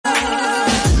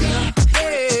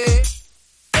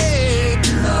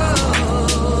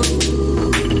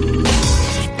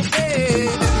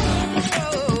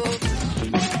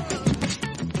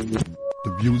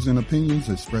opinions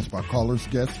expressed by callers,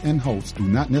 guests, and hosts do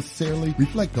not necessarily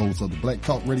reflect those of the Black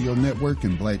Talk Radio Network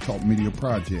and Black Talk Media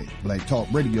Project. Black Talk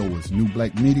Radio is new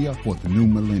black media for the new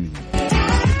millennium.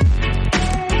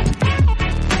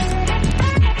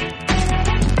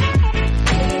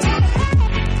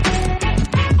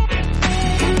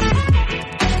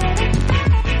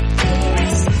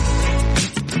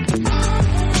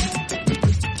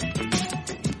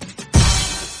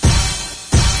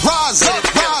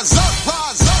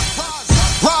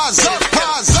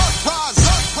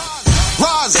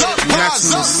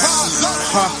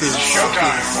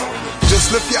 Just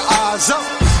lift your eyes up,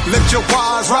 let your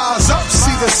wise rise up.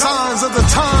 See the signs of the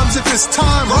times if it's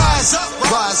time. Rise up.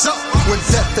 When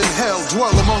death and hell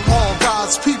dwell among all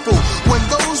God's people. When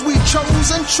those we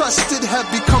chose and trusted have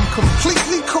become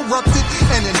completely corrupted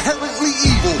and inherently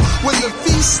evil. When the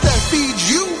feast that feeds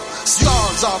you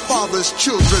starves our father's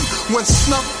children. When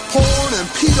snuff, porn, and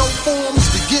pedo forms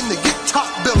begin to get top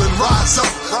billing. Rise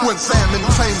up. When famine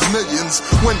claims millions.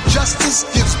 When justice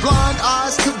gives blind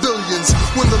eyes to billions.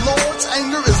 When the Lord's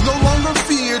anger is no longer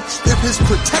feared. If his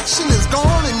protection is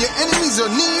gone and your enemies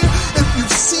are near. If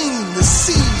you've seen the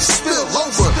seas spill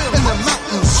over and the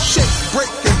mountains shake,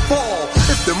 break, and fall.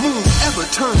 If the moon ever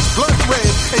turns blood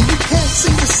red and you can't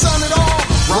see the sun at all.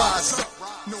 Rise up.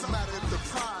 No matter if the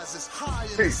prize is high.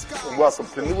 Peace and welcome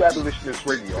to New Abolitionist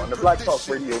Radio on the Black Talk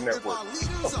Radio Network,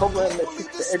 a program that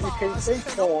seeks to educate,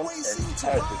 inform, and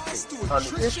advocate on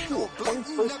the issue of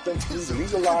 21st century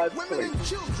legalized slavery,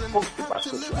 hosted by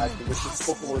social activists and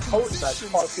spoken word poets Max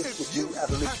Parkins with New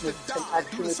Abolitionists and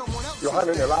activists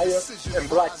Yohanan Elia and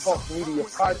Black Talk Media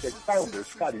Project founder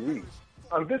Scotty Reed.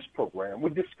 On this program,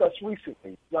 we discuss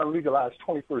recently non-legalized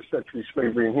 21st century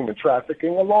slavery and human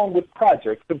trafficking, along with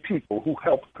projects and people who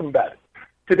helped combat it.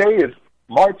 Today is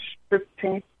March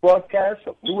 15th broadcast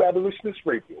of New Abolitionist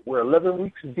Radio. We're 11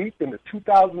 weeks deep into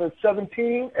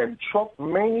 2017, and Trump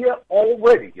mania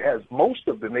already has most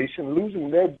of the nation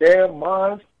losing their damn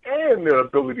minds and their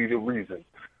ability to reason.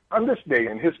 On this day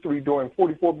in history, during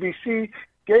 44 BC,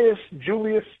 Gaius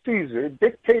Julius Caesar,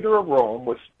 dictator of Rome,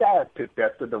 was stabbed to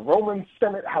death in the Roman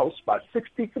Senate house by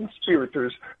 60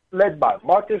 conspirators led by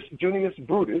Marcus Junius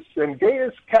Brutus and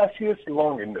Gaius Cassius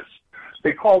Longinus.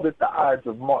 They called it the Ides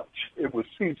of March. It was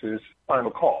Caesar's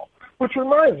final call. Which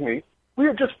reminds me, we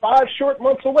are just 5 short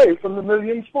months away from the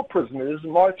millions for prisoners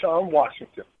march on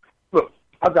Washington. Look,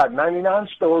 I've got 99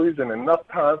 stories and enough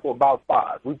time for about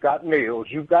 5. We've got nails,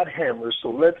 you've got hammers, so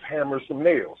let's hammer some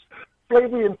nails.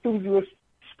 Slavery enthusiast /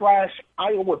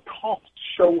 Iowa talk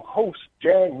show host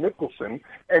Jan Nicholson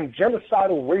and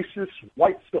genocidal racist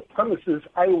white supremacist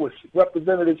Iowa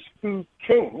Representative Steve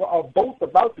King are both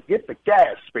about to get the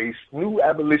gas space New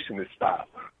Abolitionist style.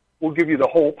 We'll give you the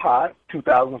whole pie,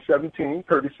 2017,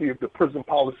 courtesy of the Prison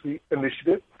Policy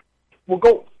Initiative. We'll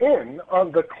go in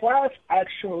on the class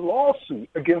action lawsuit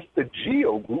against the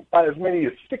GEO group by as many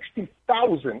as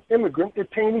 60,000 immigrant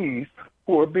detainees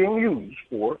who are being used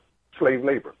for slave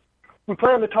labor. We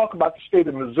plan to talk about the state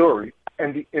of Missouri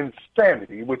and the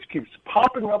insanity which keeps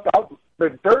popping up out the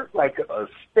dirt like a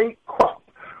state crop.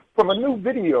 From a new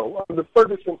video of the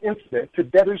Ferguson incident to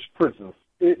debtors' prisons,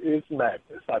 it is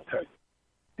madness, I tell you.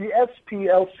 The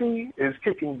SPLC is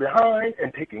kicking behind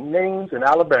and taking names in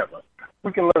Alabama.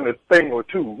 We can learn a thing or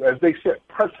two as they set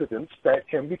precedents that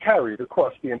can be carried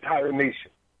across the entire nation.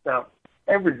 Now,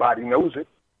 everybody knows it,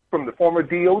 from the former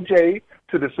DOJ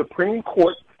to the Supreme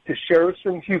Court to sheriffs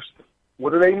in Houston.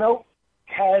 What do they know?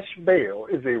 Cash bail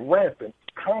is a rampant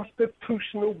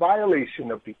constitutional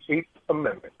violation of the 8th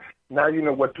Amendment. Now you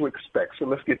know what to expect, so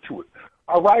let's get to it.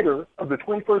 Our writer of the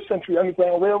 21st Century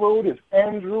Underground Railroad is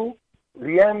Andrew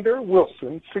Leander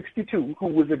Wilson, 62, who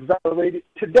was exonerated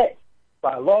today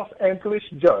by a Los Angeles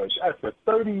judge after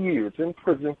 30 years in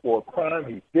prison for a crime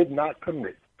he did not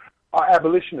commit. Our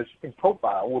abolitionist in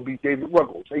profile will be David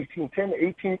Ruggles, 1810 to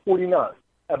 1849,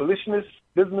 abolitionist,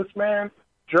 businessman,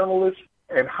 journalist,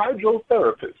 and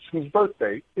hydrotherapist whose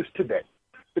birthday is today.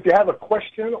 If you have a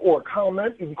question or a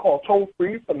comment, you can call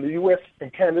toll-free from the U.S.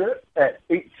 and Canada at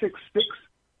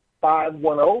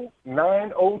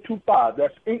 866-510-9025.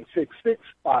 That's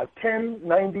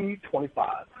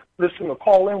 866-510-9025. Listen or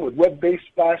call in with web-based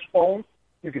flash phone.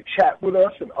 You can chat with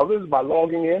us and others by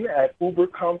logging in at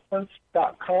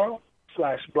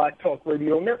uberconference.com/Black Talk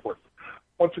Radio Network.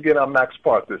 Once again, I'm Max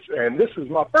Parthas, and this is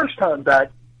my first time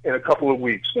back in a couple of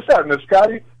weeks. What's happening,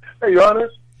 Scotty? Hey, Your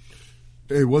Honor.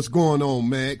 Hey, what's going on,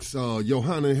 Max?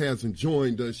 Yohanan hasn't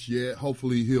joined us yet.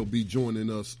 Hopefully he'll be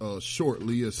joining us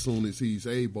shortly as soon as he's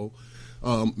able.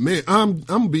 Man, I'm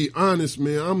gonna be honest,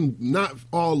 man. I'm not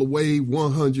all the way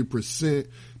 100%.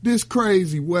 This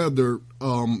crazy weather,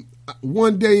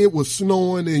 one day it was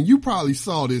snowing, and you probably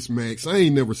saw this, Max. I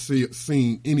ain't never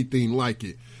seen anything like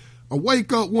it. I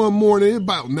wake up one morning,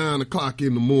 about 9 o'clock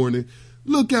in the morning,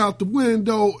 look out the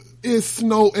window, it's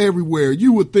snow everywhere.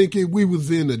 You would think we was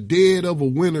in the dead of a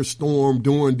winter storm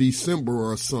during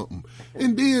December or something.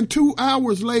 And then 2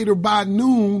 hours later, by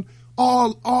noon,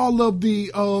 all of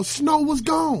the snow was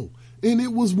gone, and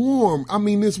it was warm. I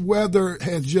mean, this weather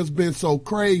has just been so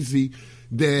crazy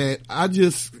that I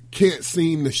just can't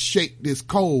seem to shake this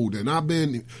cold. And I've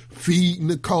been feeding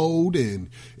the cold and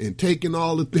taking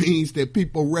all the things that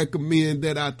people recommend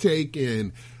that I take,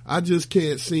 and I just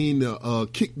can't seem to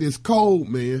kick this cold,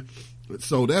 man.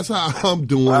 So that's how I'm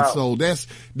doing. Wow. So that's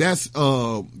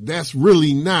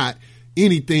really not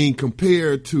anything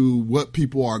compared to what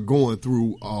people are going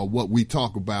through, what we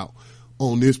talk about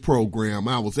on this program.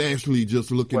 I was actually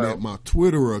just looking at my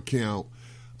Twitter account,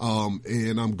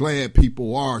 and I'm glad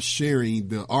people are sharing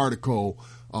the article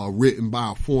written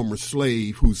by a former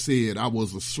slave who said, I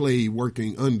was a slave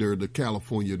working under the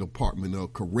California Department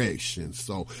of Corrections.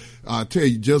 So I tell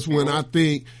you, just when I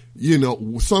think,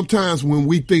 sometimes when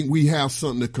we think we have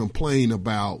something to complain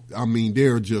about, I mean,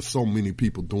 there are just so many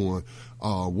people doing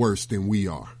worse than we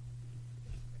are.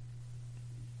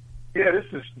 Yeah, this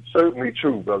is certainly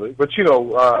true, brother. But,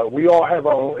 we all have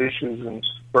our own issues and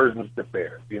burdens to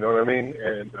bear. You know what I mean?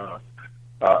 And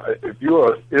if you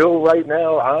are ill right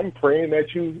now, I'm praying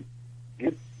that you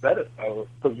get better.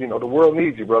 Because, the world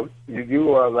needs you, brother.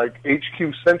 You are like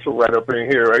HQ Central right up in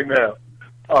here right now.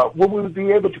 Will we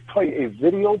be able to play a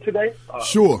video today?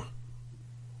 Sure.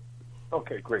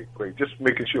 Okay, great. Just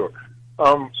making sure.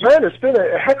 Man, it's been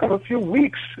a heck of a few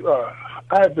weeks.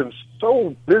 I have been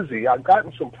so busy. I've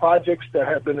gotten some projects that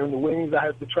have been in the wings. I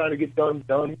have been trying to get done.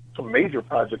 Some major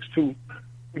projects, too.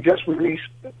 We just released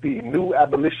the new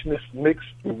abolitionist mix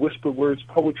through Whispered Words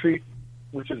Poetry,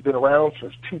 which has been around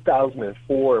since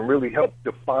 2004 and really helped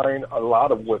define a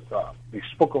lot of what the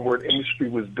spoken word industry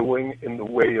was doing in the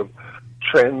way of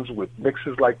trends with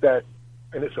mixes like that.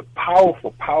 And it's a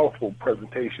powerful, powerful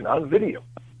presentation on video.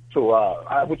 So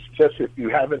I would suggest, if you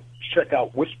haven't, check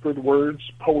out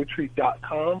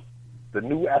whisperedwordspoetry.com. The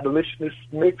new abolitionist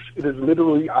mix, it is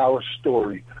literally our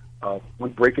story. We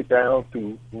break it down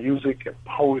through music and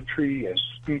poetry and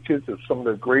speeches of some of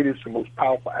the greatest and most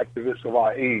powerful activists of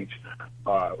our age,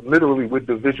 literally with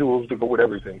the visuals to go with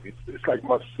everything. It's like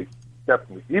must see,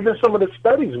 definitely. Even some of the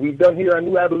studies we've done here on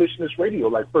New Abolitionist Radio,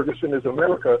 like Ferguson is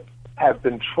America, have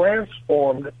been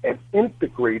transformed and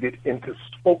integrated into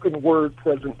spoken word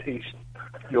presentation.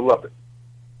 You'll love it.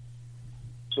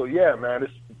 So, yeah, man,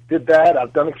 did that.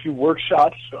 I've done a few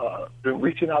workshops, been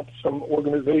reaching out to some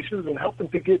organizations and helping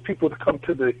to get people to come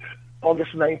to the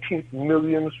August 19th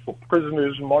Millions for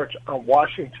Prisoners March on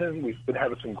Washington. We've been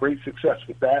having some great success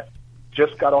with that.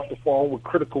 Just got off the phone with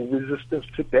Critical Resistance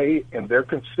today, and they're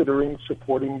considering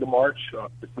supporting the march.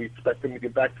 We expect them to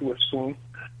get back to us soon,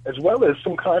 as well as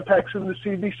some contacts in the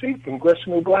CBC,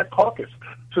 Congressional Black Caucus.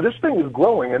 So this thing is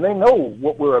growing, and they know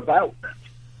what we're about.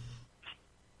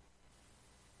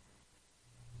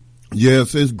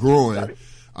 Yes, it's growing.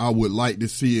 I would like to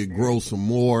see it grow some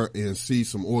more and see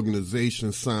some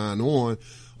organizations sign on.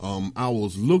 I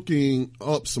was looking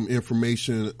up some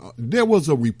information. There was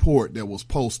a report that was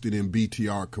posted in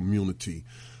BTR community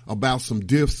about some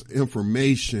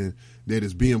disinformation that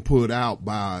is being put out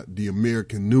by the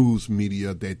American news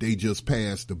media, that they just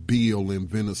passed a bill in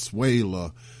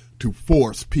Venezuela to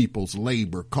force people's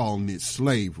labor, calling it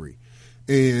slavery.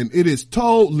 And it is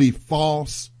totally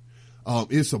false.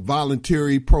 It's a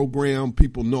voluntary program.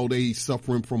 People know they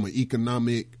suffering from an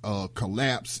economic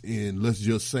collapse, and let's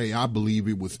just say I believe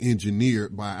it was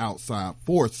engineered by outside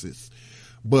forces.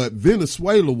 But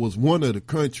Venezuela was one of the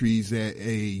countries that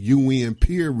a UN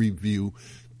peer review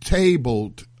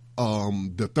tabled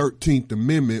the 13th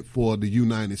Amendment for the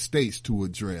United States to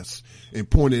address, and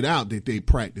pointed out that they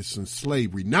practicing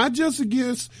slavery, not just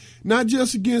against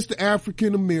the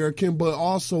African American, but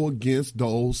also against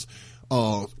those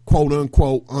quote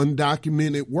unquote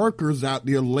undocumented workers out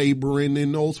there laboring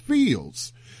in those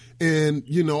fields. And,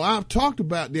 I've talked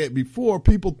about that before.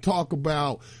 People talk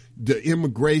about the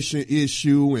immigration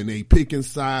issue and they picking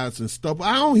sides and stuff.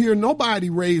 I don't hear nobody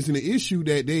raising the issue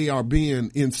that they are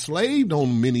being enslaved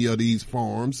on many of these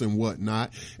farms and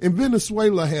whatnot. And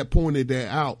Venezuela had pointed that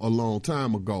out a long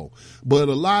time ago. But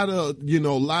a lot of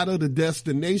the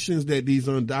destinations that these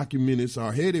undocumented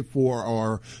are headed for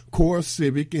are core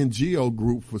civic and geo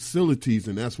group facilities.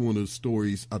 And that's one of the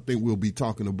stories I think we'll be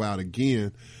talking about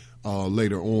again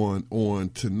later on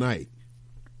tonight.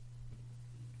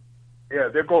 Yeah,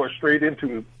 they're going straight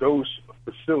into those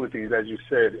facilities, as you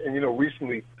said. And,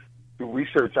 recently, through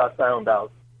research, I found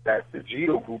out that the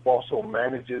GEO Group also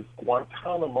manages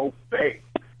Guantanamo Bay.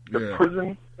 The Yeah.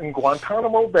 prison in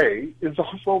Guantanamo Bay is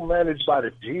also managed by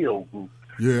the GEO Group.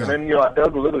 Yeah. And then, I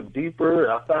dug a little deeper,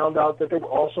 and I found out that they were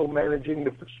also managing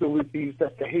the facilities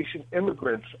that the Haitian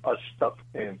immigrants are stuck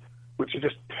in, which is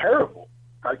just terrible,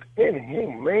 like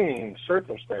inhumane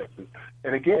circumstances.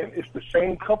 And again, it's the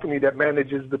same company that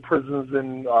manages the prisons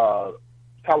in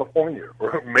California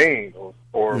or Maine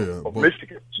or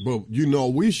Michigan. But,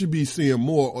 we should be seeing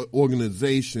more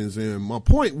organizations. And my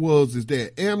point is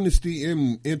that Amnesty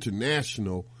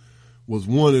International was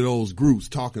one of those groups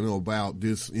talking about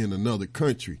this in another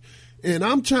country. And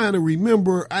I'm trying to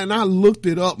remember, and I looked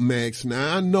it up, Max.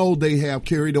 Now, I know they have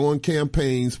carried on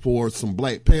campaigns for some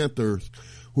Black Panthers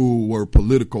who were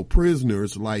political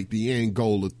prisoners like the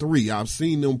Angola 3. I've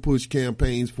seen them push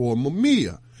campaigns for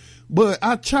Mumia. But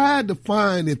I tried to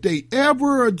find if they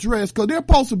ever address, because they're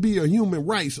supposed to be a human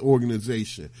rights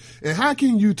organization. And how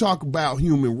can you talk about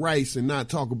human rights and not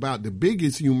talk about the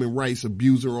biggest human rights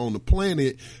abuser on the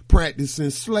planet practicing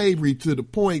slavery to the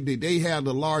point that they have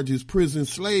the largest prison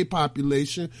slave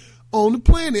population on the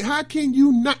planet? How can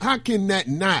that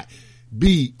not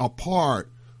be a part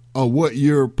of what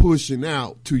you're pushing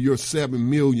out to your 7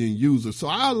 million users? So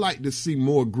I'd like to see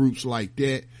more groups like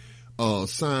that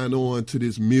sign on to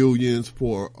this Millions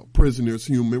for Prisoners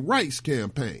Human Rights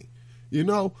campaign,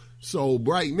 So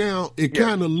right now it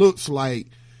kind of looks like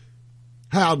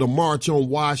how the March on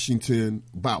Washington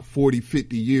about 40,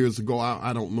 50 years ago,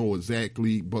 I don't know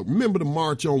exactly, but remember the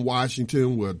March on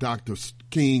Washington where Dr.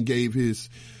 King gave his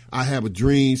I Have a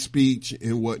Dream speech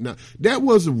and whatnot. That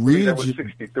was That was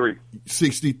 63.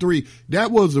 63.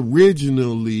 That was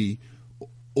originally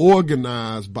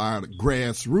organized by the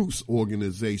grassroots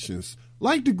organizations,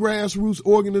 like the grassroots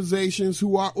organizations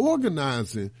who are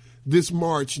organizing this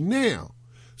march now.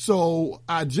 So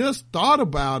I just thought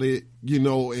about it,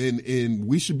 and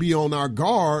we should be on our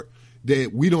guard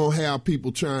that we don't have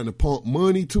people trying to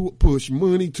push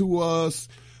money to us,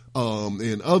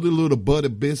 and other little butter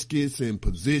biscuits and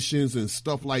positions and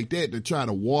stuff like that to try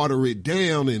to water it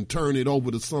down and turn it over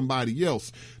to somebody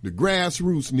else. The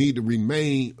grassroots need to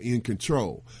remain in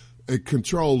control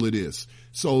of this.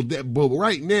 But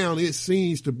right now it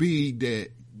seems to be that,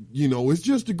 it's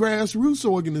just the grassroots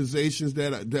organizations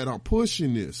that are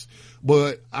pushing this.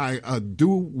 But I do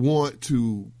want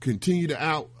to continue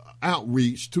to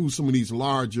outreach to some of these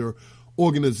larger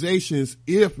organizations,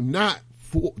 if not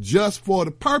just for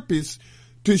the purpose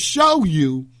to show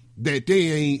you that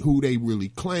they ain't who they really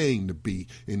claim to be,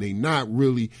 and they not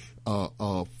really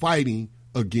fighting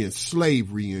against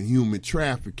slavery and human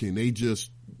trafficking. They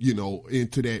just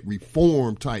into that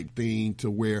reform type thing to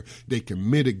where they can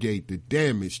mitigate the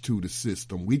damage to the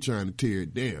system. We trying to tear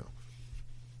it down.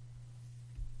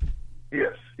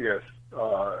 Yes.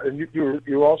 And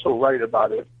you're also right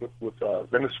about it with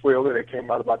Venezuela. They came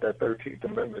out about that 13th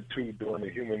Amendment too during the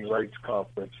Human Rights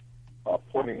Conference,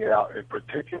 pointing it out in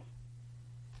particular.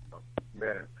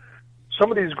 Man,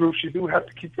 some of these groups you do have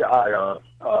to keep your eye on.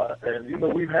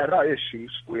 And we've had our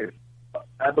issues with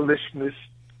abolitionist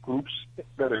groups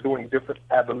that are doing different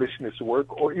abolitionist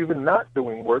work, or even not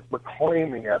doing work but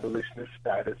claiming abolitionist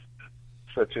status,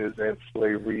 such as End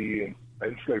Slavery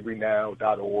and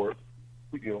EndSlaveryNow.org.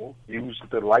 Use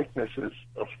the likenesses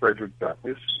of Frederick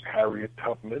Douglass, Harriet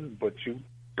Tubman, but you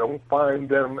don't find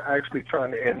them actually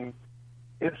trying to end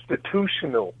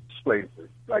institutional slavery.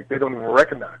 Like, they don't even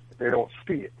recognize it. They don't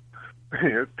see it.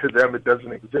 To them, it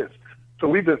doesn't exist. So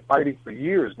we've been fighting for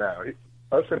years now,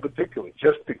 us in particular,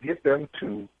 just to get them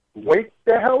to wake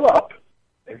the hell up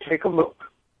and take a look,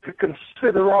 to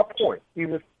consider our point,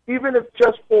 even if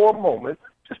just for a moment,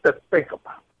 just to think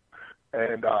about it.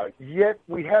 And yet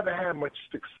we haven't had much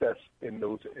success in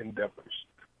those endeavors.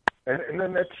 And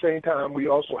then at the same time, we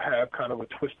also have kind of a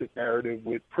twisted narrative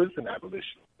with prison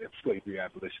abolition and slavery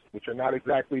abolition, which are not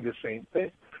exactly the same thing.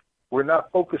 We're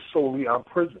not focused solely on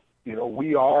prison.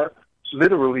 We are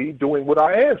literally doing what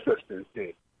our ancestors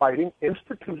did, fighting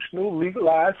institutional,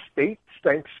 legalized,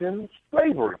 state-sanctioned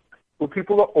slavery, where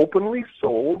people are openly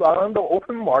sold on the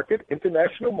open market,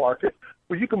 international market,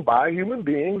 where you can buy human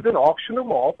beings and auction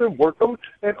them off and work them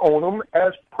and own them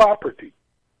as property.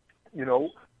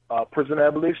 Prison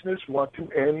abolitionists want to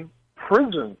end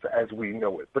prisons as we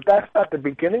know it. But that's not the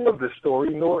beginning of the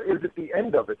story, nor is it the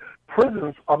end of it.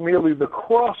 Prisons are merely the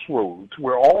crossroads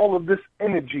where all of this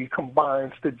energy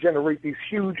combines to generate these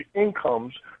huge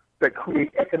incomes that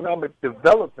create economic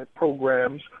development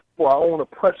programs for our own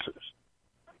oppressors.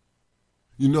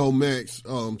 Max,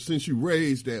 since you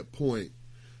raised that point,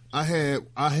 I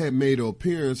had made an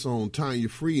appearance on Tanya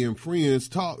Free and Friends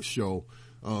talk show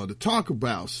to talk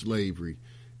about slavery.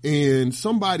 and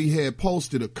somebody had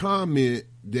posted a comment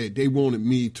that they wanted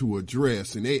me to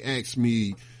address, and they asked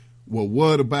me, well,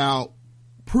 what about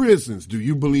prisons? Do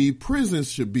you believe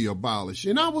prisons should be abolished?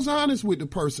 And I was honest with the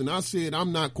person. I said,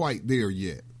 I'm not quite there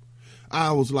yet.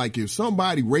 I was like, if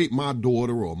somebody raped my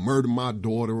daughter or murdered my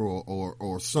daughter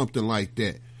or something like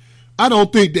that, I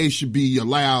don't think they should be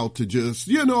allowed to just,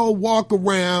 walk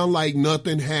around like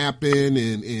nothing happened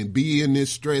and be in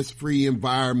this stress-free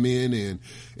environment.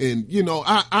 And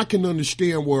I can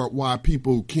understand why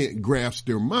people can't grasp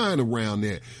their mind around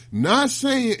that. Not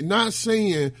saying,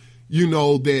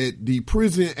 that the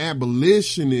prison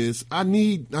abolitionists, I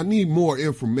need more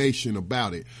information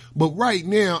about it. But right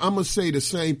now, I'm going to say the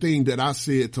same thing that I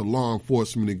said to law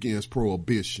enforcement against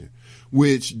prohibition,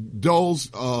 which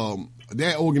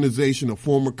that organization of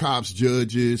former cops,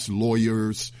 judges,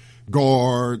 lawyers,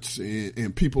 guards,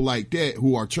 and people like that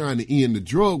who are trying to end the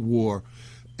drug war,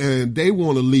 and they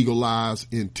want to legalize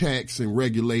and tax and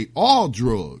regulate all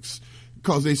drugs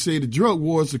because they say the drug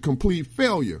war is a complete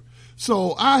failure.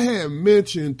 So I had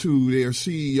mentioned to their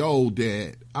CEO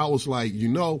that I was like,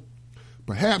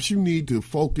 perhaps you need to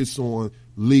focus on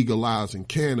legalizing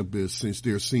cannabis since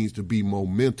there seems to be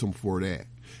momentum for that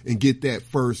and get that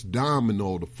first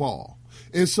domino to fall.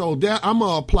 And so that I'm going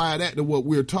to apply that to what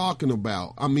we're talking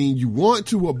about. I mean, you want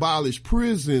to abolish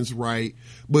prisons, right?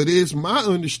 But it's my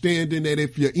understanding that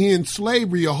if you're in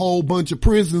slavery, a whole bunch of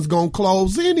prisons going to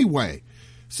close anyway.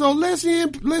 So let's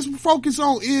focus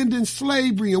on ending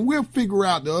slavery, and we'll figure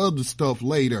out the other stuff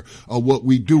later of what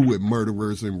we do with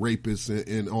murderers and rapists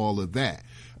and all of that.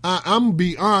 I'm gonna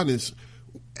be honest.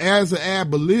 As an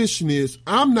abolitionist,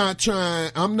 I'm not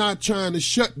trying to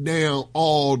shut down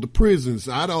all the prisons.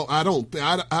 I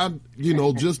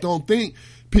just don't think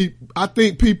I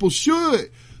think people should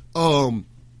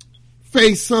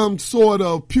face some sort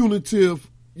of punitive,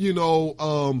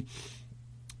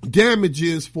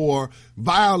 damages for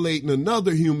violating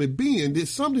another human being.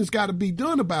 Something's got to be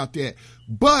done about that.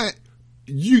 But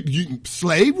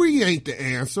slavery ain't the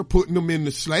answer. Putting them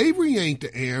into slavery ain't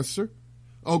the answer.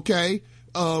 Okay.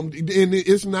 And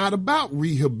it's not about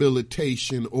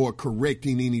rehabilitation or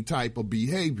correcting any type of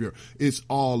behavior. It's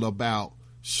all about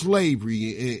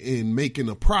slavery and making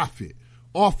a profit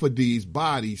off of these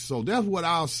bodies. So that's what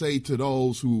I'll say to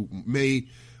those who may,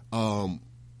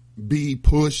 be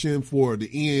pushing for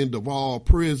the end of all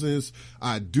prisons.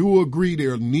 I do agree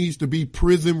there needs to be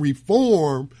prison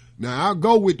reform. Now, I'll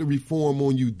go with the reform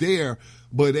on you there,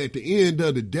 but at the end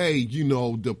of the day,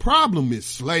 the problem is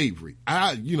slavery.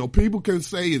 People can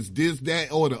say it's this,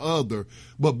 that, or the other,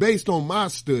 but based on my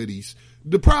studies,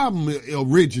 the problem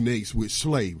originates with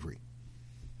slavery.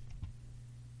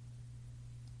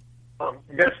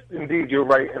 Yes, indeed, you're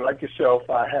right. And like yourself,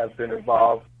 I have been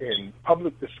involved in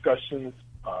public discussions,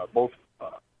 both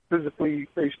physically,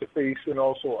 face-to-face, and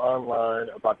also online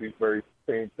about these very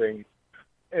same things.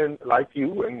 And like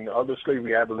you and other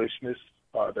slavery abolitionists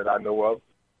that I know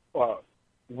of,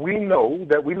 we know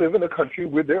that we live in a country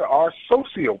where there are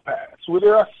sociopaths, where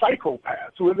there are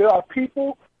psychopaths, where there are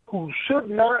people who should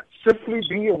not simply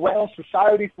be around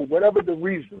society for whatever the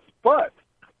reasons. But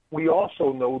we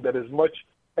also know that as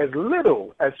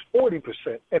little as 40%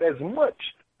 and as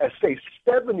much as, say,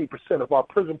 70% of our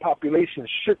prison population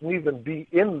shouldn't even be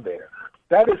in there.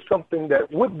 That is something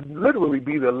that would literally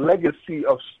be the legacy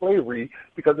of slavery,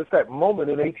 because it's that moment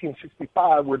in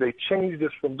 1865 where they changed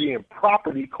us from being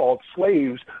property called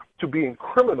slaves to being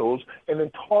criminals, and then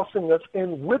tossing us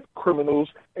in with criminals,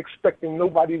 expecting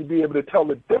nobody to be able to tell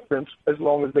the difference as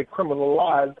long as they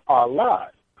criminalized our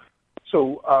lives.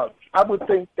 So I would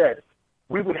think that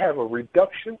we would have a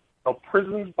reduction of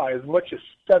prisons by as much as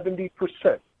 70%,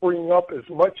 freeing up as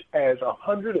much as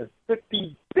 $150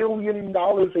 billion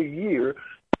a year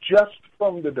just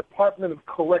from the Department of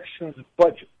Corrections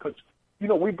budget. Because,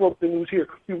 we broke the news here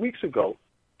a few weeks ago.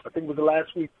 I think it was the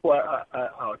last week before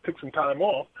I took some time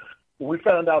off. We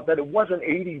found out that it wasn't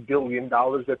 $80 billion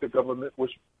that the government was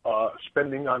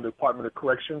spending on the Department of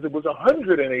Corrections. It was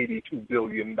 $182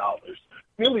 billion,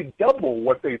 nearly double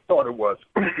what they thought it was.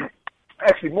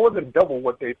 Actually, more than double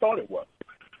what they thought it was.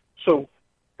 So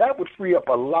that would free up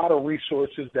a lot of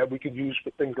resources that we could use for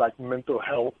things like mental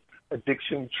health,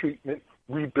 addiction treatment,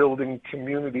 rebuilding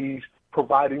communities,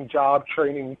 providing job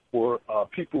training for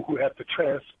people who have to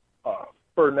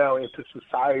transfer now into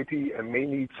society and may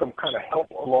need some kind of help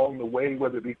along the way,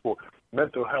 whether it be for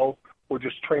mental health or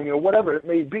just training or whatever it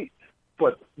may be.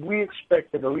 But we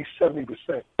expect that at least 70%,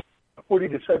 40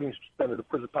 to 70% of the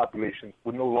prison population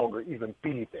would no longer even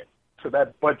be there. So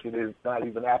that budget is not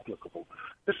even applicable.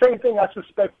 The same thing I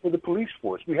suspect for the police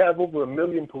force. We have over 1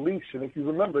 million police, and if you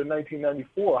remember in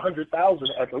 1994, 100,000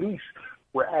 at least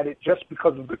were added just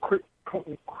because of the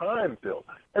crime bill.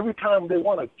 Every time they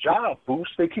want a job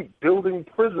boost, they keep building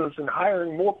prisons and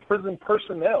hiring more prison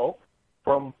personnel,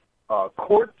 from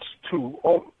courts to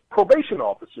probation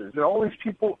officers. And all these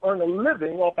people earn a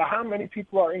living off of how many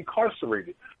people are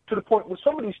incarcerated, to the point where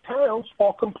some of these towns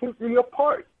fall completely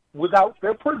apart without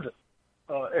their prison,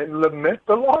 and lament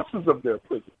the losses of their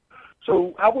prison.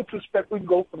 So I would suspect we'd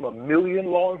go from 1 million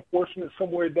law enforcement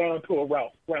somewhere down to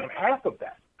around half of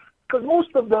that. Because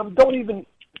most of them don't even,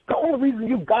 the only reason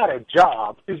you got a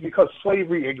job is because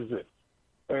slavery exists.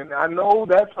 And I know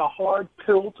that's a hard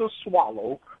pill to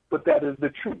swallow, but that is the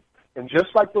truth. And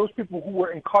just like those people who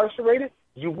were incarcerated,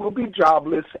 you will be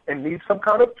jobless and need some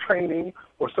kind of training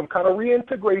or some kind of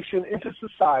reintegration into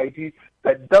society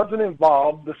that doesn't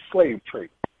involve the slave trade.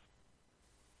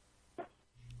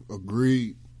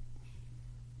 Agreed.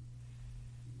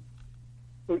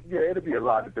 So, yeah, it'll be a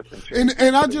lot of different changes.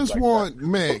 And I just want,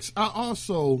 Max, I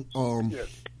also, yes.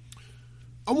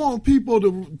 I want people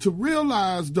to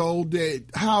realize, though, that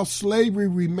how slavery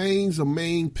remains a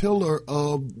main pillar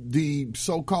of the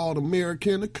so-called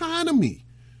American economy.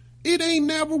 It ain't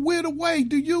never went away.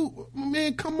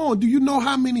 Man, come on. Do you know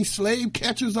how many slave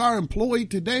catchers are employed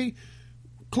today?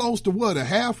 Close to what,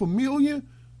 500,000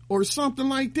 or something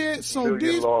like that? So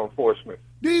these law enforcement.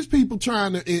 These people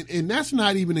trying to, and that's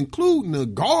not even including the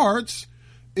guards.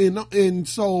 And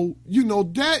so,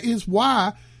 that is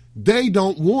why they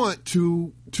don't want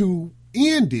to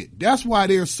end it. That's why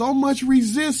there's so much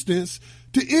resistance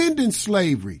to ending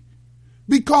slavery.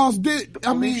 Because,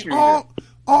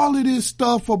 all of this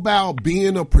stuff about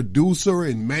being a producer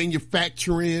and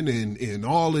manufacturing and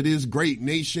all of this great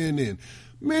nation, and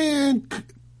man,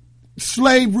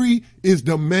 slavery is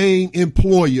the main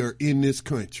employer in this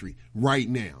country right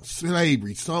now.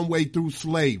 Slavery, some way through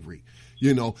slavery,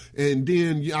 and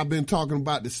then I've been talking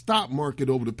about the stock market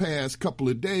over the past couple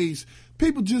of days.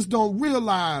 People just don't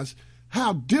realize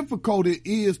how difficult it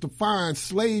is to find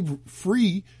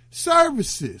slave-free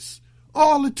services.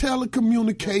 All the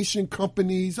telecommunication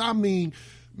companies,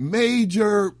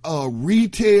 major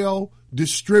retail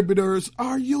distributors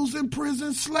are using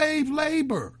prison slave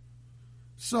labor.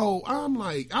 So I'm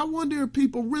like, I wonder if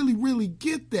people really, really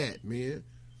get that, man.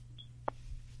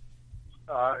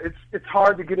 It's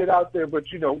hard to get it out there, but,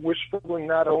 we're struggling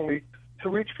not only to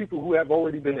reach people who have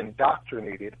already been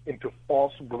indoctrinated into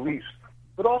false beliefs,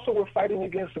 but also we're fighting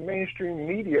against the mainstream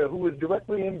media who is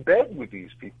directly in bed with these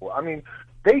people.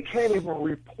 They can't even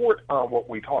report on what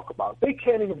we talk about. They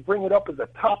can't even bring it up as a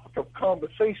topic of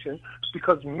conversation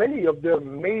because many of their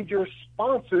major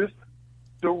sponsors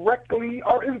directly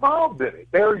are involved in it.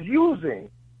 They're using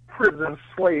prison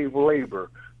slave labor.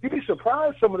 You'd be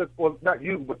surprised not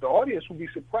you, but the audience would be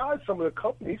surprised some of the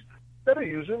companies that are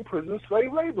using prison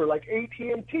slave labor, like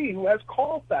AT&T, who has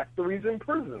call factories in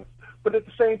prisons. But at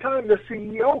the same time, the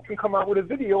CEO can come out with a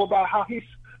video about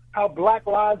how Black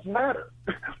Lives Matter.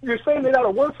 You're saying it out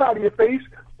of one side of your face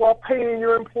while paying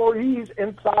your employees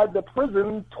inside the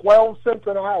prison 12 cents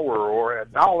an hour or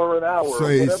 $1 an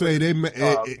hour.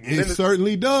 It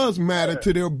certainly does matter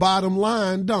to their bottom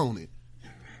line, don't it?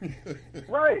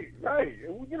 Right.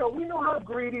 We know how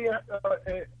greedy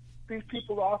these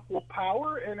people are for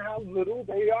power and how little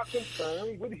they are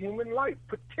concerned with human life,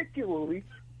 particularly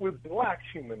with black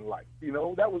human life.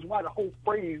 That was why the whole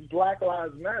phrase Black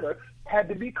Lives Matter had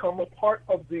to become a part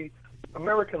of the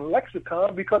American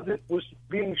lexicon, because it was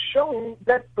being shown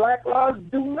that black lives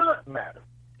do not matter.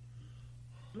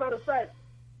 As a matter of fact,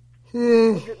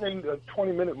 we're getting in the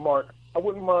 20-minute mark. I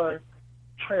wouldn't mind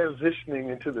transitioning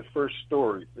into the first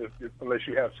story, unless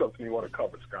you have something you want to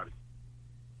cover, Scotty.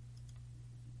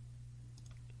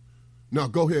 No,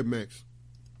 go ahead, Max.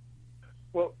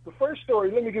 Well, the first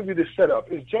story, let me give you this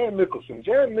setup, is Jan Nicholson.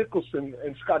 Jan Nicholson,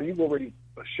 and Scotty, you've already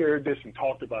shared this and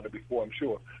talked about it before, I'm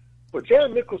sure. But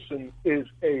Jan Nicholson is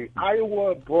a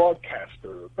Iowa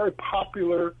broadcaster, a very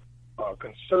popular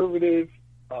conservative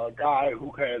guy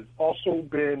who has also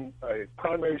been a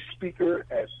primary speaker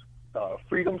at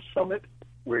Freedom Summit,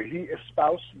 where he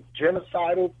espoused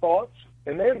genocidal thoughts.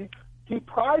 And then he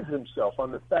prides himself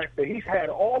on the fact that he's had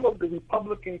all of the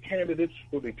Republican candidates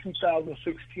for the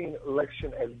 2016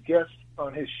 election as guests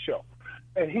on his show.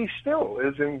 And he still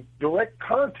is in direct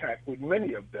contact with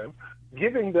many of them,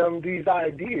 giving them these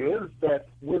ideas that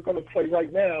we're going to play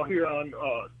right now here on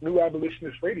New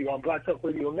Abolitionist Radio, on Black Talk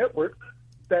Radio Network,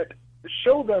 that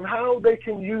show them how they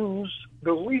can use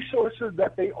the resources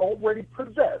that they already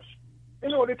possess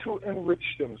in order to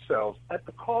enrich themselves at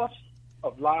the cost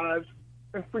of lives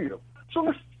and freedom. So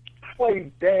let's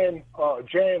play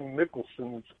Jan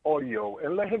Nicholson's audio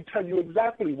and let him tell you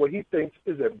exactly what he thinks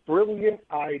is a brilliant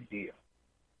idea.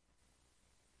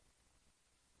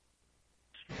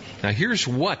 Now, here's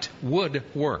what would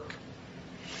work.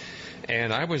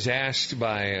 And I was asked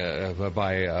by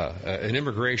an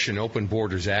immigration open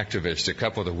borders activist a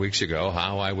couple of weeks ago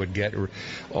how I would get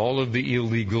all of the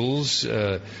illegals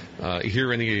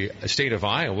here in the state of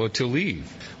Iowa to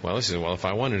leave. Well, I said, well, if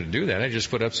I wanted to do that, I'd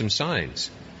just put up some signs.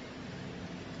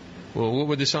 Well, what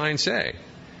would the sign say?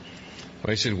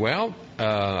 I said, well,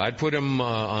 I'd put them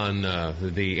on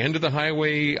the end of the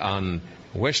highway on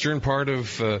western part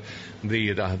of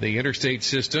the interstate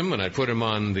system, and I put them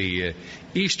on the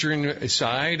eastern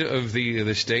side of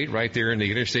the state, right there in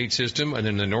the interstate system, and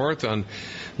in the north on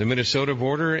the Minnesota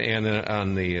border, and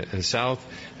on the south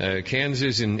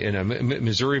Kansas and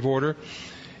Missouri border.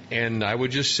 And I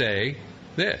would just say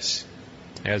this: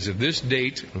 as of this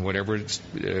date, whatever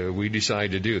we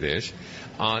decide to do this,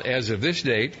 as of this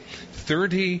date,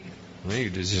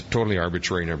 this is a totally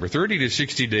arbitrary number, 30 to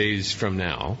 60 days from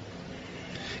now,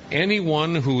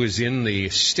 anyone who is in the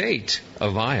state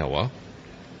of Iowa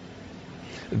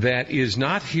that is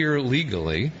not here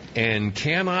legally and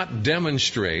cannot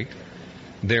demonstrate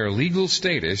their legal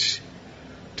status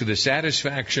to the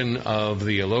satisfaction of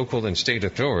the local and state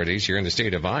authorities here in the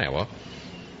state of Iowa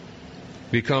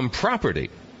become property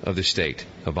of the state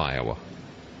of Iowa.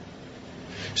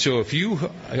 So if you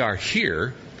are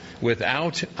here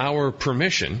without our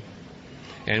permission,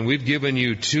 and we've given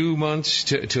you 2 months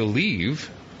to leave,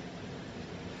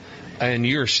 and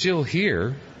you're still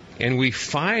here, and we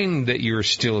find that you're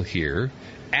still here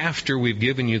after we've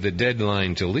given you the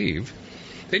deadline to leave,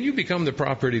 then you become the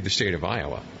property of the state of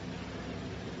Iowa.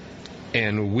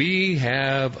 And we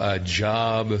have a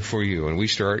job for you, and we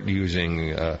start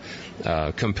using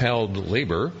compelled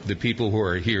labor. The people who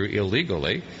are here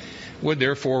illegally would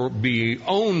therefore be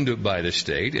owned by the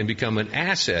state and become an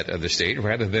asset of the state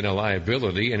rather than a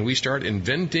liability, and we start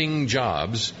inventing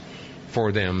jobs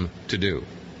for them to do.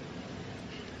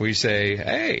 We say,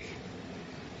 hey,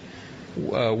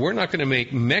 we're not going to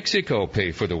make Mexico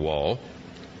pay for the wall.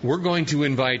 We're going to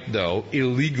invite, though,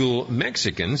 illegal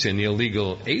Mexicans and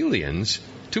illegal aliens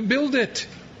to build it.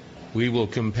 We will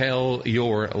compel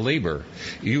your labor.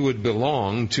 You would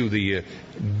belong to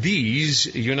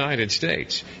these United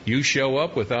States. You show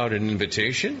up without an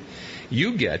invitation,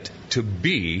 you get to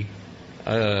be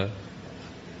an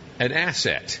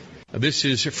asset. This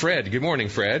is Fred. Good morning,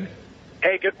 Fred.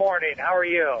 Hey, good morning. How are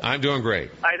you? I'm doing great.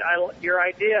 Your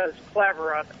idea is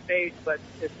clever on the page, but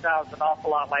it sounds an awful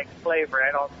lot like slavery.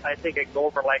 I think it go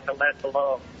over like a lead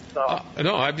balloon. So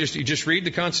no, you just read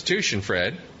the Constitution,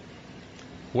 Fred.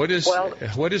 What does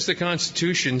the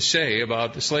Constitution say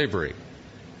about slavery?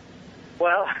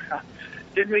 Well,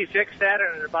 didn't we fix that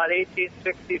in about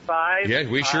 1865? Yeah,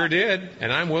 we sure did,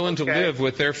 and I'm willing to live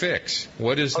with their fix.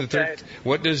 What does the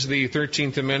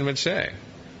 13th Amendment say?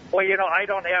 Well, I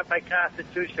don't have my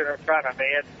Constitution in front of me,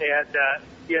 and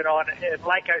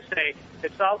like I say,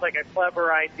 it sounds like a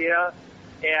clever idea,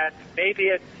 and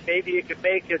maybe you could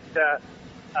make it,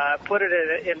 put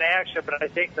it in action, but I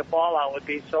think the fallout would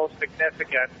be so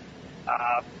significant.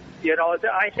 I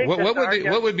think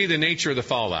what would be the nature of the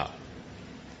fallout?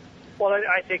 Well,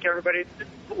 I think everybody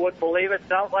would believe it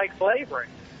sounds like slavery.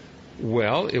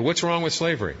 Well, what's wrong with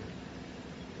slavery?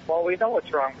 Well, we know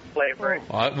what's wrong with slavery.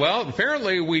 Well,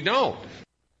 apparently we don't.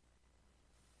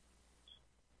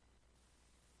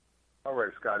 All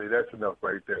right, Scotty, that's enough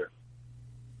right there.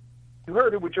 You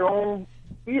heard it with your own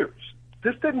ears.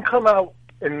 This didn't come out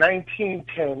in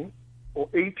 1910 or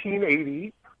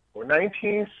 1880 or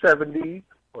 1970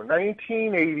 or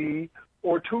 1980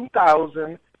 or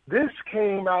 2000. This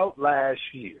came out last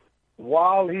year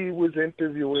while he was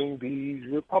interviewing these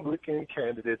Republican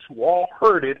candidates who all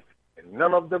heard it, and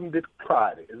none of them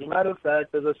cried it. As a matter of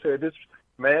fact, as I said, this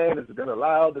man has been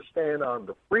allowed to stand on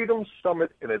the Freedom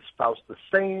Summit and espouse the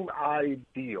same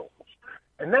ideals.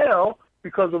 And now,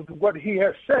 because of what he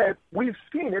has said, we've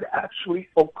seen it actually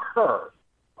occur.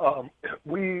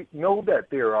 We know that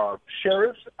there are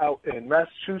sheriffs out in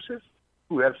Massachusetts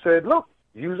who have said, look,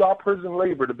 use our prison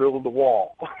labor to build the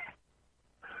wall.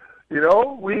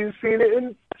 We've seen it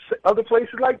in other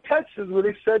places like Texas where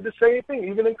they said the same thing.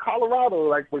 Even in Colorado,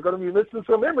 like, we're going to be listening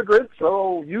to some immigrants,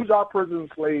 so use our prison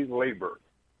slave labor.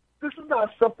 This is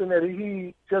not something that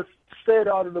he just said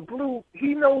out of the blue.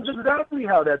 He knows exactly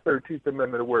how that 13th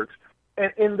Amendment works.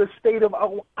 And in the state of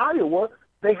Iowa,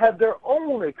 they have their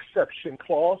own exception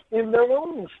clause in their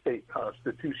own state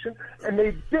constitution, and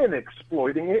they've been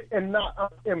exploiting it, and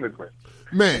not immigrants.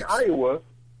 Max. In Iowa,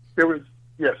 there was,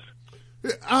 yes.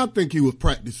 I think he was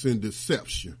practicing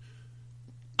deception.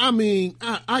 I mean,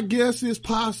 I guess it's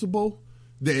possible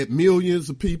that millions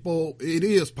of people, it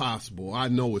is possible. I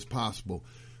know it's possible.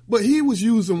 But he was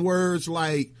using words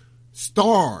like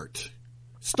Start.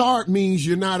 Start means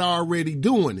you're not already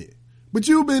doing it. But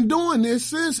you've been doing this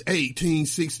since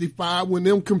 1865 when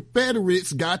them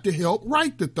Confederates got to help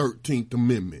write the 13th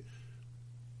Amendment.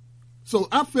 So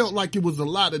I felt like it was a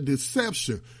lot of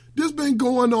deception. This been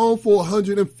going on for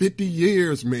 150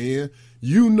 years, man.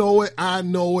 You know it. I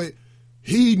know it.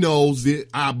 He knows it.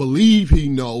 I believe he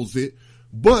knows it.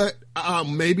 But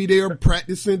maybe they're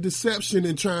practicing deception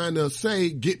and trying to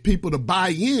get people to buy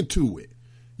into it.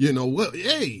 You know, well,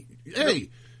 hey,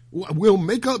 we'll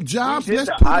make up jobs.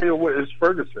 Iowa is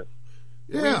Ferguson.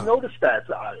 Yeah. We know the stats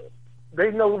of Iowa.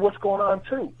 They know what's going on,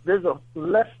 too. There's a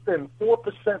less than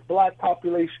 4% black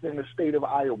population in the state of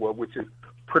Iowa, which is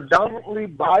predominantly,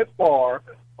 by far,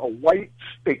 a white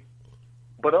state.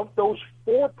 But of those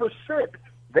 4%,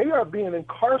 they are being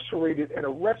incarcerated and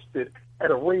arrested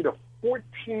at a rate of 14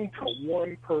 to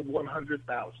 1 per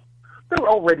 100,000. They're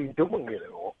already doing it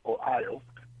in Iowa,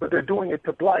 but they're doing it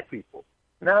to black people.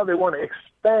 Now they want to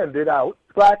expand it out,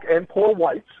 black and poor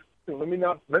whites. Let me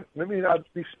not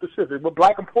be specific, but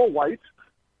black and poor whites.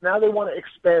 Now they want to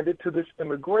expand it to this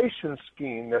immigration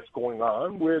scheme that's going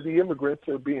on, where the immigrants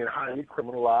are being highly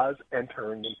criminalized and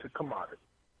turned into commodities.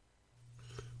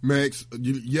 Max,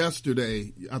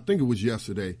 yesterday, I think it was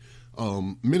yesterday,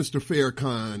 Minister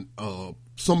Farrakhan,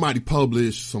 somebody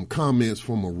published some comments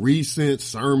from a recent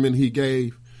sermon he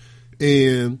gave,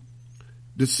 and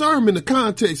the sermon, the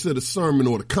context of the sermon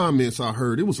or the comments I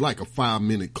heard, it was like a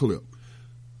 5-minute clip.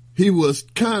 He was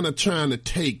kind of trying to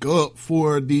take up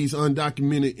for these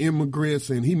undocumented immigrants,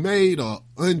 and he made an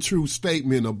untrue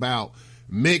statement about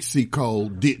Mexico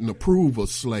didn't approve of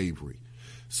slavery.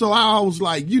 So I was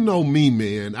like, you know me,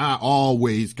 man, I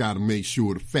always got to make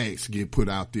sure the facts get put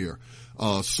out there.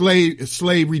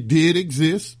 Slavery did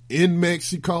exist in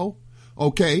Mexico.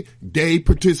 Okay. They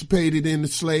participated in the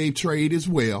slave trade as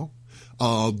well.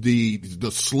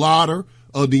 The slaughter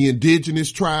of the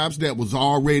indigenous tribes that was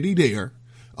already there.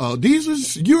 These are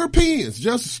Europeans.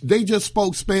 They just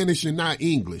spoke Spanish and not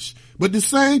English. But the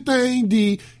same thing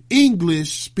the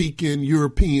English-speaking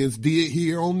Europeans did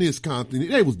here on this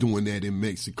continent. They was doing that in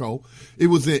Mexico. It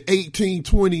was in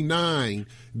 1829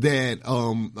 that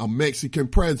a Mexican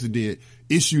president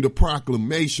issued a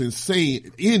proclamation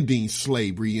saying ending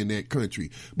slavery in that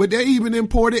country. But they even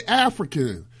imported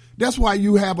Africans. That's why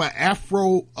you have an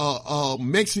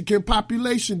Afro-Mexican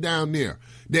population down there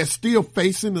that's still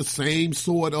facing the same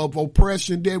sort of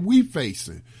oppression that we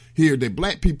facing here, that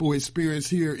black people experience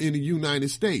here in the United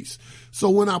States. So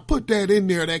when I put that in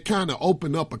there, that kind of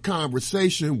opened up a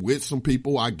conversation with some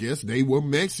people. I guess they were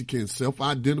Mexicans,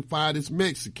 self-identified as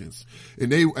Mexicans.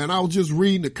 And I was just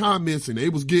reading the comments, and they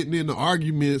was getting into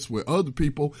arguments with other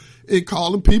people and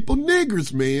calling people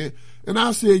niggers, man. And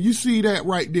I said, you see that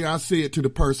right there? I said to the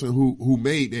person who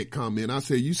made that comment, I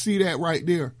said, you see that right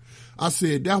there? I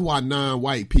said, that's why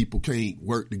non-white people can't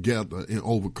work together and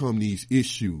overcome these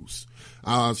issues.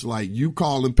 I was like, you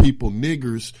calling people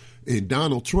niggers, and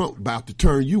Donald Trump about to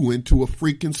turn you into a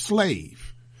freaking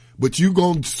slave. But you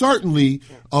gonna certainly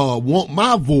want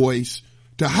my voice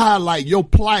to highlight your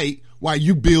plight while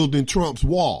you building Trump's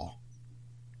wall.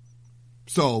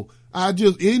 So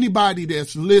anybody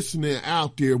that's listening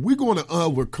out there, we're going to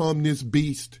overcome this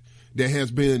beast that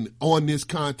has been on this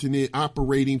continent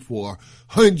operating for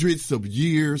hundreds of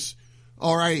years.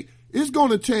 All right. It's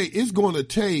going to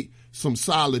take some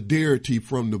solidarity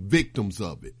from the victims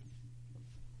of it.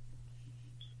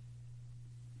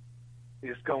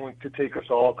 It's going to take us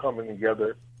all coming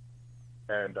together.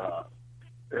 And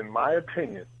in my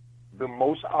opinion, the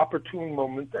most opportune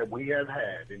moment that we have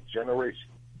had in generations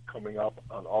coming up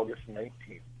on August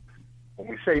 19th. When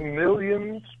we say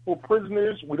millions for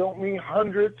prisoners, we don't mean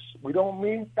hundreds. We don't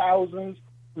mean thousands.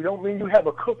 We don't mean you have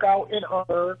a cookout in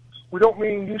honor. We don't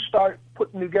mean you start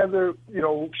putting together,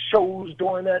 shows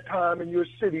during that time in your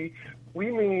city.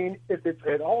 We mean if it's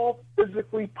at all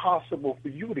physically possible for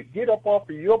you to get up off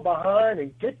of your behind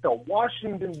and get to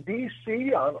Washington,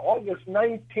 D.C. on August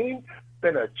 19th,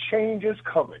 then a change is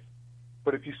coming.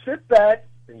 But if you sit back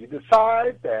and you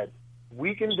decide that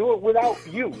we can do it without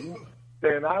you,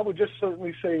 then I would just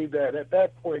certainly say that at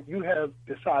that point you have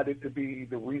decided to be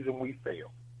the reason we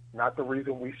fail, not the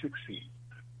reason we succeed.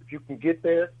 If you can get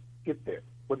there, get there.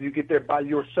 Whether you get there by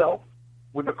yourself,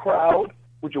 with a crowd,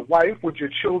 with your wife, with your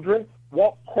children,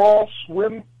 walk, crawl,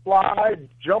 swim, fly,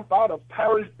 jump out of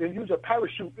parachute and use a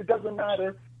parachute, it doesn't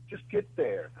matter. Just get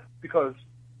there. Because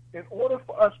in order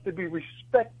for us to be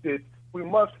respected, we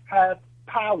must have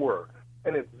power.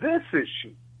 And if this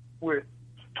issue, where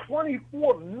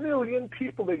 24 million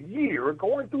people a year are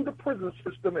going through the prison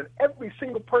system, and every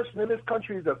single person in this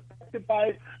country is affected by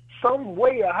it some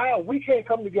way or how, we can't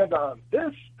come together on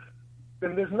this,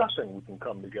 then there's nothing we can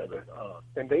come together.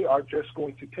 And they are just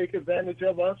going to take advantage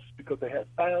of us because they have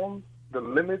found the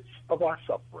limits of our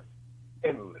suffering.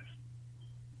 Endless.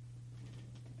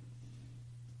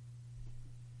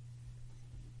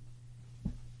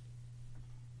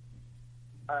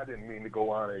 I didn't mean to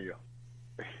go on a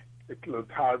little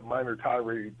minor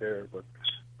tirade there, but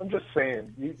I'm just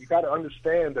saying, you got to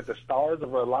understand that the stars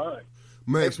have aligned.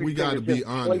 Max, we got to be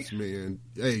honest, man.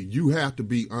 Hey, you have to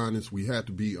be honest. We have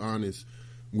to be honest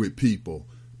with people.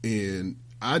 And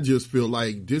I just feel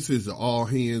like this is an all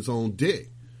hands on deck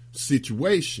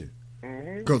situation.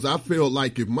 Because I feel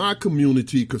like if my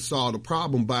community could solve the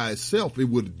problem by itself, it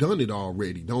would have done it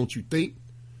already, don't you think?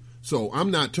 So I'm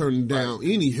not turning down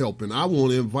any help, and I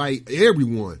want to invite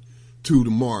everyone to the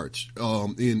march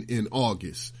in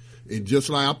August. And just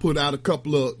like I put out a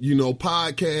couple of,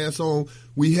 podcasts on,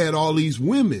 we had all these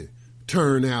women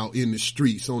turn out in the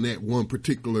streets on that one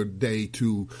particular day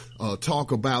to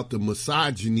talk about the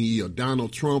misogyny of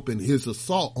Donald Trump and his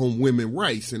assault on women's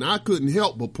rights. And I couldn't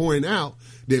help but point out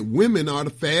that women are the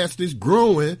fastest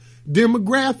growing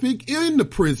demographic in the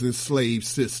prison slave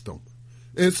system.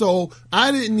 And so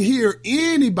I didn't hear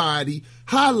anybody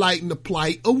highlighting the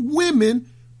plight of women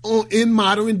in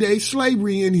modern day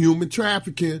slavery and human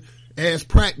trafficking as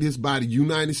practiced by the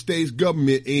United States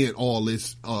government and all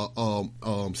its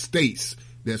states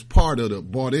that's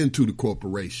bought into the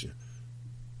corporation.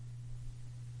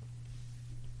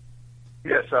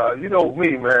 Yes, you know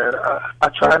me, man. I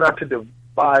try not to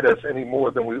divide us any more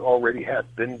than we already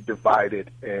have been divided,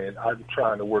 and I'm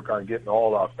trying to work on getting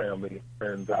all our family and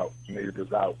friends out,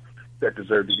 neighbors out, that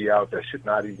deserve to be out, that should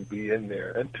not even be in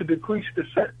there, and to decrease the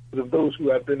sentence of those who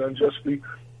have been unjustly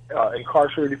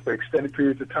incarcerated for extended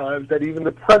periods of time that even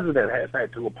the president has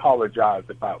had to apologize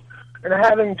about, and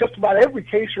having just about every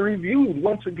case reviewed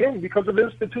once again because of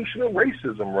institutional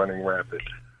racism running rampant.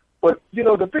 But,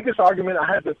 the biggest argument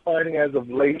I have been finding as of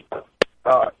late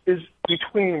is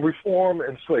between reform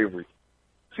and slavery.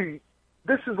 See,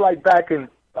 this is like back in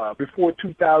before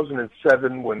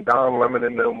 2007 when Don Lemon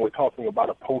and them were talking about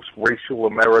a post-racial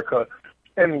America.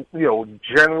 And,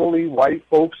 generally white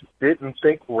folks didn't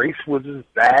think race was as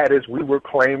bad as we were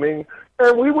claiming.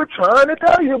 And we were trying to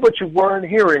tell you, but you weren't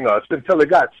hearing us until it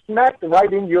got smacked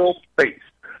right in your face.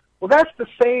 Well, that's the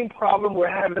same problem we're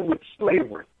having with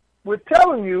slavery. We're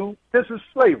telling you this is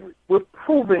slavery. We're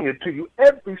proving it to you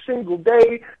every single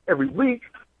day, every week.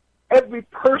 Every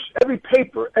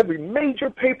paper, every major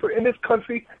paper in this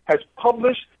country has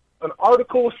published an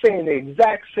article saying the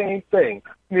exact same thing.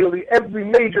 Nearly every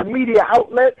major media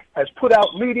outlet has put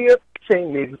out media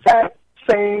saying the exact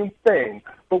same thing.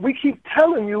 But we keep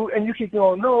telling you, and you keep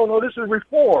going, no, this is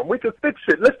reform. We can fix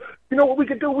it. You know what we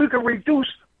can do? We can reduce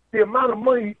the amount of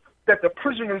money that the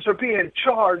prisoners are being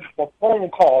charged for phone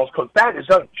calls because that is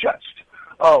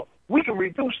unjust. We can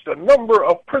reduce the number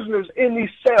of prisoners in these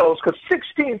cells because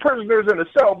 16 prisoners in a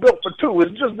cell built for 2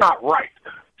 is just not right.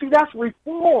 See, that's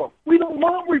reform. We don't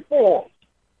want reform.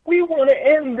 We want to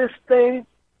end this thing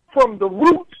from the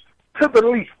root to the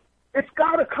leaf. It's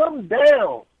got to come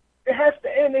down. It has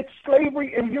to end. It's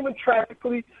slavery and human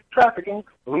trafficking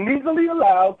legally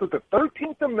allowed through the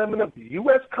 13th Amendment of the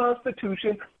U.S.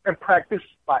 Constitution and practiced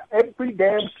by every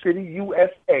damn city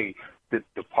USA. The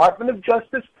Department of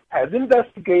Justice has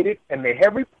investigated, and they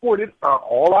have reported on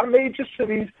all our major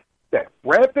cities that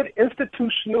rampant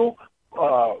institutional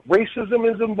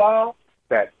racism is involved,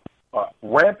 that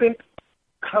rampant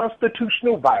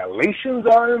constitutional violations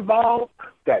are involved,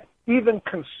 that even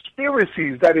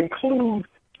conspiracies that include,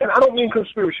 and I don't mean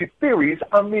conspiracy theories,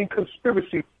 I mean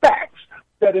conspiracy facts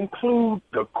that include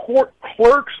the court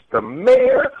clerks, the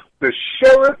mayor, the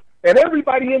sheriff, and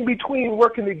everybody in between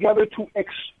working together to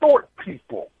extort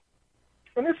people.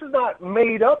 And this is not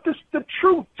made up. This is the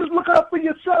truth. Just look it up for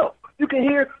yourself. You can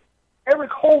hear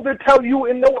Eric Holder tell you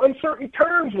in no uncertain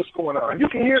terms what's going on. You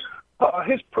can hear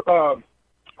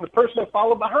the person that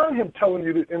followed behind him telling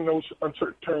you in those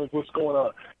uncertain terms what's going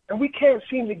on. And we can't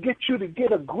seem to get you to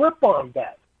get a grip on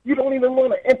that. You don't even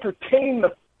want to entertain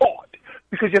the thought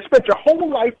because you spent your whole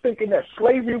life thinking that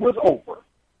slavery was over.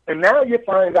 And now you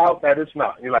find out that it's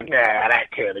not. You're like, nah,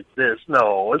 that can't exist.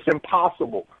 No, it's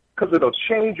impossible because it'll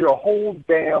change your whole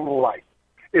damn life.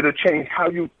 It'll change how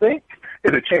you think.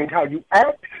 It'll change how you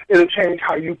act. It'll change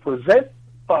how you present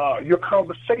your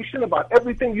conversation about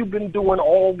everything you've been doing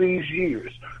all these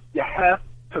years. You have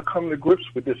to come to grips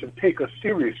with this and take us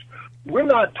serious. We're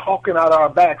not talking out our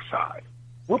backside.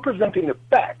 We're presenting the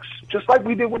facts, just like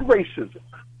we did with racism.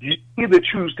 You either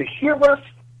choose to hear us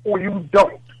or you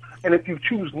don't. And if you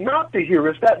choose not to hear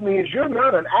us, that means you're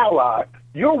not an ally.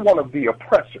 You're one of the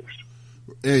oppressors.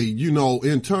 hey, you know,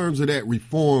 in terms of that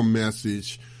reform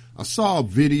message, I saw a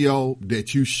video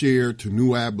that you shared to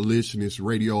New Abolitionist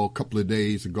Radio a couple of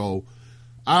days ago.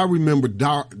 I remember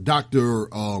Dr.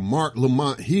 Mark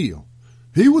Lamont Hill.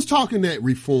 He was talking that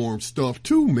reform stuff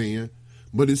too, man.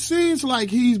 But it seems like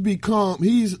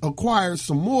he's acquired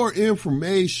some more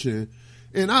information.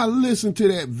 And I listened to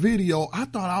that video. I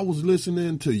thought I was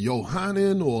listening to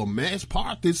Yohanan or Max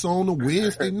Partis on a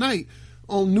Wednesday night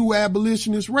on New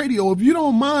Abolitionist Radio. If you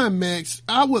don't mind, Max,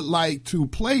 I would like to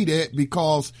play that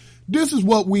because this is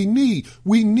what we need.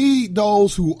 We need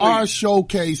those who are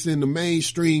showcased in the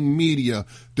mainstream media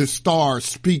to start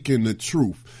speaking the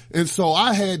truth. And so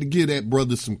I had to give that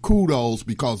brother some kudos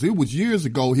because it was years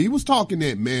ago. He was talking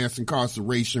that mass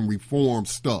incarceration reform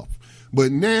stuff.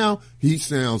 But now he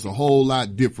sounds a whole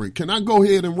lot different. Can I go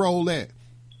ahead and roll that?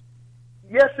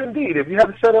 Yes, indeed. If you have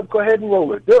it set up, go ahead and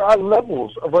roll it. There are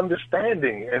levels of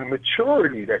understanding and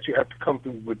maturity that you have to come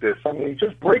through with this. I mean,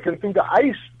 just breaking through the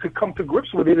ice to come to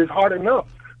grips with it is hard enough.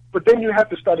 But then you have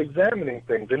to start examining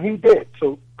things, and he did.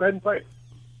 So go ahead and play it.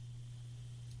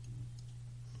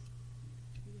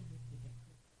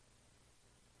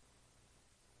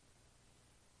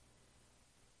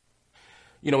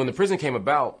 You know, when the prison came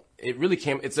about, it really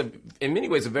it's in many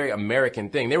ways a very American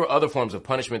thing. There were other forms of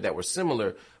punishment that were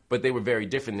similar, but they were very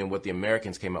different than what the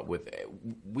Americans came up with.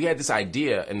 We had this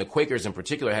idea, and the Quakers in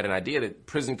particular had an idea that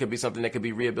prison could be something that could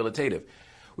be rehabilitative.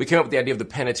 We came up with the idea of the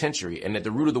penitentiary, and that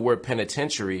the root of the word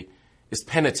penitentiary is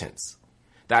penitence.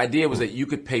 The idea was that you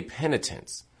could pay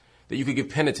penitence, that you could give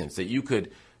penitence, that you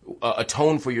could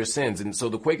atone for your sins. And so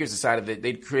the Quakers decided that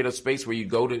they'd create a space where you'd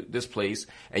go to this place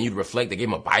and you'd reflect. They gave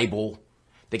them a Bible.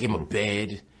 They gave them a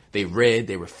bed. They read,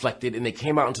 they reflected, and they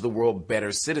came out into the world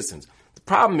better citizens. The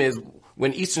problem is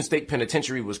when Eastern State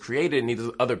Penitentiary was created and these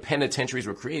other penitentiaries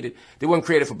were created, they weren't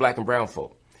created for black and brown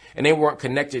folk. And they weren't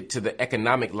connected to the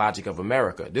economic logic of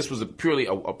America. This was purely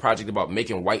a project about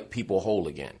making white people whole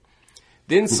again.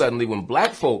 Then suddenly when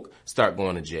black folk start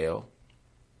going to jail,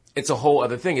 it's a whole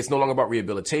other thing. It's no longer about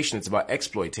rehabilitation. It's about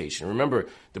exploitation. Remember,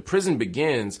 the prison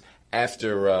begins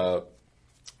after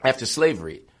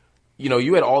slavery. You know,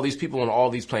 you had all these people on all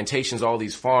these plantations, all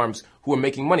these farms who were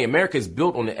making money. America is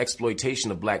built on the exploitation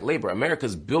of black labor. America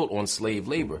is built on slave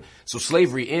labor. So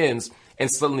slavery ends and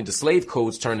suddenly the slave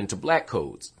codes turn into black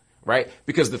codes, right?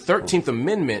 Because the 13th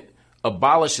Amendment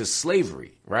abolishes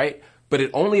slavery, right? But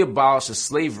it only abolishes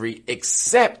slavery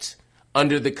except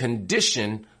under the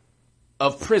condition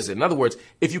of prison. In other words,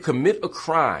 if you commit a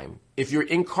crime, if you're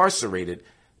incarcerated,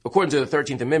 according to the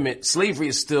 13th Amendment, slavery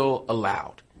is still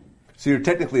allowed. So you're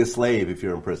technically a slave if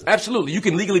you're in prison. Absolutely. You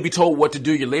can legally be told what to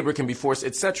do. Your labor can be forced,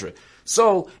 etc.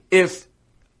 So so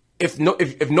think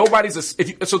about it like this.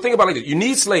 You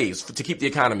need slaves to keep the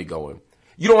economy going.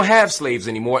 You don't have slaves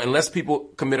anymore unless people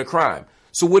commit a crime.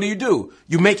 So what do?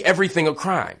 You make everything a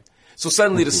crime. So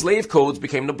suddenly the slave codes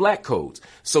became the black codes.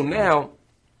 So now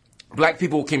black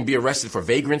people can be arrested for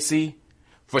vagrancy,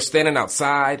 for standing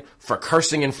outside, for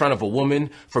cursing in front of a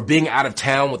woman, for being out of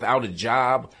town without a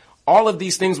job. All of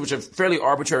these things, which are fairly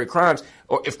arbitrary crimes,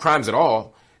 or if crimes at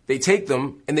all, they take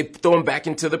them and they throw them back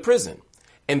into the prison.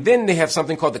 And then they have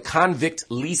something called the convict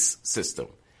lease system,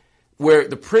 where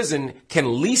the prison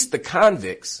can lease the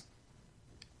convicts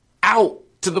out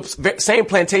to the same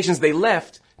plantations they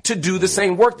left to do the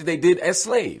same work that they did as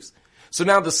slaves. So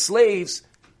now the slaves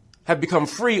have become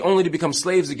free only to become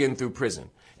slaves again through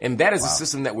prison. And that is a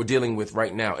system that we're dealing with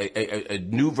right now, a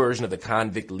new version of the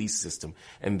convict lease system.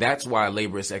 And that's why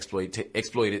labor is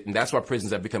exploited, and that's why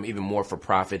prisons have become even more for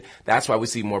profit. That's why we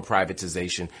see more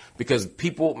privatization, because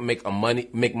people make money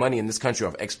in this country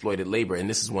off exploited labor, and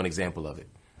this is one example of it.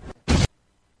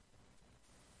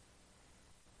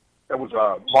 That was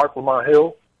Mark Lamont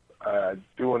Hill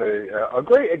doing a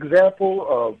great example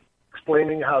of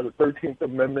explaining how the 13th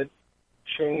Amendment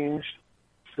changed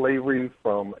slavery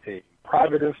from a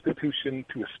private institution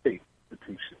to a state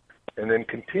institution, and then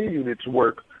continued its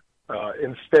work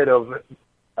instead of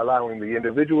allowing the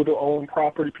individual to own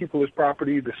property, people as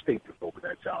property, the state took over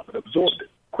that job and absorbed it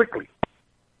quickly,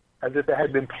 as if it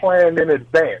had been planned in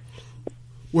advance.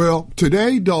 Well,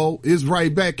 today, though, is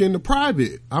right back into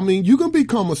private. I mean, you can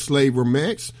become a slaver,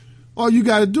 Max. All you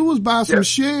got to do is buy some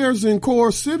shares in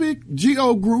Core Civic,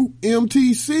 Geo Group,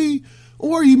 MTC,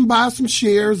 or even buy some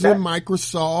shares in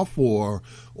Microsoft or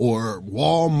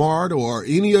Walmart or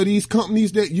any of these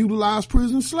companies that utilize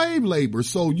prison slave labor.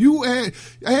 So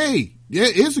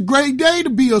it's a great day to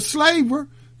be a slaver.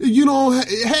 You know,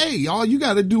 hey, all you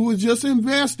got to do is just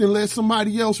invest and let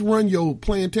somebody else run your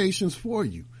plantations for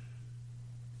you.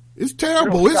 It's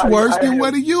terrible. It's worse than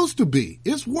what it used to be.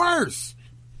 It's worse.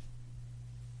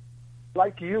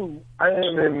 like you, I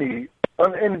am in the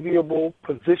unenviable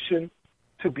position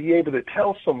to be able to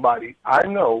tell somebody I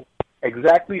know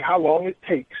exactly how long it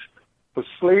takes for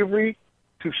slavery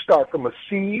to start from a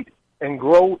seed and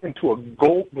grow into a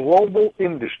global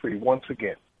industry once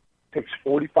again. It takes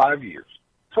 45 years.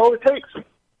 So it takes.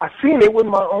 I've seen it with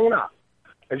my own eyes.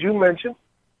 As you mentioned,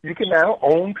 you can now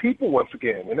own people once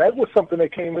again. And that was something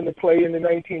that came into play in the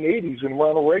 1980s when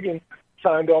Ronald Reagan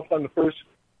signed off on the first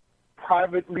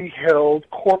privately held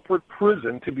corporate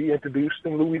prison to be introduced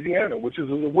in Louisiana, which is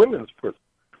a women's prison.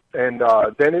 And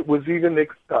then it was even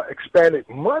expanded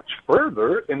much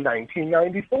further in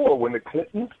 1994 when the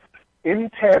Clintons, in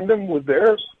tandem with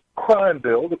their crime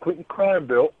bill, the Clinton crime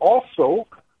bill, also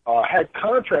had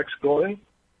contracts going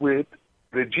with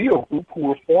the GEO Group, who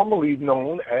were formerly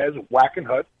known as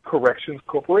Wackenhut Corrections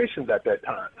Corporations at that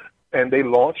time. And they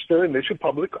launched their initial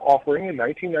public offering in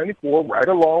 1994 right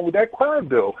along with that crime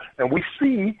bill. And we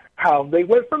see how they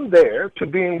went from there to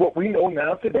being what we know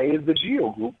now today as the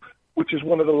GEO Group, which is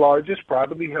one of the largest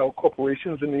privately held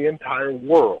corporations in the entire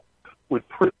world, with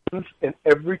prisons in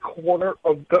every corner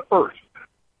of the earth,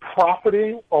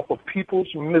 profiting off of people's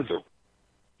misery.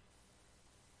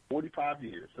 45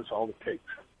 years, that's all it takes.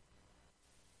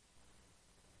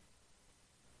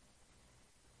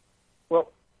 Well,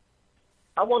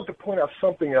 I wanted to point out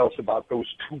something else about those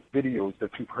two videos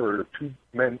that you've heard of two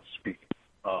men speak.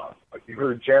 You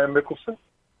heard Jan Mickelson,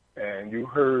 and you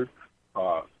heard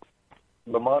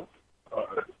Lamont,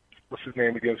 what's his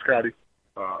name again, Scotty?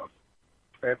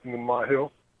 Anthony Lamont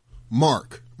Hill?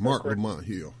 Mark Lamont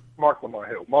Hill. Mark Lamont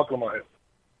Hill.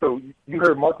 So you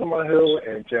heard Mark Lamont Hill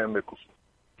and Jan Mickelson.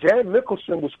 Jan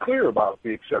Mickelson was clear about the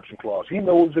exception clause. He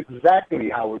knows exactly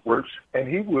how it works, and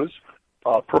he was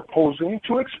proposing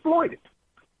to exploit it.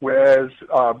 Whereas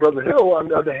Brother Hill, on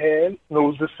the other hand,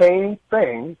 knows the same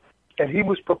thing, and he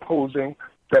was proposing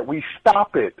that we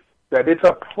stop it, that it's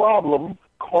a problem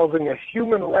causing a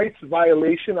human rights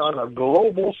violation on a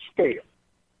global scale.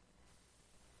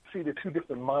 See the two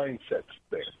different mindsets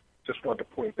there. Just wanted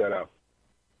to point that out.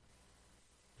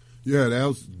 Yeah, that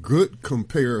was good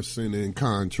comparison and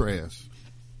contrast.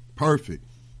 Perfect.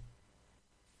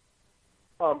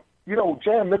 You know,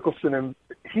 Jan Mickelson,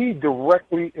 he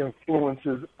directly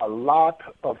influences a lot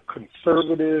of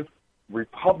conservative,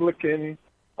 Republican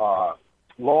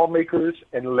lawmakers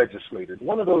and legislators.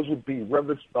 One of those would be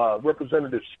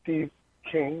Representative Steve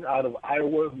King out of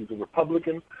Iowa, who's a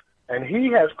Republican, and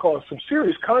he has caused some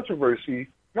serious controversy,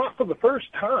 not for the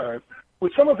first time,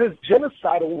 with some of his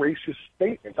genocidal racist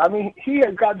statements. I mean, he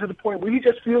has gotten to the point where he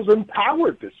just feels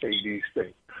empowered to say these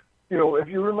things. You know, if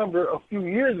you remember a few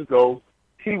years ago,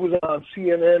 he was on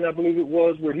CNN, I believe it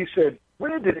was, where he said,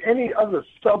 where did any other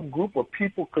subgroup of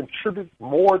people contribute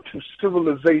more to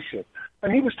civilization?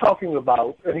 And he was talking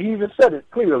about, and he even said it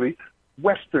clearly,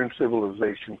 Western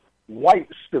civilization, white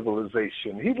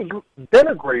civilization. He was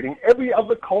denigrating every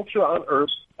other culture on earth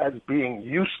as being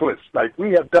useless. Like,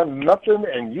 we have done nothing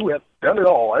and you have done it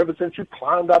all ever since you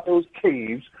climbed out those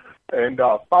caves and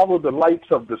followed the lights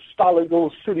of the solid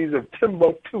gold cities of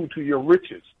Timbuktu to your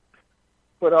riches.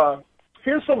 But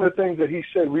here's some of the things that he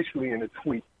said recently in a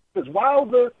tweet. He says,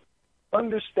 Wilder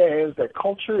understands that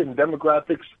culture and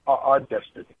demographics are our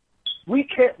destiny. We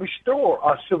can't restore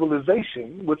our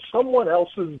civilization with someone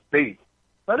else's baby.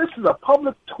 Now, this is a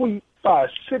public tweet by a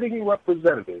sitting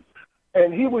representative,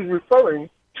 and he was referring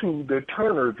to the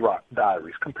Turner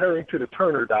Diaries, comparing to the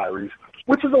Turner Diaries,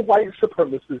 which is a white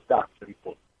supremacist doctrine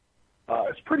book.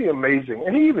 It's pretty amazing.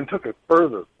 And he even took it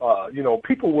further. You know,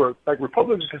 people were, like,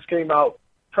 Republicans came out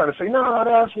trying to say, no,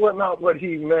 that's not what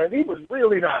he meant. He was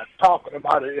really not talking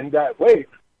about it in that way.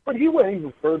 But he went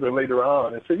even further later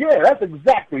on and said, yeah, that's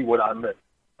exactly what I meant.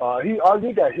 He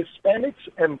argued that Hispanics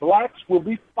and blacks will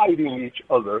be fighting each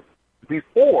other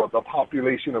before the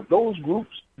population of those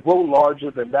groups grow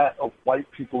larger than that of white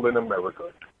people in America.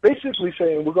 Basically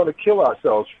saying we're going to kill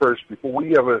ourselves first before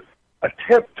we ever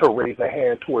attempt to raise a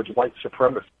hand towards white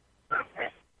supremacy.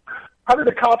 How did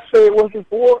the cops say it was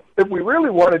before? If we really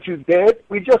wanted you dead,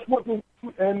 we just wouldn't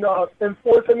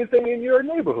enforce anything in your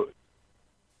neighborhood.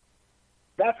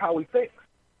 That's how we think.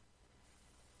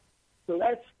 So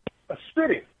that's a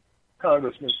spitting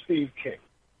Congressman Steve King.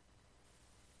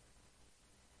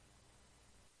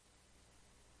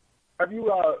 Have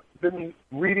you been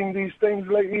reading these things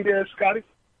lately there, Scotty,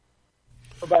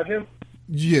 about him?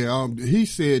 Yeah, he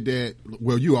said that,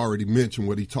 well, you already mentioned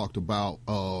what he talked about,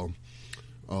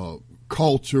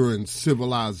 culture and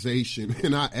civilization.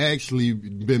 And I actually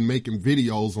been making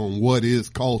videos on what is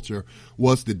culture,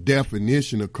 what's the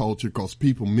definition of culture, because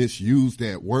people misuse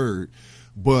that word.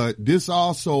 But this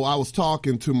also, I was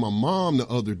talking to my mom the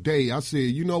other day. I said,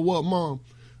 you know what, Mom?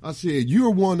 I said, you're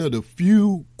one of the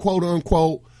few, quote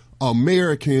unquote,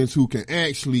 Americans who can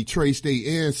actually trace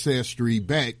their ancestry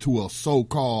back to a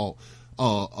so-called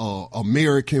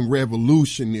American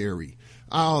revolutionary.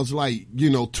 I was like,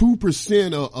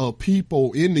 2% of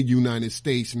people in the United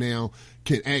States now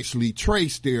can actually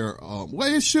trace their,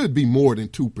 well, it should be more than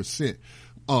 2%.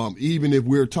 Even if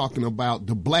we're talking about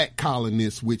the black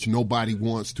colonists, which nobody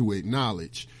wants to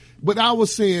acknowledge. But I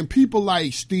was saying people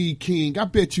like Steve King, I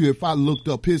bet you if I looked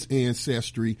up his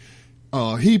ancestry,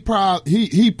 he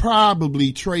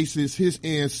probably traces his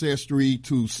ancestry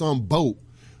to some boat,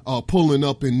 pulling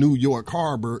up in New York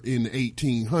Harbor in the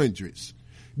 1800s.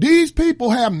 These people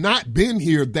have not been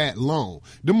here that long.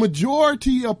 The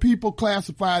majority of people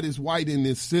classified as white in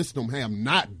this system have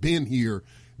not been here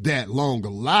that long. A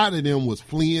lot of them was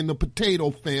fleeing the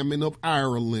potato famine of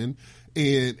Ireland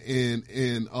and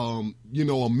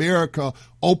America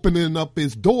opening up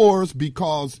its doors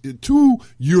to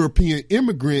European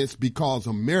immigrants because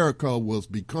America was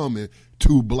becoming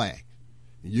too black.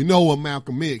 You know what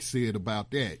Malcolm X said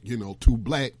about that, too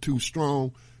black, too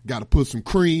strong, got to put some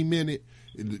cream in it,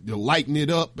 to lighten it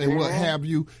up and what have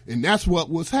you. And that's what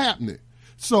was happening.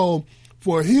 So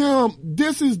for him,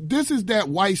 this is that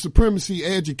white supremacy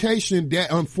education that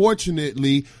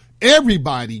unfortunately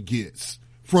everybody gets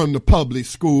from the public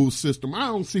school system. I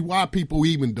don't see why people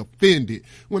even defend it.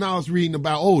 When I was reading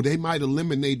about, they might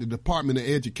eliminate the Department of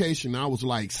Education, I was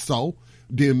like, so?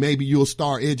 Then maybe you'll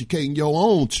start educating your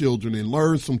own children and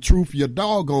learn some truth for your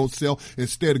doggone self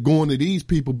instead of going to these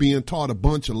people being taught a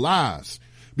bunch of lies.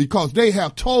 Because they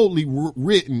have totally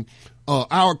written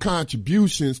our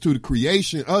contributions to the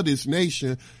creation of this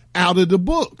nation out of the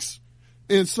books.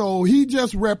 And so he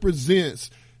just represents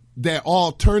that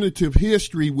alternative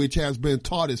history which has been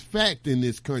taught as fact in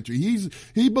this country.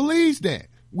 He believes that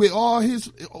with all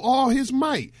his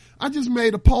might. I just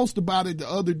made a post about it the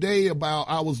other day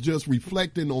I was just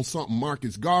reflecting on something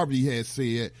Marcus Garvey had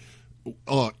said,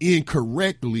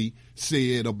 incorrectly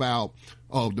said about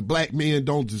the black man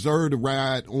don't deserve to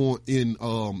ride in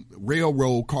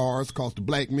railroad cars because the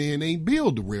black man ain't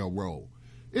build the railroad.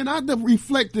 And I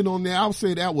reflected on that. I would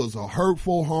say that was a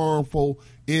hurtful, harmful,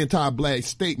 anti-black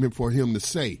statement for him to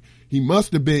say. He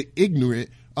must have been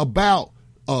ignorant about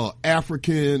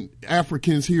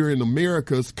Africans here in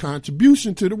America's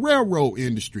contribution to the railroad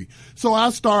industry. So I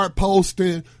started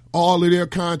posting all of their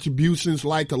contributions,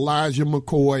 like Elijah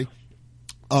McCoy.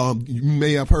 You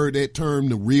may have heard that term,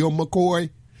 the real McCoy.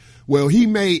 Well, he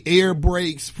made air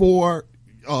brakes for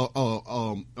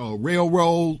rail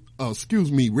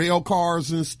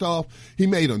cars and stuff. He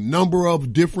made a number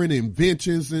of different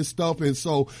inventions and stuff. And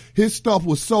so his stuff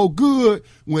was so good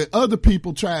when other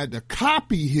people tried to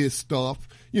copy his stuff,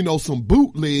 some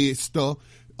bootleg stuff,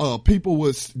 people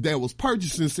that was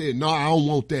purchasing said, no, I don't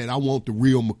want that. I want the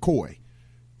real McCoy.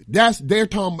 They're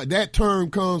talking about, that term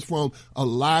comes from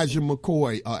Elijah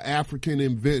McCoy, an African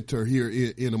inventor here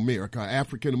in America,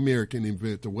 African American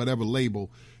inventor, whatever label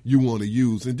you want to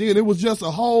use. And then it was just a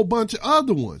whole bunch of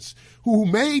other ones who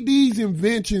made these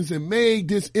inventions and made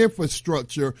this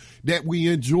infrastructure that we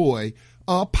enjoy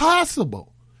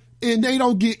possible. And they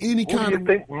don't get any kind of. Who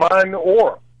do you think mined the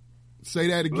ore? Say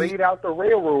that again. Laid out the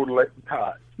railroad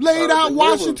ties. Laid out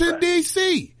Washington,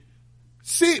 D.C.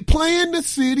 Playing the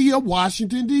city of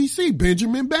Washington, D.C.,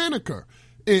 Benjamin Banneker.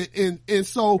 And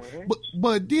so,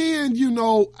 but then,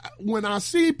 when I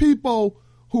see people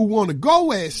who want to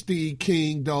go at Steve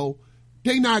King, though,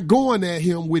 they not going at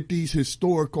him with these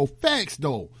historical facts,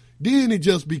 though. Then it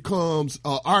just becomes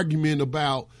an argument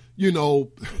about,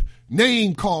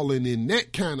 name calling and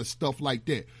that kind of stuff like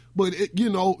that. But,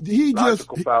 he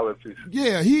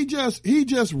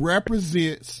just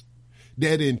represents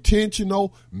that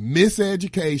intentional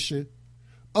miseducation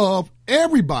of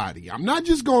everybody. I'm not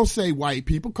just going to say white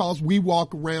people, because we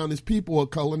walk around as people of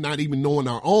color not even knowing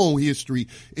our own history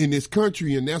in this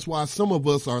country. And that's why some of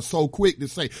us are so quick to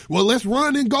say, well, let's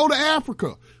run and go to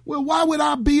Africa. Well, why would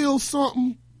I build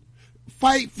something,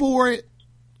 fight for it,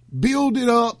 build it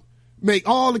up, make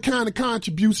all the kind of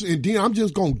contributions, and then I'm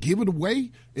just going to give it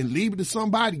away and leave it to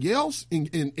somebody else and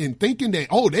thinking that,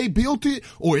 they built it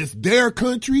or it's their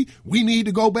country, we need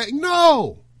to go back.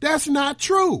 No, that's not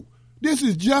true. This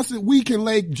is just that we can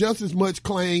lay just as much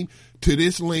claim to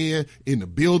this land in the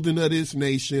building of this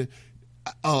nation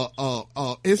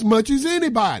as much as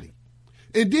anybody.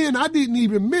 And then I didn't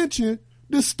even mention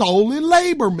the stolen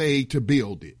labor made to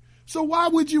build it. So why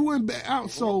would you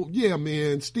out? So yeah,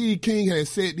 man, Steve King has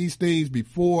said these things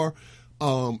before.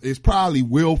 It's probably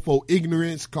willful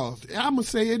ignorance, cause I'm gonna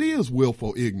say it is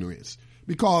willful ignorance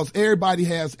because everybody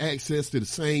has access to the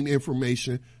same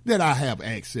information that I have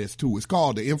access to. It's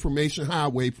called the information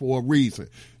highway for a reason.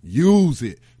 Use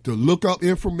it to look up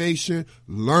information,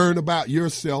 learn about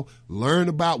yourself, learn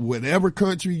about whatever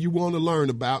country you want to learn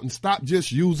about, and stop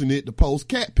just using it to post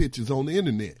cat pictures on the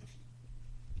internet.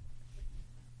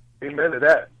 Amen to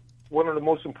that. One of the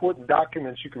most important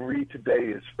documents you can read today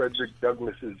is Frederick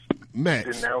Douglass's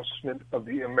denouncement of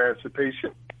the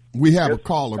Emancipation. We have a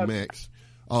caller, Max.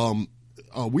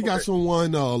 We got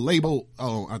someone labeled,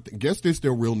 I guess this is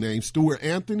their real name, Stuart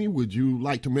Anthony. Would you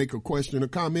like to make a question or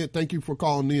comment? Thank you for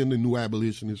calling in the New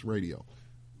Abolitionist Radio.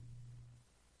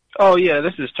 Oh, yeah,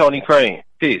 this is Tony Crane.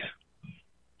 Peace.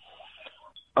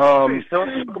 Peace,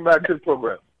 Tony. Welcome back to the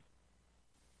program.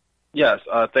 Yes,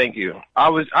 thank you. I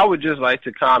would just like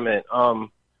to comment on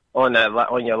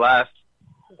your last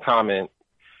comment.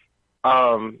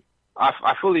 I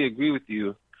fully agree with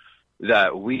you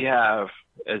that we have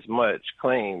as much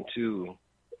claim to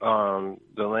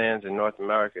the lands in North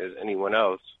America as anyone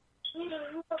else.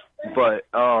 But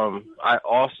I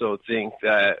also think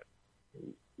that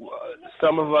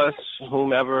some of us,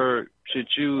 whomever should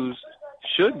choose,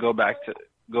 should go back to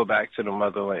the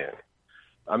motherland.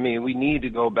 I mean, we need to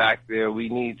go back there. We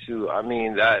need to,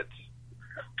 that's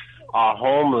our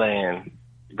homeland,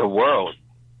 the world,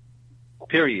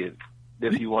 period,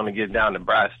 if you want to get down to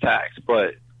brass tacks.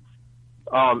 But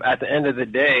at the end of the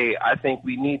day, I think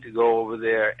we need to go over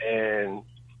there and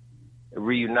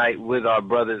reunite with our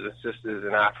brothers and sisters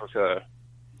in Africa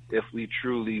if we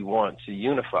truly want to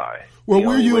unify. Well,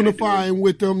 we're unifying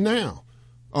with them now.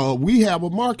 We have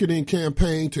a marketing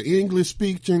campaign to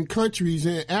English-speaking countries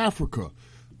in Africa.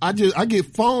 I get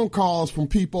phone calls from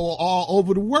people all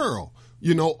over the world,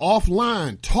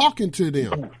 offline, talking to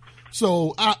them.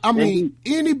 So I mean,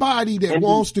 anybody that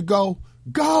wants to go.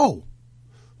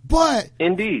 But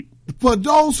indeed, for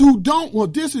those who don't, well,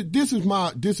 this is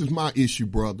my issue,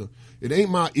 brother. It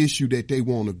ain't my issue that they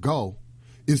want to go.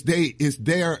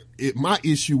 My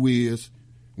issue is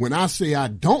when I say I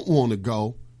don't want to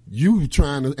go, you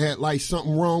trying to act like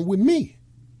something wrong with me.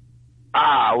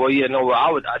 Well, yeah, no,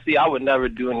 I would never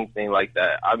do anything like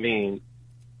that. I mean,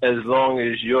 as long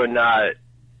as you're not,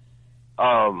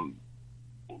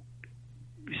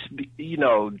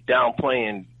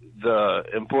 downplaying the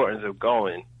importance of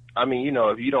going. I mean,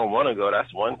 if you don't want to go,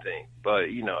 that's one thing. But,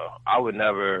 I would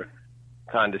never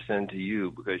condescend to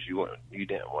you because you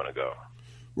didn't want to go.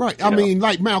 Right. I mean,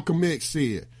 like Malcolm X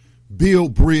said,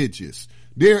 build bridges.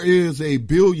 There is a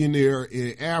billionaire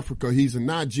in Africa. He's a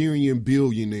Nigerian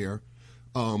billionaire.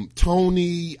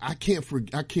 Tony, I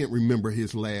can't remember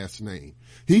his last name.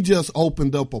 He just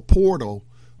opened up a portal,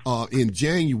 in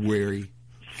January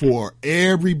for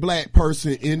every black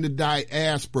person in the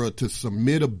diaspora to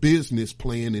submit a business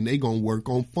plan, and they gonna work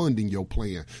on funding your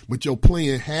plan. But your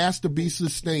plan has to be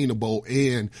sustainable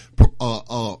and,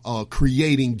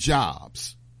 creating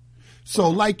jobs. So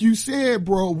like you said,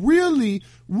 bro, really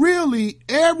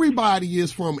everybody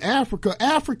is from Africa.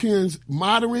 Africans,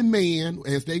 modern man,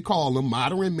 as they call them,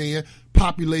 modern man,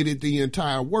 populated the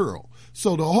entire world.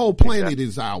 So the whole planet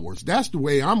is ours. That's the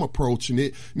way I'm approaching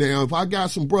it. Now, if I got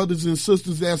some brothers and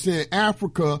sisters that's in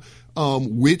Africa,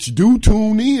 which do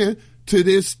tune in to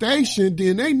this station,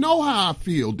 then they know how I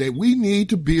feel, that we need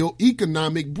to build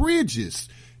economic bridges.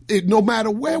 No matter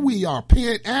where we are,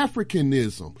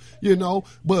 Pan-Africanism,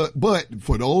 but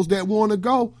for those that want to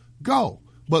go.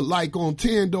 But like on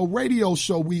Tando Radio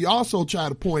Show, we also try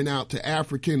to point out to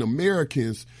African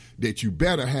Americans that you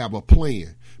better have a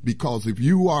plan, because if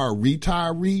you are a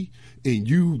retiree and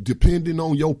you depending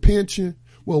on your pension,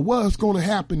 well, what's going to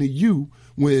happen to you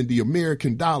when the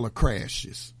American dollar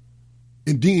crashes?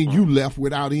 And then you left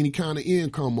without any kind of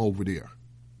income over there.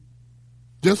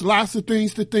 Just lots of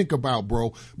things to think about,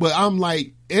 bro. But I'm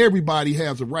like, everybody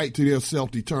has a right to their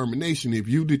self-determination. If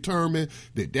you determine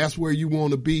that that's where you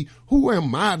want to be, who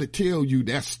am I to tell you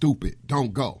that's stupid?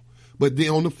 Don't go. But then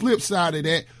on the flip side of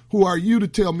that, who are you to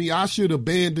tell me I should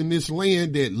abandon this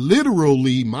land that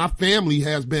literally my family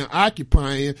has been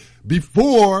occupying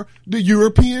before the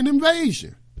European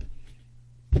invasion?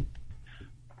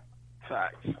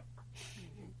 Facts.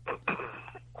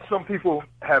 Some people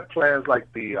have plans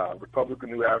like the Republic of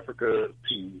New Africa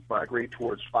to migrate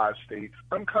towards 5 states.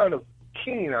 I'm kind of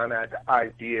keen on that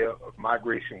idea of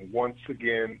migration once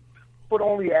again, but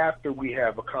only after we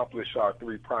have accomplished our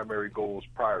 3 primary goals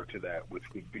prior to that, which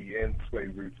would be end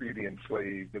slavery, free the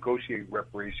enslaved, negotiate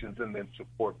reparations, and then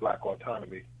support black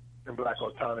autonomy. And black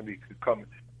autonomy could come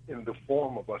in the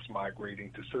form of us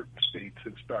migrating to certain states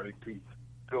and starting to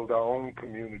build our own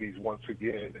communities once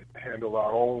again and handle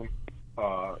our own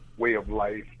way of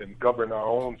life and govern our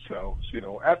own selves. You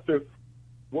know, after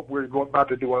what we're about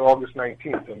to do on August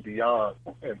 19th and beyond,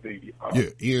 and the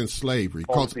end slavery,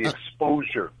 the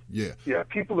exposure. Yeah,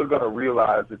 people are going to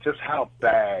realize that just how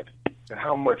bad and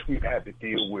how much we've had to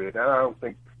deal with. And I don't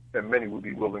think that many would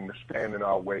be willing to stand in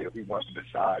our way if we want to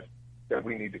decide that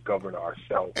we need to govern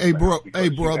ourselves. Hey,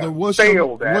 brother, what's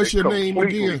your name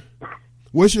again?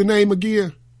 What's your name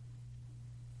again?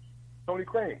 Tony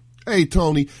Crane. Hey,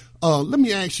 Tony, let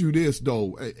me ask you this,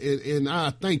 though, and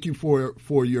I thank you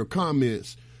for your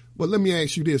comments, but let me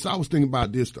ask you this. I was thinking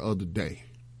about this the other day.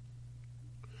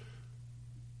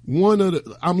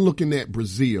 I'm looking at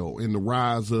Brazil and the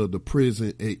rise of the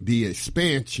prison, the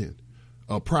expansion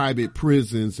of private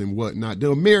prisons and whatnot,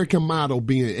 the American model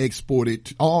being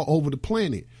exported all over the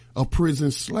planet of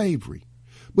prison slavery.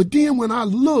 But then when I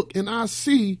look and I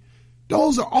see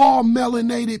those are all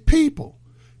melanated people.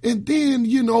 And then,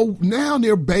 you know, now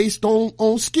they're based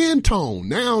on skin tone.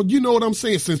 Now, you know what I'm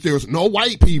saying? Since there's no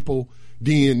white people,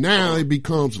 then now it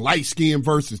becomes light skin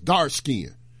versus dark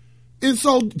skin. And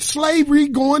so slavery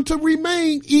going to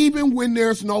remain even when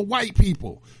there's no white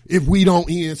people if we don't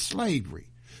end slavery.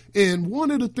 And one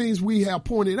of the things we have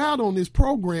pointed out on this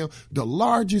program, the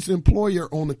largest employer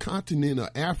on the continent of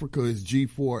Africa is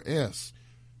G4S.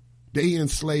 They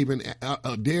enslaving,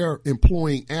 they're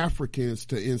employing Africans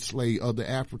to enslave other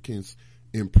Africans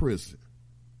in prison.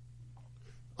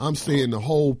 I'm saying the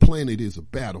whole planet is a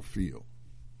battlefield.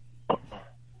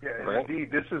 Yeah,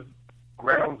 indeed. This is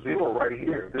ground zero right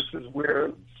here. This is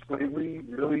where slavery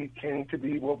really came to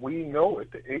be what we know it,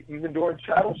 even during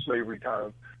chattel slavery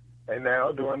times, and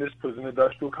now during this prison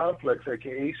industrial complex,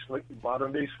 aka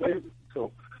modern day slavery.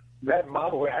 So that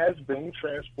model has been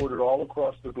transported all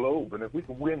across the globe, and if we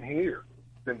can win here,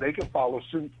 then they can follow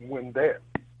suit and win there,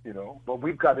 you know. But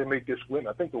we've got to make this win.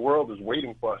 I think the world is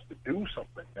waiting for us to do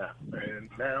something now,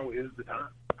 and now is the time.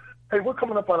 Hey, we're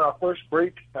coming up on our first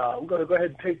break. We're going to go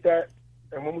ahead and take that,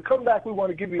 and when we come back, we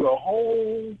want to give you a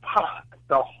whole pie,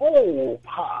 the whole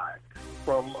pie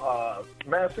from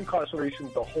Mass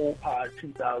Incarceration, the Whole Pie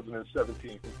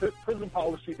 2017 from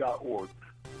prisonpolicy.org.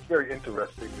 Very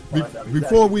interesting to find out.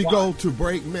 Before we go to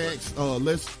break, Max,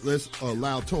 let's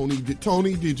allow Tony.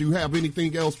 Tony, did you have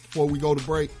anything else before we go to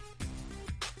break?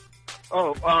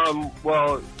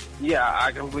 Well, yeah,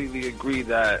 I completely agree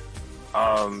that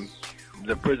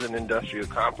the prison industrial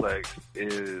complex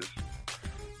is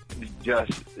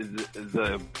just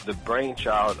the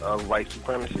brainchild of white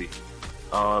supremacy.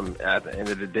 At the end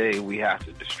of the day, we have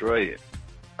to destroy it.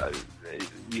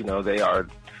 You know, they are.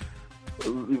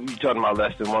 You're talking about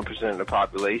less than 1% of the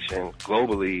population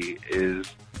globally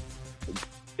is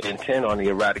intent on the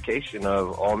eradication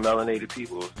of all melanated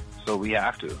people. So we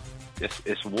have to.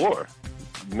 It's war,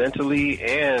 mentally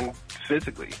and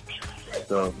physically.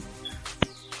 So,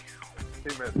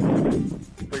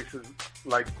 places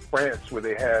like France, where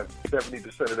they have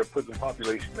 70% of their prison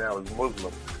population now is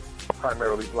Muslim,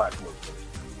 primarily black Muslims.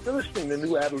 You're listening to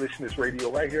New Abolitionist Radio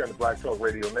right here on the Black Talk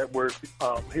Radio Network.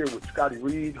 Here with Scotty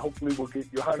Reed. Hopefully we'll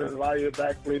get Johanna and Elia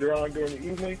back later on during the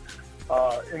evening.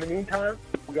 In the meantime,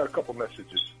 we got a couple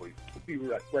messages for you. We'll be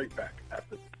right back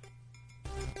after this.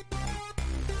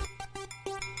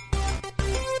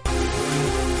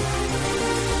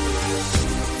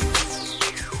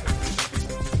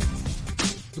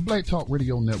 The Black Talk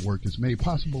Radio Network is made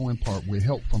possible in part with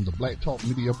help from the Black Talk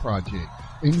Media Project,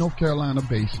 a North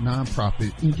Carolina-based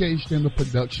nonprofit engaged in the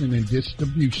production and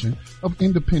distribution of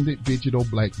independent digital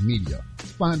black media.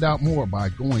 Find out more by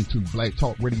going to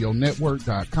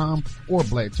blacktalkradionetwork.com or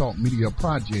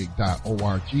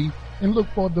blacktalkmediaproject.org and look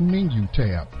for the menu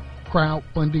tab,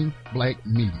 Crowdfunding Black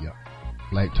Media.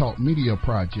 Black Talk Media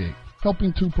Project,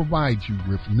 helping to provide you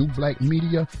with new black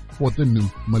media for the new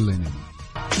millennium.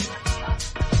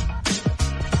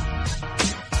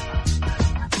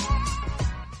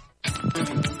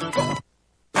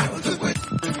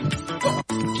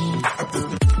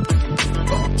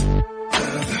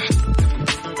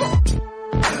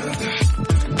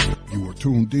 You are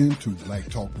tuned in to Black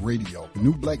Talk Radio, the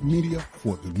new black media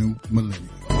for the new millennium.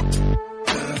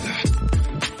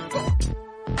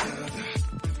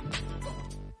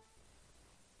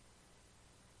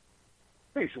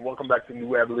 Hey, so welcome back to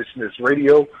New Abolitionist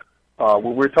Radio, where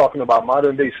we're talking about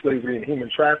modern-day slavery and human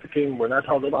trafficking. We're not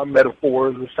talking about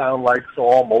metaphors that sound like so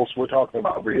almost. We're talking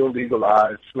about real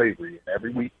legalized slavery.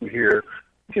 Every week we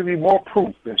give you more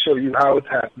proof and show you how it's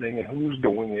happening and who's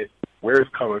doing it, where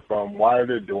it's coming from, why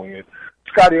they're doing it.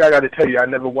 Scotty, I got to tell you, I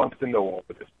never wanted to know all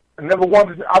of this.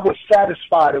 I was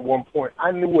satisfied at one point.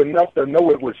 I knew enough to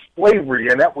know it was slavery,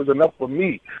 and that was enough for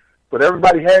me. But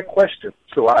everybody had questions,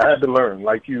 so I had to learn,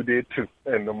 like you did too.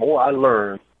 And the more I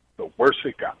learned, the worse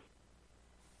it got.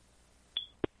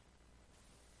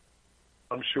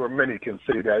 I'm sure many can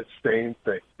say that same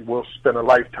thing. We'll spend a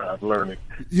lifetime learning.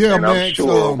 Yeah, and I'm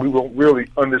sure we won't really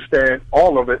understand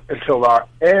all of it until our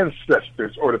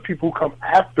ancestors or the people who come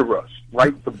after us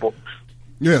write the books.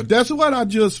 Yeah, that's what I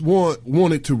just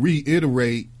wanted to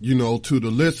reiterate, to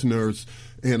the listeners.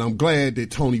 And I'm glad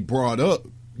that Tony brought up,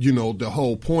 the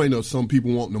whole point of some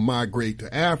people wanting to migrate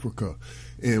to Africa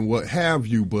and what have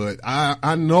you. But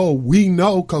I know, we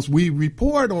know, because we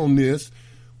report on this,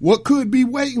 what could be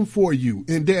waiting for you,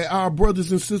 and that our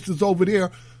brothers and sisters over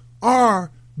there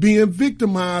are being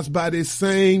victimized by this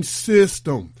same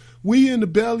system. We in the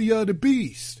belly of the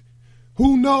beast.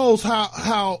 Who knows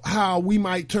how we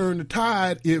might turn the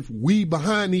tide if we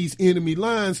behind these enemy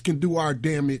lines can do our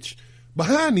damage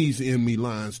behind these enemy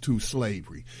lines to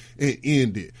slavery and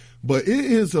end it. But it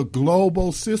is a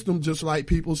global system, just like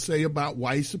people say about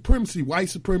white supremacy. White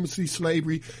supremacy,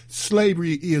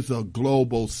 slavery is a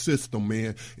global system,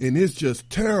 man. And it's just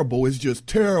terrible. It's just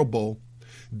terrible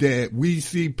that we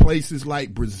see places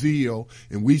like Brazil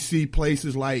and we see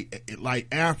places like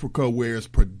Africa where it's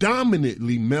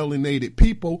predominantly melanated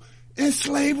people and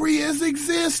slavery is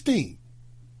existing.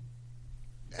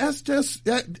 That's just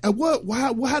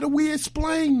how do we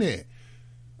explain that?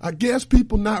 I guess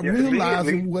people not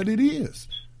realizing what it is.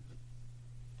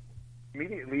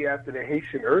 Immediately after the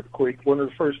Haitian earthquake, one of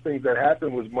the first things that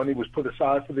happened was money was put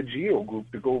aside for the GEO group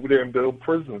to go over there and build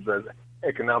prisons as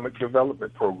economic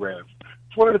development programs.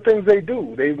 It's one of the things they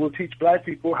do. They will teach black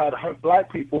people how to hunt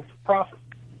black people for profit,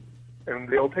 and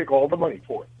they'll take all the money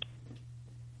for it.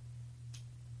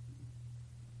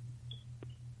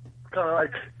 Kind of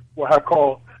like what I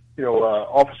call,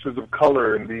 officers of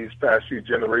color in these past few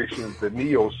generations, the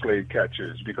neo-slave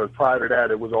catchers, because prior to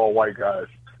that it was all white guys.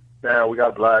 Now we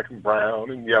got black and brown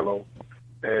and yellow,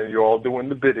 and you're all doing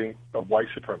the bidding of white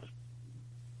supremacy.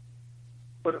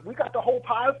 But we got the whole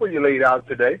pie for you laid out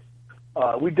today.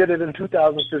 We did it in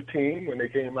 2015 when they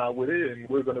came out with it, and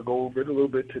we're going to go over it a little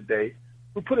bit today.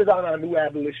 We put it on our New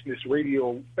Abolitionist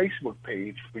Radio Facebook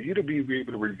page for you to be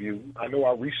able to review. I know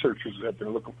our researchers have been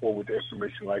looking forward to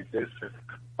information like this.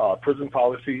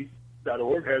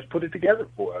 PrisonPolicy.org has put it together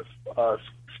for us.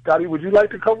 Scotty, would you like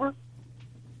to cover it?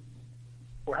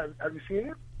 Or have you seen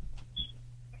it?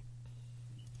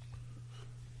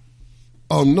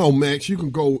 Oh no, Max, you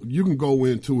can go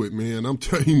into it, man. I'm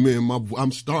telling you, man,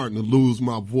 I'm starting to lose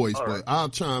my voice, but I'll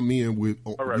chime in with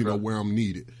where I'm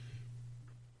needed.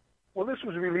 Well, this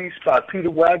was released by Peter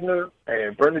Wagner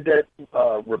and Bernadette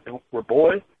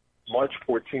Raboy, March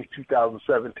 14,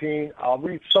 2017. I'll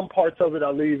read some parts of it.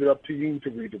 I'll leave it up to you to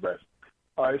read the rest.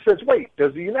 It says, wait,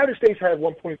 does the United States have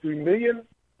 1.3 million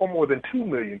or more than 2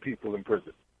 million people in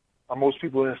prison? Are most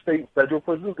people in state and federal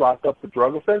prisons locked up for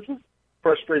drug offenses?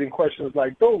 Frustrating questions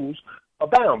like those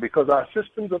abound because our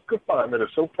systems of confinement are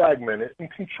so fragmented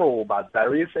and controlled by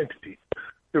various entities.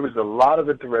 There is a lot of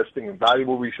interesting and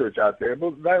valuable research out there,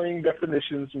 but varying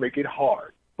definitions make it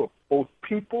hard for both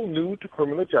people new to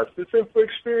criminal justice and for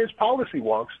experienced policy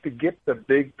wonks to get the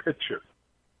big picture.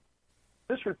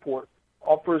 This report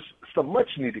offers some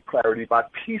much-needed clarity by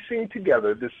piecing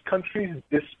together this country's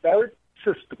disparate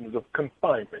systems of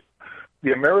confinement.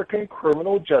 The American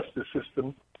criminal justice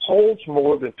system holds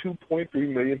more than 2.3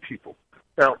 million people.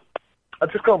 Now, I'm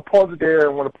just going to pause it there. I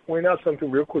want to point out something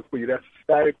real quick for you. That's a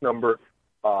static number.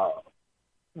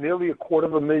 Nearly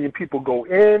 250,000 people go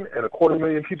in and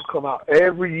 250,000 people come out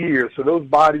every year. So those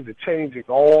bodies are changing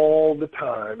all the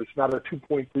time. It's not a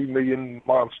 2.3 million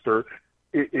monster.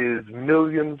 It is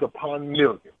millions upon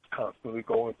millions constantly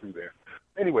going through there.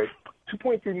 Anyway,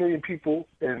 2.3 million people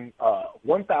in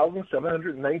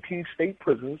 1,719 state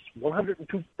prisons,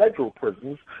 102 federal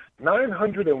prisons,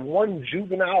 901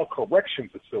 juvenile correction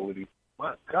facilities.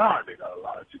 My God, they got a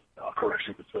lot of juvenile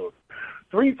correction facilities.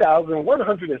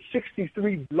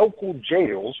 3,163 local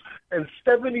jails and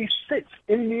 76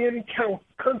 Indian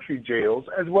country jails,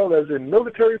 as well as in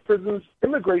military prisons,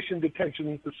 immigration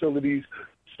detention facilities,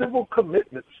 civil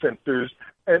commitment centers,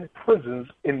 and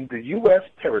prisons in the U.S.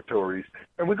 territories.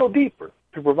 And we go deeper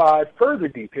to provide further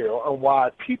detail on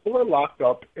why people are locked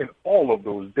up in all of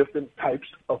those different types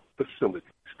of facilities.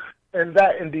 And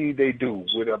that, indeed, they do,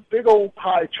 with a big old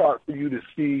pie chart for you to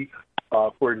see.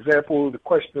 For example, the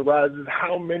question arises,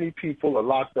 how many people are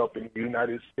locked up in the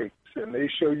United States? And they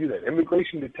show you that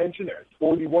immigration detention has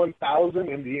 41,000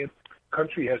 in the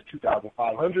country has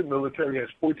 2,500, military has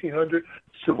 1,400,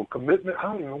 civil commitment, I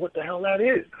don't even know what the hell that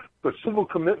is, but civil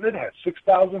commitment has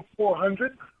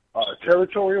 6,400,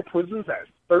 territorial prisons has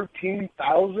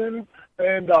 13,000,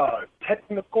 and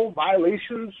technical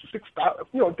violations, 6,000.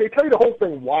 You know, they tell you the whole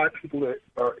thing why people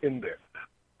are in there.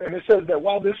 And it says that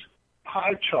while this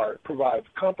pie chart provides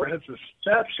comprehensive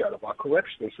snapshot of our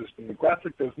correctional system, the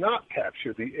graphic does not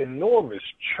capture the enormous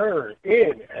churn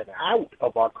in and out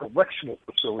of our correctional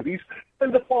facilities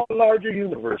and the far larger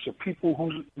universe of people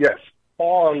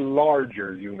far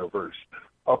larger universe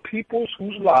of peoples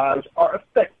whose lives are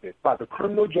affected by the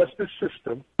criminal justice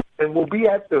system and will be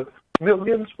at the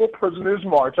Millions for Prisoners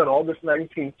March on August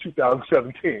 19,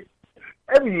 2017.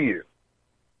 Every year,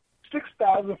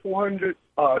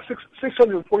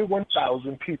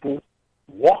 641,000 people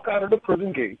walk out of the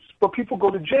prison gates, but people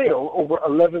go to jail over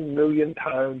 11 million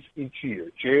times each year.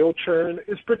 Jail churn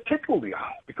is particularly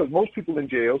high because most people in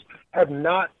jails have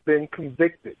not been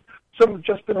convicted. Some have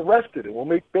just been arrested and will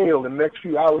make bail in the next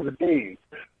few hours or days,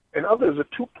 and others are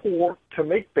too poor to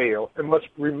make bail and must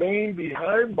remain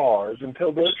behind bars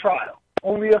until their trial.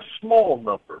 Only a small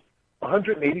number,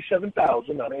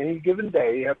 187,000 on any given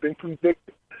day, have been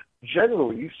convicted,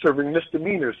 generally serving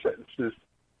misdemeanor sentences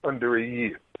under a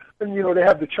year. And, you know, they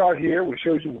have the chart here which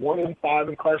shows you 1 in 5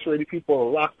 incarcerated people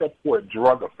are locked up for a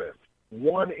drug offense.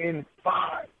 1 in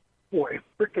 5 for a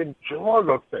freaking drug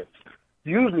offense,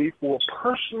 usually for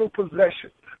personal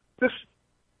possession. This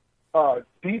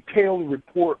detailed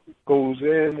report goes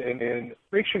in, and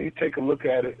make sure you take a look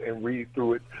at it and read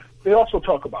through it. They also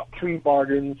talk about plea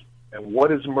bargains and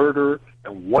what is murder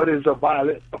and what is a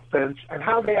violent offense and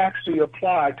how they actually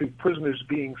apply to prisoners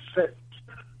being sentenced.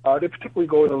 They particularly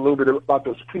go in a little bit about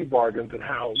those plea bargains and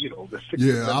how, you know, the Sixth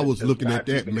Amendment I was looking at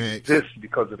that, Max.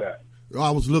 Because of that.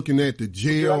 I was looking at the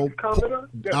jail.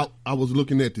 I was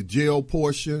looking at the jail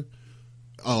portion,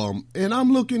 and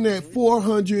I'm looking at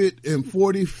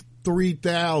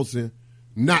 443,000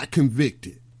 not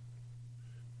convicted.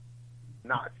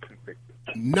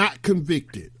 Not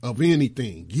convicted of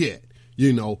anything yet,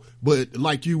 you know. But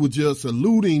like you were just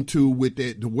alluding to with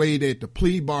that, the way that the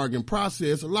plea bargain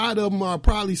process, a lot of them are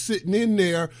probably sitting in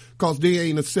there because they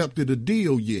ain't accepted a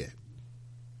deal yet,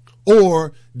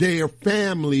 or their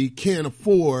family can't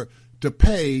afford to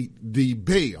pay the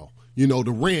bail, you know,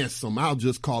 the ransom. I'll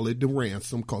just call it the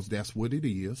ransom because that's what it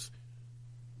is.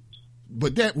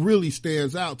 But that really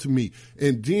stands out to me.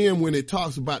 And then when it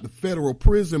talks about the federal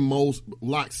prison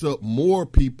locks up more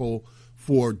people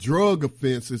for drug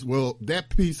offenses, well, that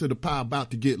piece of the pie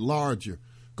about to get larger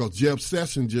because Jeff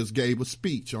Sessions just gave a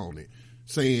speech on it,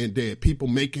 saying that people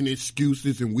making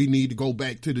excuses and we need to go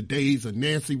back to the days of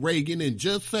Nancy Reagan and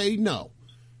just say no.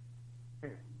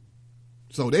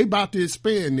 So they about to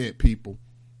expand that, people.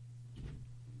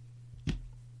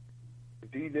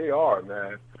 Indeed they are,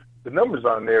 man. The numbers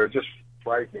on there are just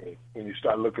frightening when you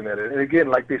start looking at it. And again,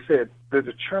 like they said, there's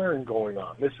a churn going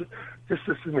on. This is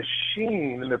a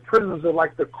machine, and the prisons are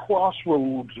like the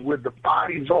crossroads where the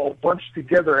bodies all bunched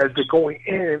together as they're going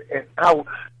in and out.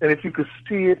 And if you could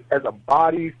see it as a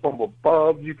body from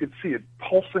above, you could see it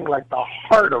pulsing like the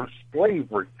heart of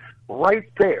slavery right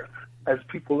there as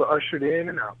people are ushered in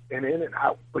and out and in and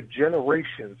out for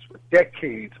generations, for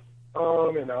decades,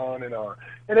 on and on and on.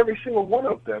 And every single one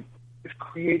of them is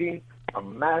creating a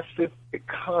massive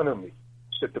economy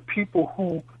that the people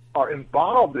who are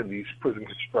involved in these prison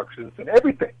constructions and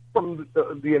everything from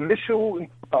the initial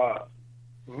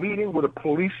meeting with a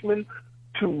policeman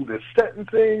to the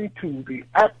sentencing to the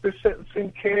after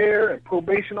sentencing care and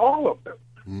probation, all of them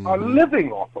are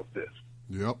living off of this.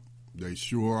 Yep, they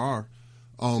sure are.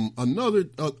 Another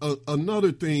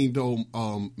thing though,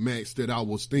 Max, that I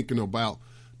was thinking about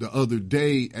the other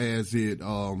day as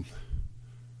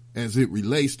it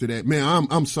relates to that, man,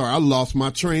 I'm sorry, I lost my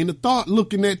train of thought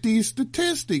looking at these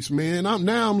statistics, man.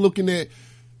 I'm looking at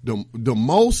the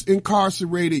most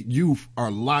incarcerated youth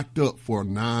are locked up for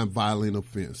nonviolent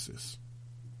offenses.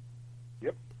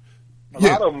 Yep. A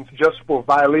lot of them just for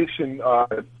violation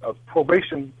of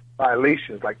probation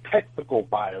violations, like technical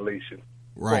violations.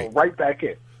 Right. Going right back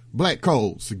in. Black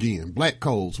codes again. Black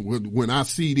codes. When I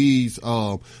see these,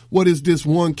 what is this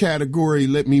one category?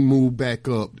 Let me move back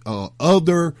up.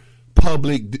 Other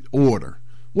public order.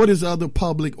 What is other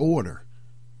public order?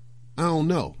 I don't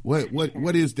know.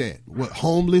 What is that? What,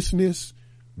 homelessness,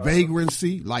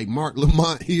 vagrancy, like Mark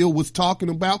Lamont Hill was talking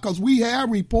about? Because we have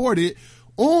reported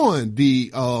on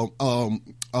the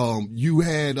you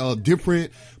had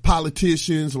different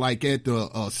politicians like at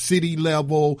the city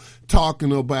level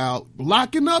talking about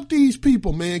locking up these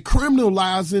people, man,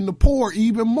 criminalizing the poor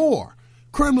even more,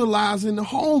 criminalizing the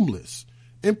homeless.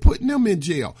 and putting them in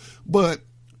jail. But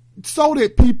so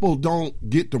that people don't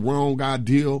get the wrong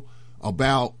idea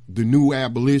about the new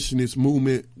abolitionist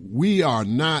movement, we are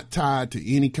not tied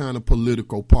to any kind of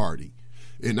political party.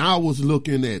 And I was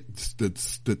looking at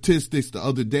statistics the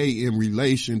other day in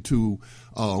relation to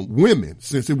women,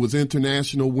 since it was the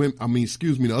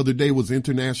other day was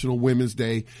International Women's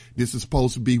Day. This is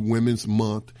supposed to be Women's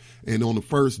Month. And on the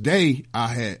first day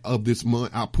of this month,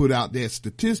 I put out that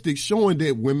statistic showing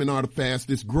that women are the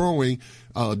fastest growing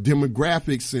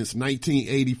demographic since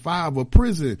 1985 of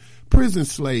prison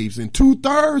slaves. And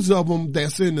 2/3 of them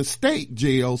that's in the state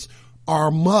jails are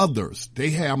mothers.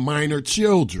 They have minor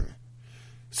children.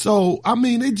 So, I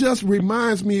mean, it just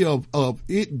reminds me of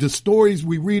it, the stories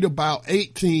we read about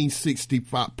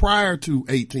 1865, prior to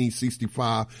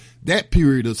 1865, that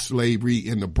period of slavery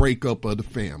and the breakup of the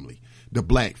family, the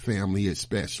black family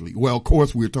especially. Well, of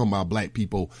course, we're talking about black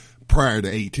people prior to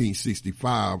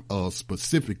 1865,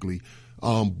 specifically.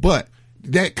 But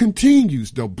that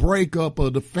continues, the breakup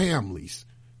of the families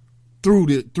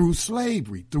through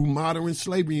slavery, through modern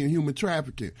slavery and human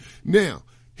trafficking. Now,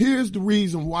 here's the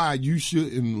reason why you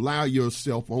shouldn't allow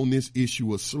yourself on this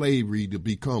issue of slavery to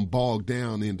become bogged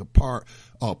down into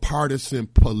partisan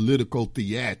political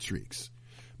theatrics.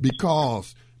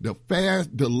 Because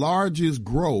the largest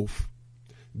growth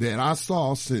that I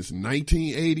saw since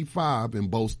 1985 in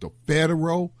both the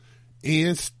federal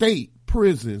and state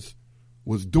prisons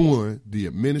was during the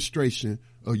administration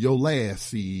of your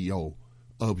last CEO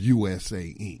of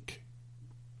USA Inc.,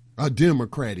 a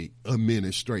Democratic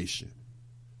administration.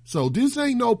 So this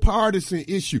ain't no partisan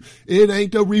issue. It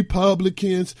ain't the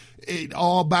Republicans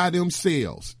all by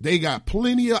themselves. They got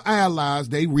plenty of allies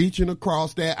they reaching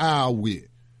across that aisle with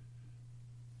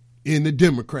in the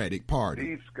Democratic Party.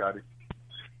 Indeed, Scotty.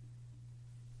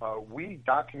 We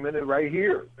documented right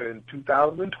here in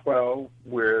 2012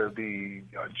 where the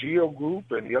GEO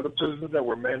Group and the other prisons that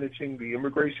were managing the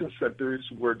immigration centers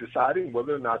were deciding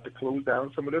whether or not to close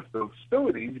down some of their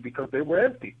facilities because they were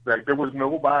empty. Like there was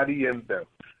nobody in them.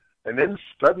 And then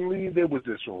suddenly there was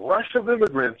this rush of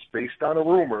immigrants based on a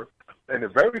rumor. And the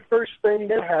very first thing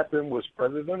that happened was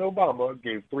President Obama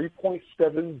gave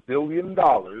 $3.7 billion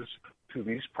to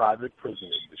these private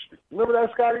prison industries. Remember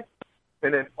that, Scotty?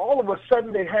 And then all of a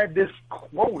sudden they had this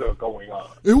quota going on.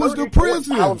 It was the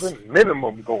prisons.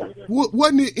 Minimum going on.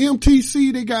 Wasn't it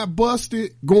MTC that got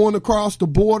busted going across the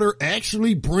border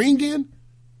actually bringing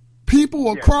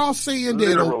people across saying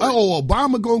that,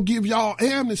 Obama gonna give y'all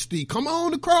amnesty. Come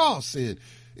on across. And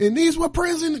these were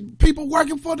prison people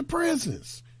working for the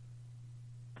prisons.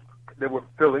 They were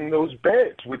filling those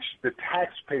beds, which the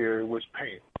taxpayer was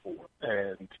paying for,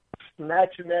 and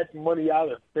snatching that money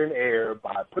out of thin air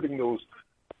by putting those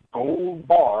gold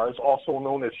bars, also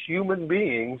known as human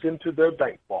beings, into their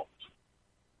bank vaults.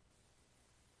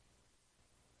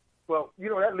 Well,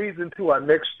 that leads into our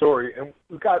next story, and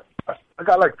I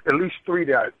got like at least three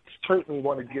that I certainly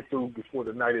want to get through before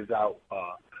the night is out.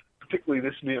 Particularly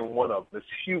this being one of them.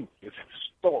 It's huge. It's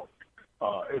historic.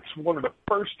 It's one of the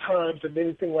first times that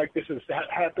anything like this has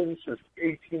happened since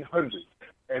 1800,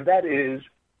 and that is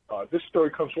this story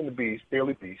comes from the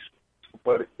Daily Beast,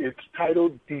 but it's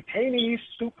titled "Detainees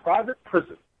Sue Private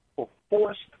Prison for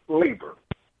Forced Labor."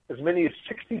 As many as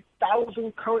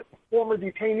 60,000 current and former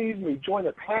detainees may join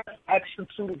a class action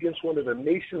suit against one of the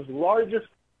nation's largest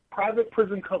private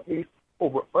prison companies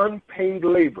over unpaid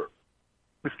labor.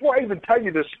 Before I even tell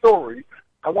you this story,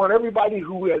 I want everybody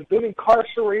who has been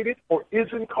incarcerated or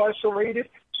is incarcerated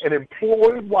and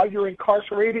employed while you're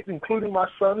incarcerated, including my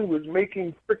son who is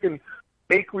making freaking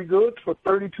bakery goods for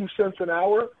 32 cents an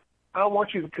hour, I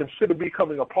want you to consider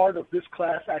becoming a part of this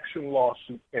class action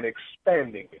lawsuit and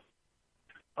expanding it.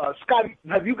 Scotty,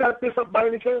 have you got this up by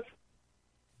any chance?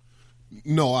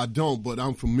 No, I don't, but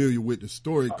I'm familiar with the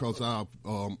story because I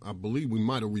believe we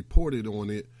might have reported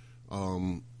on it.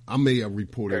 I may have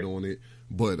reported on it,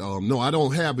 but no, I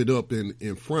don't have it up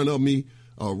in front of me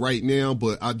right now,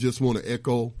 but I just want to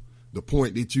echo the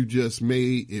point that you just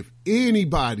made. If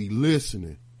anybody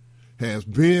listening has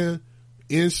been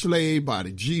enslaved by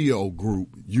the GEO Group,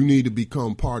 you need to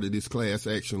become part of this class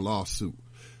action lawsuit.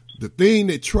 The thing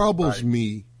that troubles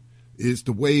me is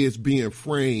the way it's being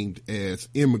framed as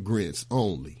immigrants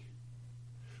only,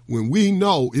 when we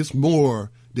know it's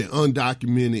more than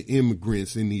undocumented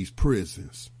immigrants in these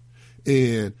prisons.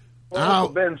 And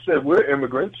Ben said we're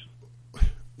immigrants.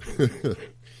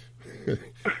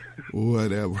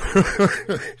 Whatever.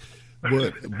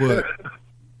 but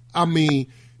I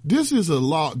mean, this is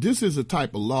a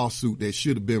type of lawsuit that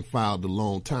should have been filed a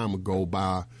long time ago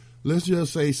by, let's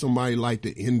just say, somebody like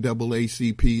the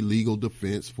NAACP Legal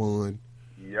Defense Fund.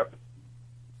 Yep.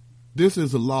 This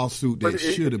is a lawsuit that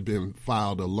should have been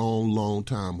filed a long, long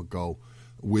time ago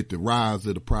with the rise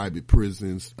of the private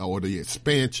prisons or the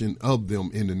expansion of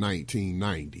them in the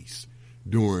 1990s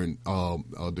during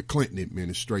the Clinton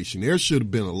administration. There should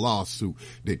have been a lawsuit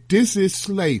that this is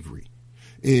slavery.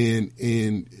 And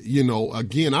you know,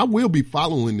 again, I will be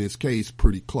following this case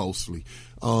pretty closely.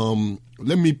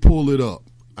 Let me pull it up.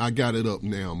 I got it up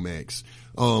now, Max.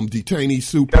 Detainees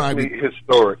sue private.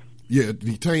 Historic. Yeah,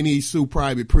 detainees sue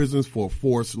private prisons for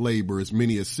forced labor. As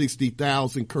many as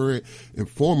 60,000 current and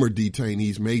former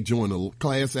detainees may join a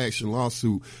class action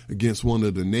lawsuit against one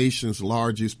of the nation's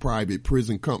largest private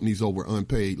prison companies over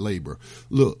unpaid labor.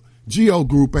 Look, GEO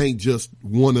Group ain't just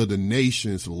one of the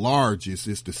nation's largest.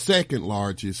 It's the second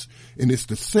largest, and it's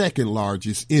the second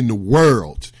largest in the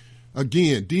world.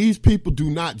 Again, these people do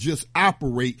not just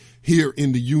operate here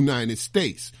in the United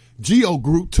States. GEO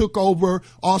Group took over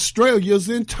Australia's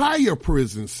entire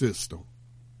prison system.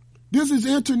 This is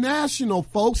international,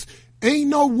 folks.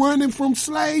 Ain't no running from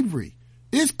slavery.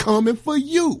 It's coming for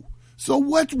you. So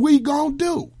what we gonna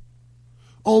do?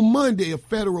 On Monday, a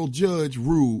federal judge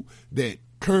ruled that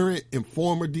current and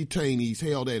former detainees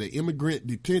held at an immigrant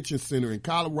detention center in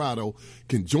Colorado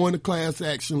can join a class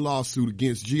action lawsuit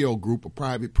against GEO Group, a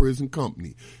private prison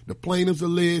company. The plaintiffs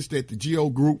allege that the GEO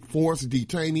Group forced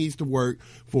detainees to work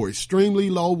for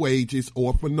extremely low wages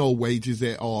or for no wages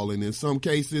at all, and in some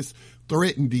cases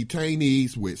threatened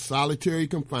detainees with solitary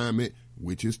confinement,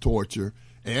 which is torture,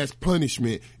 as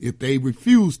punishment if they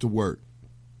refuse to work.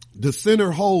 The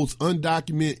center holds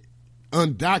undocumented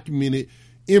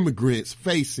immigrants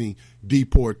facing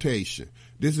deportation.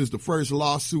 This is the first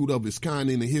lawsuit of its kind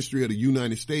in the history of the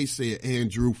United States, said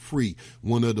Andrew Free,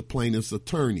 one of the plaintiff's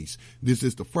attorneys. This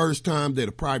is the first time that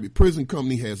a private prison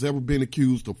company has ever been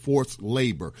accused of forced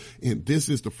labor. And this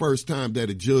is the first time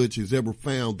that a judge has ever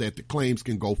found that the claims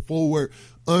can go forward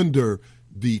under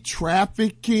the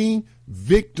Trafficking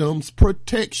Victims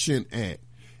Protection Act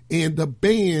and the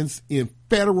bans in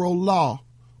federal law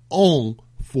on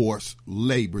forced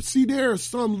labor. See, there are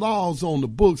some laws on the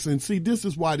books, and see, this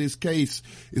is why this case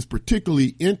is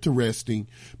particularly interesting,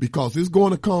 because it's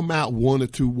going to come out one or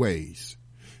two ways.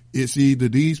 It's either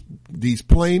these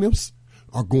plaintiffs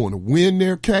are going to win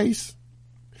their case,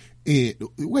 and,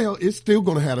 well, it's still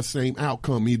going to have the same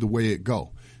outcome either way it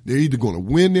go. They're either going to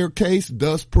win their case,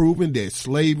 thus proving that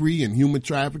slavery and human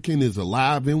trafficking is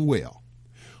alive and well,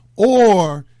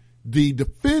 or the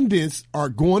defendants are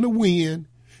going to win,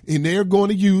 and they're going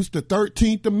to use the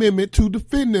 13th Amendment to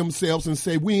defend themselves and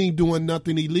say, we ain't doing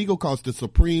nothing illegal because the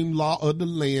supreme law of the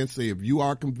land say if you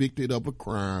are convicted of a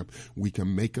crime, we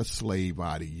can make a slave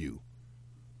out of you.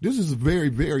 This is a very,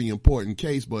 very important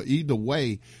case, but either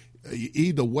way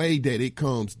that it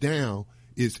comes down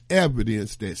is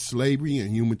evidence that slavery and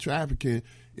human trafficking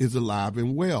is alive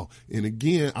and well. And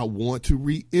again, I want to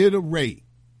reiterate,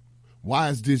 why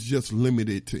is this just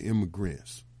limited to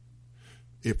immigrants?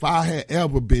 If I had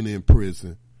ever been in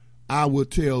prison, I would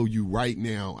tell you right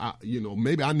now,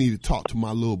 maybe I need to talk to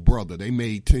my little brother. They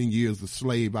made 10 years a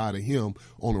slave out of him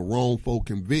on a wrongful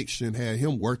conviction, had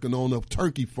him working on a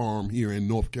turkey farm here in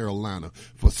North Carolina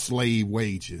for slave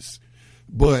wages.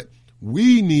 But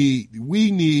we need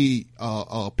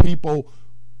people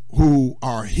who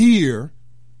are here,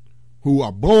 who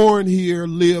are born here,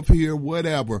 live here,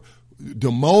 whatever,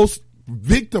 the most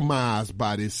victimized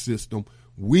by this system.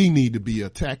 We need to be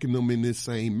attacking them in this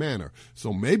same manner.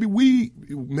 So maybe we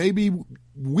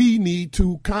need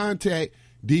to contact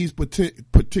these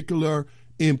particular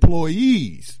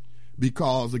employees,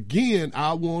 because again,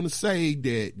 I want to say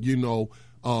that,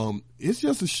 it's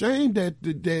just a shame that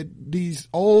these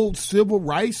old civil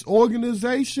rights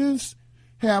organizations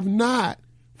have not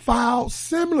filed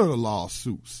similar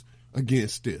lawsuits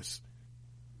against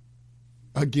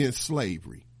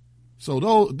slavery. So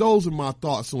those are my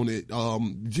thoughts on it.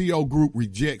 GEO Group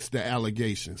rejects the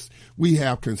allegations. We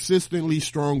have consistently,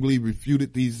 strongly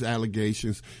refuted these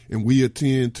allegations, and we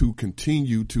intend to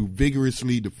continue to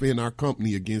vigorously defend our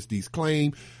company against these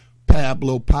claims,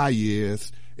 Pablo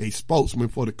Paez, a spokesman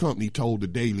for the company, told the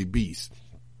Daily Beast.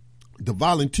 The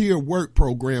volunteer work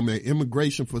program at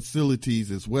immigration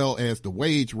facilities, as well as the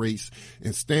wage rates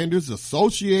and standards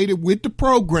associated with the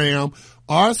program,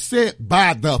 are set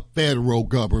by the federal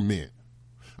government.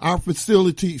 Our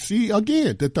facilities, see,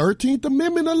 again, the 13th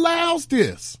Amendment allows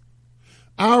this.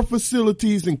 Our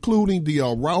facilities, including the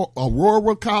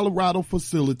Aurora, Colorado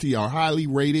facility, are highly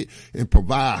rated and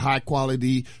provide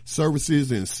high-quality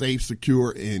services in safe,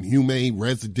 secure, and humane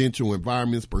residential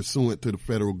environments pursuant to the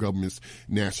federal government's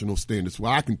national standards.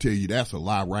 Well, I can tell you that's a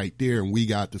lie right there, and we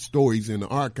got the stories in the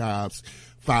archives,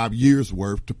 5 years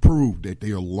worth, to prove that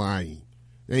they are lying.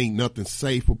 Ain't nothing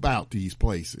safe about these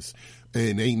places,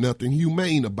 and ain't nothing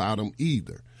humane about them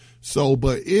either. So,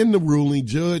 but in the ruling,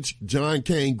 Judge John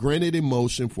Kane granted a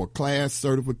motion for class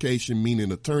certification,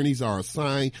 meaning attorneys are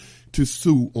assigned to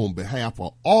sue on behalf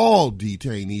of all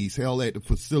detainees held at the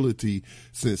facility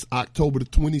since October the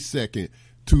 22nd,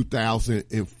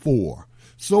 2004.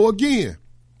 So again,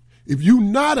 if you're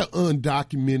not an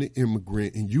undocumented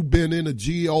immigrant and you've been in a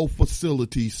GO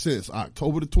facility since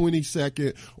October the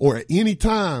 22nd or at any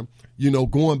time,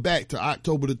 going back to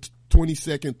October the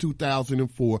 22nd,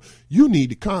 2004, you need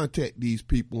to contact these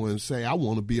people and say, I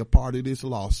want to be a part of this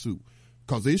lawsuit.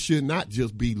 Because it should not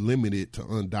just be limited to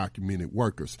undocumented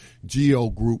workers. GO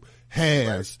Group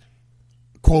has,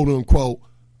 quote unquote,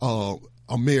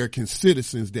 American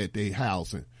citizens that they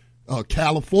housing.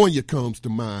 California comes to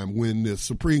mind when the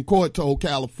Supreme Court told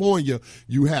California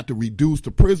you have to reduce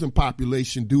the prison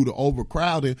population due to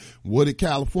overcrowding. What did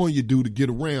California do to get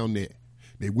around that?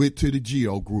 They went to the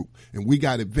GO Group, and we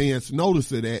got advance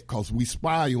notice of that because we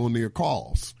spy on their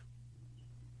calls.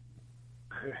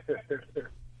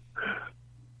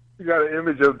 You got an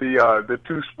image of the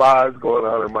two spies going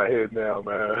on in my head now,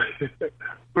 man.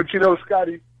 But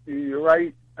Scotty, you're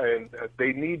right, and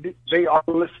they are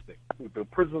listening. The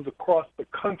prisons across the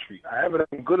country, I have it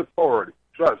on good authority.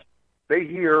 Trust, they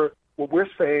hear what we're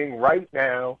saying right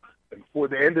now, and for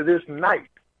the end of this night,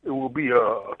 it will be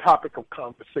a topic of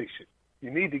conversation. You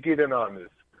need to get in on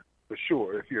this, for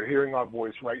sure, if you're hearing our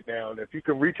voice right now. And if you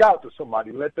can reach out to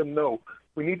somebody, let them know.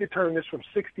 We need to turn this from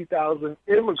 60,000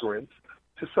 immigrants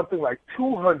to something like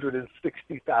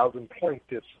 260,000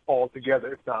 plaintiffs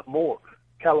altogether, if not more.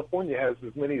 California has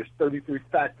as many as 33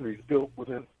 factories built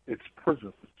within its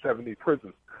prisons, 70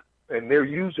 prisons. And they're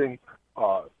using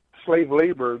slave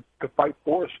labor to fight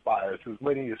forest fires, as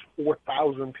many as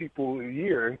 4,000 people a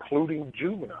year, including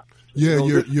juveniles. Yeah,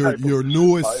 your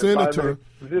newest senator.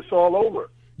 This all over.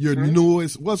 Your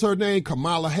newest, what's her name?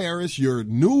 Kamala Harris, your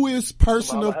newest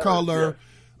person of color,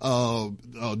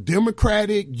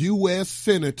 Democratic U.S.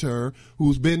 senator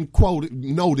who's been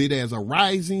noted as a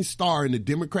rising star in the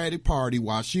Democratic Party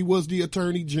while she was the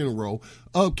Attorney General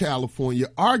of California,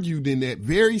 argued in that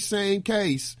very same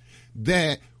case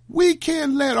that we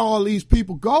can't let all these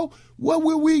people go. What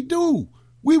will we do?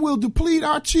 We will deplete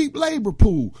our cheap labor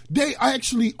pool. They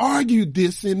actually argued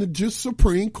this in the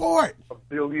Supreme Court. $1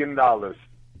 billion.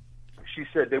 She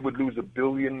said they would lose $1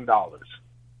 billion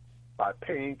by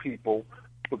paying people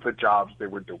for the jobs they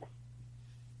were doing.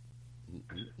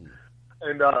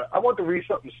 And I want to read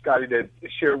something, Scotty, that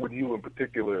share with you in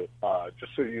particular,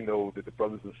 just so you know that the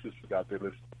brothers and sisters out there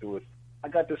listening to us. I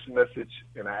got this message,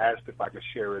 and I asked if I could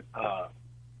share it.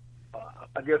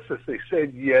 I guess if they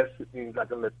said yes, it means I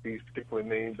can let these particular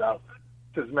names out.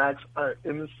 It says, Max, I'm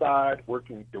inside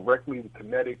working directly with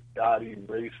Kinetic, Dottie,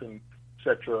 Rayson,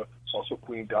 etc., also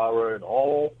Queen Dara, and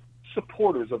all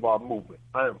supporters of our movement.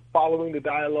 I am following the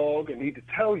dialogue and need to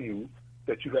tell you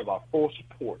that you have our full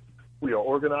support. We are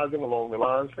organizing along the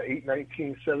lines for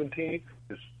 8/19/17.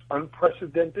 This is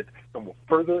unprecedented and will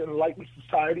further enlighten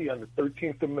society on the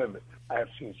 13th Amendment. I have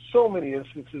seen so many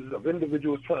instances of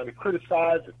individuals trying to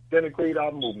criticize and denigrate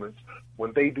our movements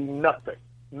when they do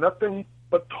nothing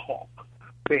but talk.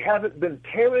 They haven't been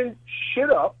tearing shit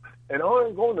up and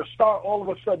aren't going to start all of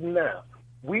a sudden now.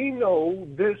 We know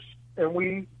this and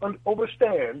we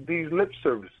understand these lip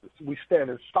services. We stand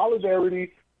in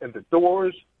solidarity, and the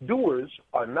doers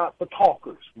are not the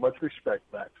talkers. Much respect,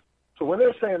 Max. So when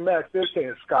they're saying Max, they're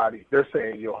saying Scotty, they're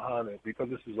saying Johanna, because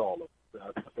this is all of them.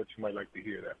 I thought you might like to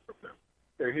hear that from them.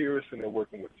 They're here and they're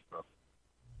working with us.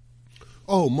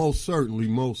 Oh, most certainly,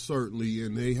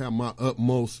 and they have my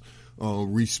utmost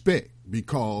respect,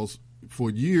 because for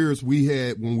years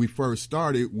when we first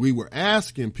started, we were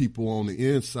asking people on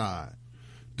the inside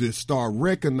to start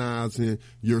recognizing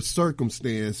your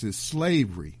circumstances,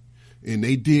 slavery. And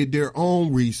they did their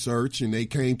own research and they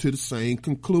came to the same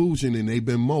conclusion, and they've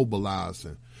been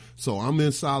mobilizing. So I'm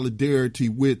in solidarity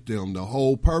with them. The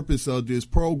whole purpose of this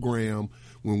program,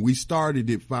 when we started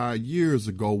it 5 years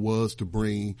ago, was to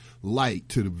bring light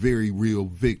to the very real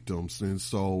victims. And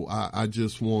so I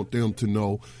just want them to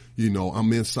know,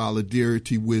 I'm in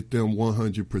solidarity with them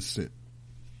 100%.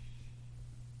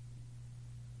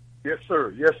 Yes,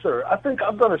 sir. Yes, sir. I think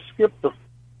I'm going to skip the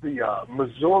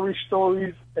Missouri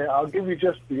stories, and I'll give you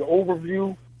just the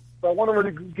overview. But I want to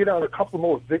really get on a couple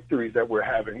more victories that we're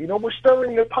having. We're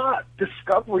stirring the pot.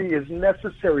 Discovery is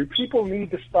necessary. People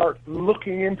need to start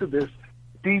looking into this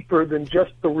deeper than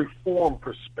just the reform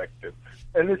perspective.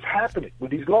 And it's happening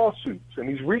with these lawsuits and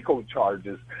these RICO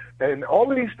charges. And all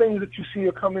of these things that you see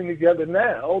are coming together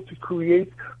now to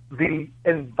create the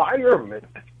environment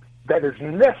that is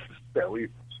necessary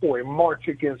for a march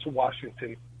against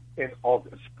Washington in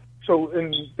August. So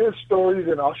in their stories,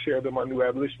 and I'll share them on New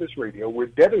Abolitionist Radio, where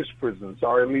debtors' prisons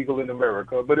are illegal in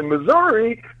America, but in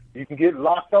Missouri, you can get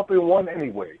locked up in one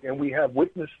anyway, and we have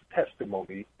witness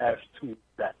testimony as to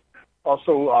that.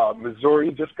 Also,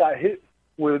 Missouri just got hit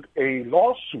with a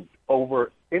lawsuit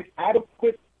over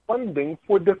inadequate funding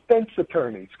for defense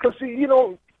attorneys. Because, you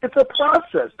know, it's a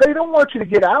process. They don't want you to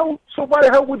get out, so why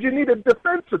the hell would you need a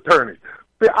defense attorney?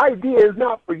 The idea is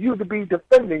not for you to be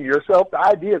defending yourself. The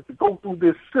idea is to go through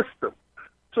this system.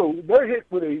 So they're hit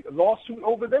with a lawsuit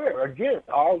over there. Again,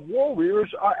 our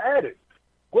warriors are at it.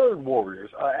 Word warriors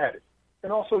are at it.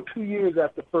 And also 2 years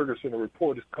after Ferguson, a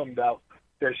report has come out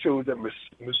that shows that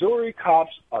Missouri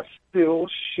cops are still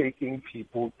shaking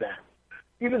people down.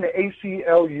 Even the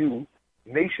ACLU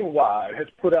nationwide has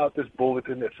put out this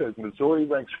bulletin that says Missouri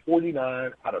ranks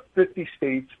 49 out of 50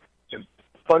 states in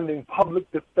funding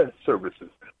public defense services.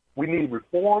 We need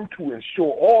reform to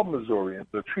ensure all Missourians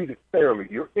are treated fairly.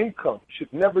 Your income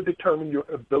should never determine your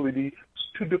ability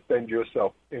to defend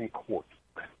yourself in court.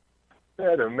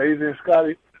 Isn't that amazing,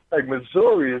 Scotty? Like,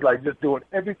 Missouri is like just doing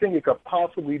everything it could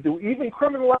possibly do, even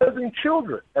criminalizing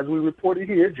children. As we reported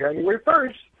here, January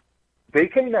 1st, they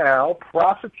can now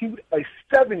prosecute a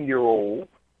 7-year-old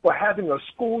for having a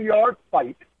schoolyard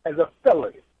fight as a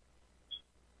felony.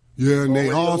 Yeah, and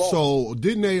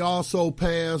didn't they also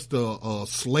pass the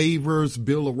Slavers'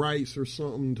 Bill of Rights or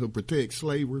something to protect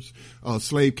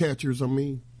slave catchers, I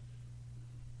mean?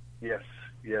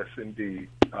 Yes, indeed.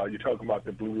 You're talking about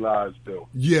the Blue Lives Bill.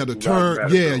 Yeah, to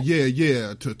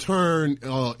turn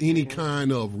any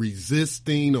kind of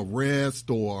resisting arrest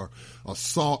or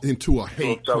assault into a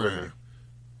hate crime.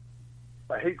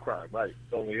 A hate crime, right?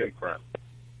 It's only hate crime.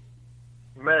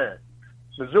 Man,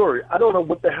 Missouri, I don't know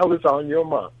what the hell is on your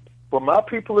mind, but my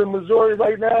people in Missouri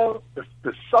right now,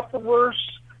 the sufferers,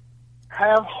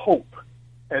 have hope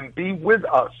and be with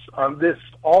us on this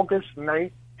August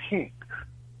 19th.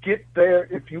 Get there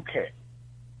if you can.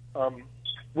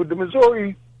 With the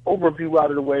Missouri overview out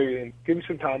of the way, and give me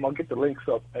some time, I'll get the links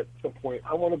up at some point.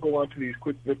 I want to go on to these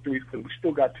quick victories because we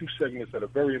still got 2 segments that are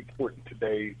very important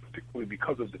today, particularly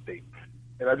because of the date.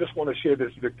 And I just want to share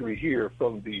this victory here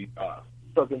from the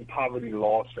Southern Poverty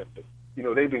Law Center. You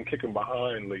know, they've been kicking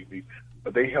behind lately,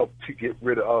 but they helped to get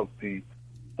rid of the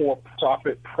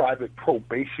for-profit private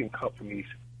probation companies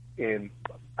in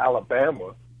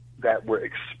Alabama that were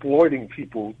exploiting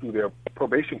people through their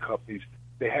probation companies.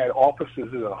 They had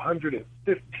offices in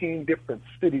 115 different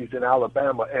cities in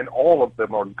Alabama, and all of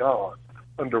them are gone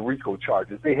under RICO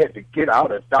charges. They had to get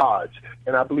out of Dodge,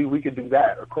 and I believe we can do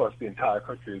that across the entire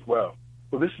country as well.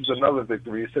 So this is another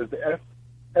victory. It says the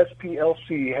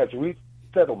SPLC has reached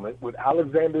settlement with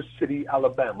Alexander City,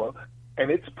 Alabama, and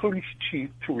its police chief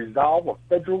to resolve a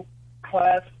federal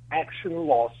class action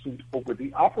lawsuit over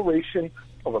the operation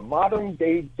of a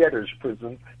modern-day debtor's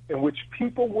prison in which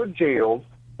people were jailed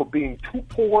for being too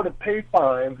poor to pay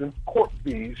fines and court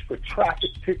fees for traffic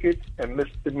tickets and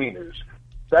misdemeanors.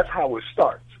 That's how it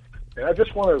starts. And I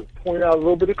just want to point out a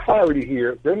little bit of clarity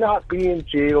here. They're not being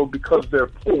jailed because they're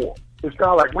poor. It's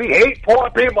not like, we hate poor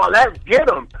people, let's get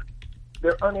them.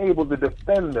 They're unable to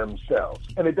defend themselves.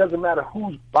 And it doesn't matter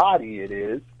whose body it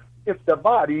is. If the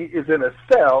body is in a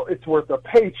cell, it's worth a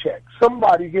paycheck.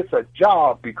 Somebody gets a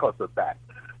job because of that.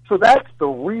 So that's the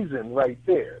reason right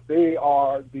there. They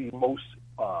are the most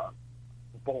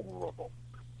vulnerable.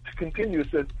 To continue, it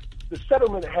says, the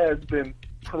settlement has been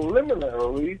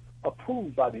preliminarily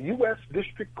approved by the U.S.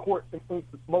 District Court in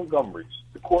Montgomery.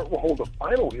 The court will hold a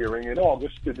final hearing in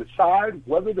August to decide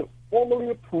whether to formally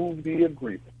approve the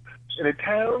agreement. In a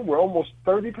town where almost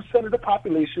 30% of the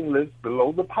population lives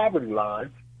below the poverty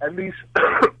line, at least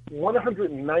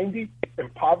 190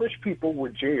 impoverished people were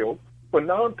jailed for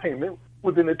non-payment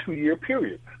within a 2-year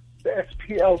period. The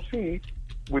SPLC,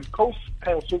 with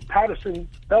co-counsel Patterson,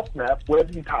 Belknap,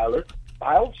 Webb, and Tyler,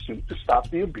 filed suit to stop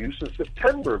the abuse in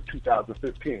September of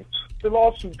 2015. The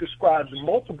lawsuit describes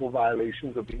multiple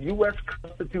violations of the U.S.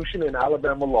 Constitution and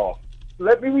Alabama law.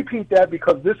 Let me repeat that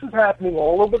because this is happening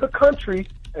all over the country,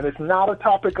 and it's not a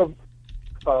topic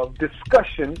of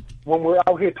discussion when we're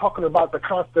out here talking about the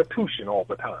Constitution all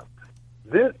the time.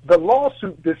 The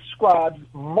lawsuit describes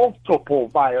multiple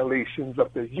violations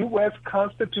of the U.S.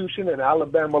 Constitution and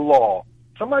Alabama law.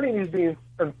 Somebody needs to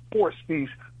enforce these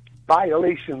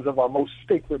violations of our most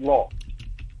sacred law.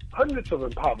 Hundreds of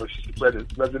impoverished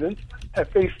residents have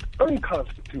faced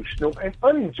unconstitutional and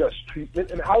unjust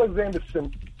treatment in Alexander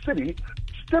City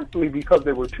simply because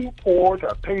they were too poor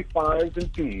to pay fines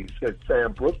and fees, said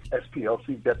Sam Brooks,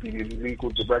 SPLC Deputy Legal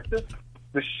Director.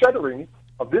 The shuttering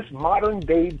of this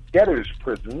modern-day debtor's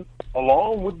prison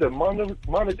along with the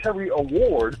monetary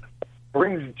award,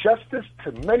 brings justice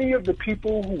to many of the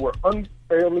people who were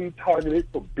unfairly targeted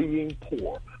for being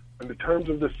poor. In the terms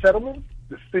of the settlement,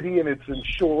 the city and its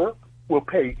insurer will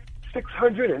pay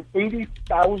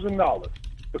 $680,000.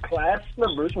 The class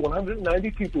members,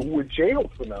 190 people who were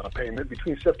jailed for non-payment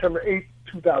between September 8,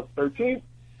 2013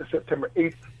 and September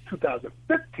 8,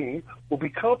 2015, will be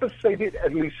compensated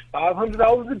at least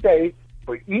 $500 a day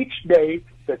for each day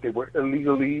that they were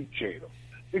illegally jailed.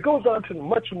 It goes on to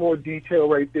much more detail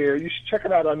right there. You should check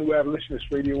it out on New Abolitionist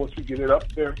Radio once we get it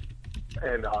up there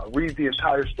and read the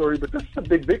entire story. But this is a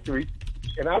big victory.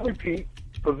 And I repeat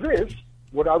for this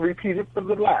what I repeated for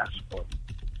the last one.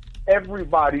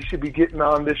 Everybody should be getting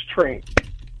on this train.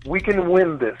 We can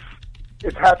win this.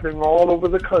 It's happening all over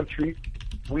the country.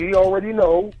 We already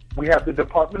know. We have the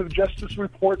Department of Justice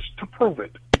reports to prove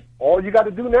it. All you got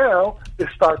to do now is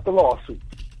start the lawsuit.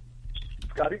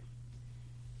 Scotty?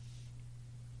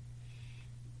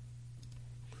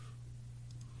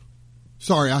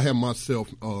 Sorry, I have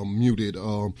myself muted.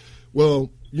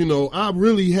 Well, you know, I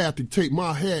really have to take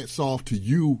my hats off to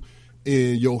you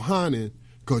and Yohanan,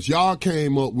 because y'all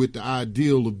came up with the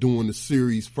ideal of doing the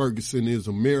series Ferguson is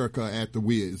America after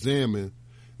we examined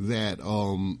that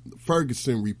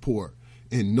Ferguson report.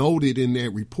 And noted in that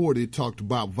report, it talked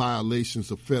about violations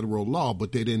of federal law,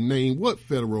 but they didn't name what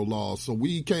federal law. So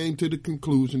we came to the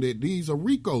conclusion that these are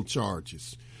RICO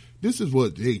charges. This is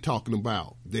what they talking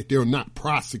about, that they're not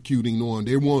prosecuting on.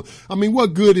 They want, I mean,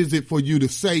 what good is it for you to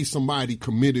say somebody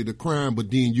committed a crime, but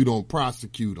then you don't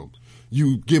prosecute them?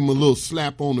 You give them a little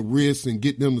slap on the wrist and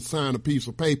get them to sign a piece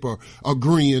of paper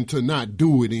agreeing to not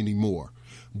do it anymore.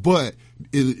 But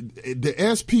the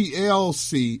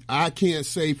SPLC, I can't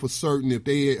say for certain if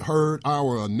they had heard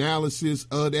our analysis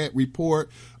of that report,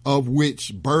 of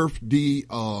which birthed the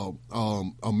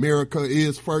America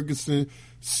is Ferguson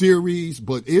series,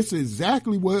 but it's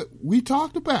exactly what we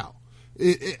talked about.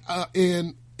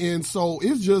 And so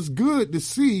it's just good to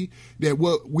see that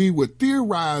what we were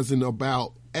theorizing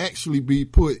about actually be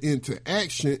put into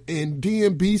action and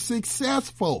then be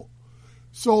successful.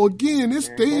 So again, this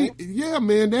thing, yeah,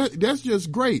 man, that's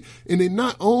just great. And it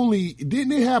not only,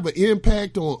 didn't it have an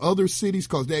impact on other cities,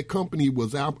 because that company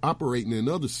was operating in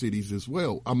other cities as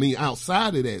well? I mean,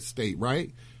 outside of that state,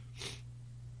 right?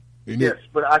 And yes,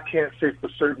 but I can't say for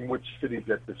certain which cities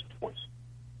at this point.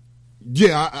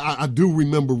 Yeah, I do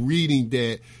remember reading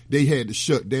that they had to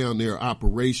shut down their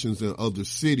operations in other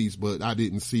cities, but I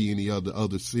didn't see any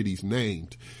other cities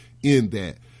named in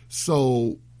that.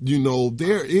 So, you know,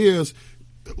 there is,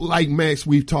 like Max,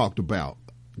 we've talked about,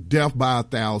 death by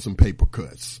 1,000 paper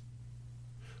cuts.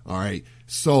 All right.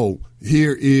 So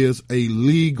here is a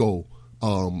legal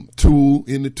tool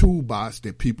in the toolbox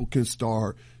that people can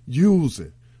start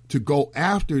using to go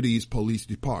after these police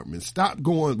departments. Stop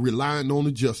relying on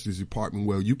the Justice Department.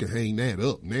 Well, you can hang that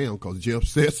up now because Jeff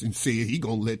Sessions said he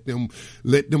gonna let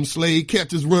them slave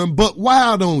catchers run buck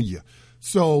wild on you.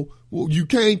 So you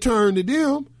can't turn to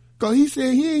them because he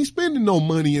said he ain't spending no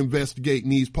money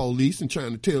investigating these police and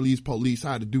trying to tell these police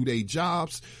how to do their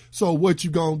jobs. So what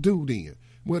you gonna do then?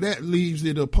 Well, that leaves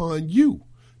it upon you.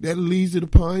 That leaves it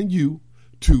upon you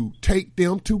to take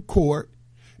them to court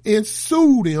and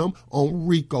sue them on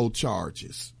RICO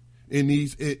charges and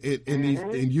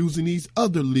using these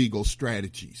other legal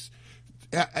strategies.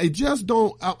 I just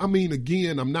don't, I mean,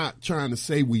 again, I'm not trying to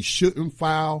say we shouldn't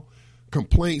file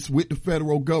complaints with the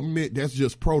federal government. That's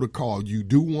just protocol. You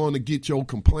do want to get your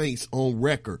complaints on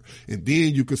record. And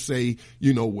then you could say,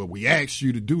 you know, well, we asked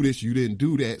you to do this. You didn't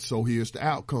do that. So here's the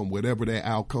outcome, whatever that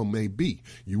outcome may be.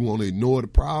 You want to ignore the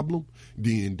problem,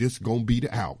 then this is going to be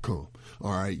the outcome.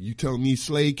 All right. You telling these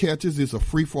slave catchers it's a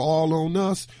free for all on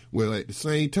us. Well, at the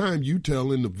same time, you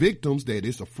telling the victims that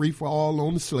it's a free for all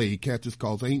on the slave catchers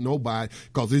because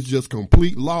it's just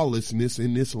complete lawlessness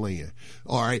in this land.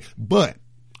 All right. But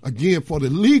again, for the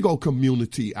legal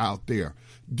community out there,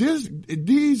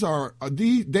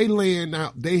 they laying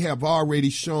out, they have already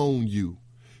shown you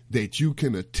that you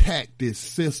can attack this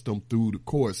system through the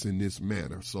courts in this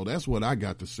manner. So that's what I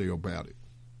got to say about it.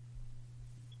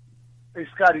 Hey,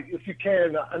 Scotty, if you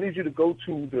can, I need you to go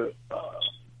to the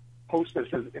post that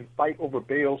says, "In Fight Over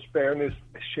Bail's Fairness,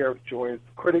 the Sheriff Joins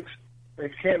the Critics." And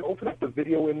if you can, open up the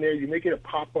video in there. You make it a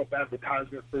pop-up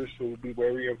advertisement first, so be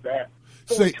wary of that.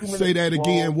 Say that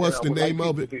again. What's the name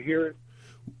of it? To hear it.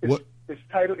 What? It's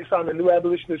titled. It's on the New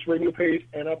Abolitionist Radio page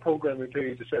and our programming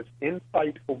page. It says, "In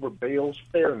Fight Over Bail's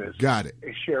Fairness, got it.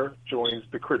 A Sheriff Joins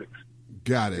the Critics."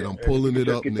 Got it. I'm pulling it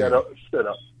up now. Get that set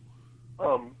up.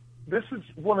 this is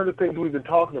one of the things we've been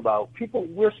talking about. People,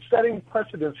 we're setting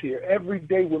precedents here. Every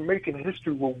day we're making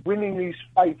history. We're winning these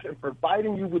fights and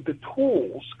providing you with the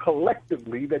tools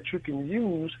collectively that you can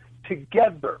use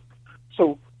together.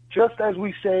 So just as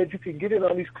we said, you can get in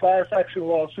on these class action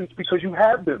lawsuits because you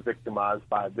have been victimized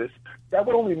by this. That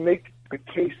would only make the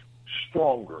case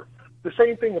stronger. The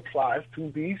same thing applies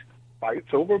to these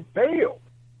fights over bail.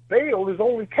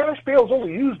 Cash bail is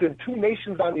only used in 2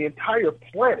 nations on the entire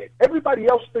planet. Everybody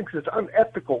else thinks it's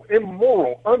unethical,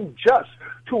 immoral, unjust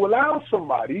to allow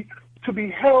somebody to be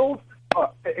held,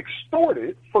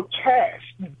 extorted for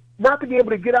cash, not to be able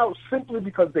to get out simply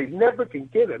because they never can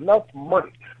get enough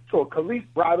money. So a Khalif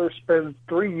brother spends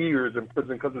 3 years in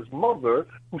prison because his mother,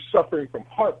 who's suffering from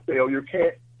heart failure,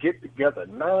 can't get together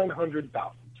 $900.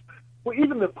 Well,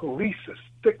 even the police is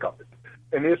sick of it.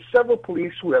 And there's several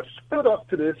police who have stood up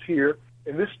to this here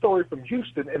in this story from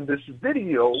Houston, and this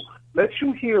video lets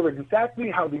you hear exactly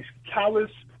how these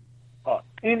callous,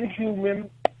 inhuman,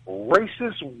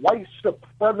 racist, white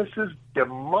supremacist,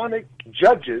 demonic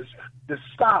judges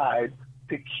decide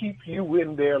to keep you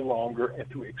in there longer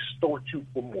and to extort you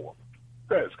for more.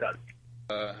 Go ahead, Scotty.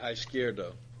 Hi,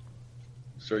 Izquierdo.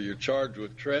 So you're charged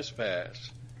with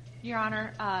trespass. Your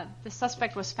Honor, the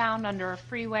suspect was found under a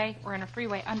freeway or in a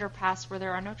freeway underpass where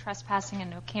there are no trespassing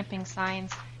and no camping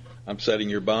signs. I'm setting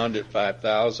your bond at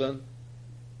 $5,000.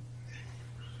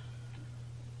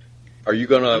 Are you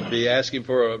going to be asking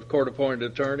for a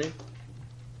court-appointed attorney?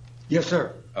 Yes,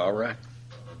 sir. All right.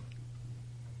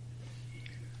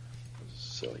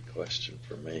 Silly question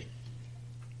for me.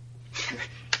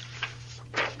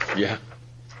 Yeah.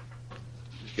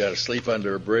 You got to sleep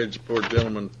under a bridge. Poor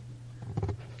gentleman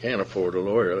can't afford a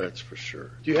lawyer, that's for sure.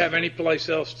 Do you have any place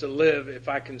else to live if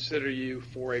I consider you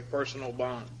for a personal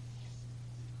bond?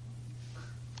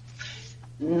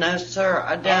 No, sir,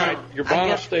 I don't. All right, your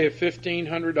bond will stay at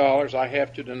 $1,500. I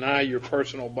have to deny your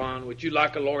personal bond. Would you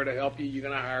like a lawyer to help you? You're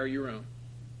going to hire your own.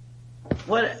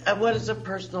 What is a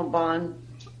personal bond?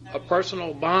 A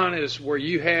personal bond is where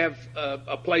you have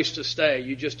a place to stay.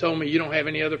 You just told me you don't have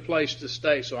any other place to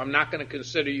stay, so I'm not going to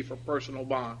consider you for personal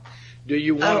bond. Do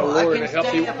you want a lawyer to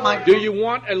help you? Do you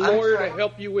want a lawyer to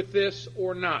help you with this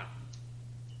or not?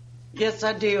 Yes,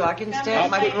 I do. I can stay at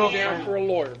my girlfriend. I'll put you down for a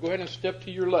lawyer. Go ahead and step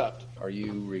to your left. Are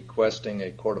you requesting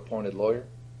a court-appointed lawyer?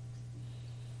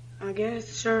 I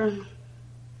guess, sure.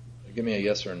 Give me a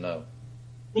yes or a no.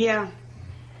 Yeah.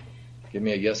 Give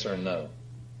me a yes or a no.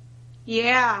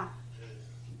 Yeah.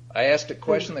 I asked a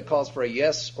question that calls for a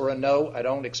yes or a no. I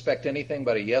don't expect anything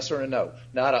but a yes or a no.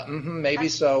 Not a maybe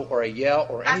so, or a yeah,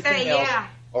 or anything else. Yeah.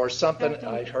 Or something.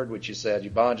 I heard what you said.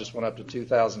 Your bond just went up to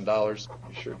 $2,000.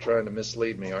 You're sure trying to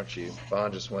mislead me, aren't you?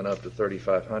 Bond just went up to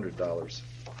 $3,500.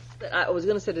 I was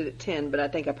going to set it at 10, but I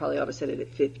think I probably ought to set it at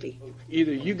 50.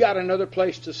 Either you got another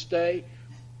place to stay,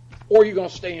 or you're going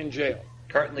to stay in jail.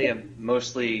 Currently, I'm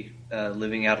mostly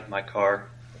living out of my car.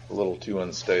 A little too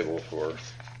unstable for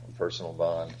a personal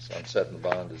bond, so I'm setting the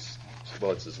bond as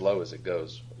well. It's as low as it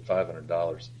goes,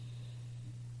 $500.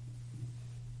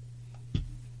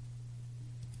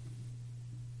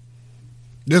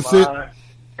 That's it. My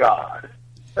God.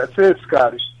 That's it,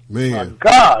 Scotty. Man. My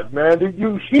God, man. Did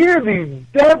you hear these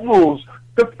devils?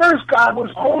 The first guy was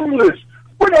homeless.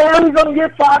 Where the hell are you going to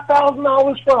get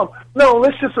 $5,000 from? No,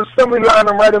 let's just assembly line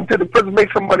him right into the prison,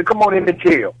 make some money, come on in the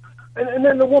jail. And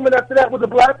then the woman after that was a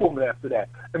black woman after that.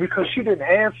 And because she didn't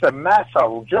answer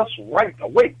Massa just right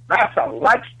away, Massa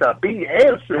likes to be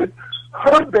answered,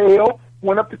 her bail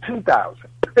went up to $2,000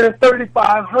 and then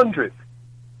 $3,500.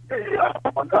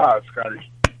 Oh, my God,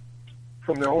 Scotty.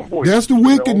 From their own voice. That's the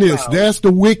wickedness. That's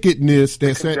the wickedness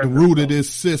that's at the root of this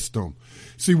system.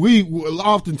 See, we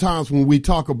oftentimes when we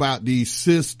talk about these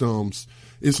systems,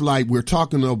 it's like we're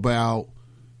talking about,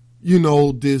 you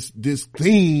know, this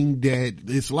thing that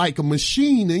it's like a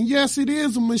machine. And yes, it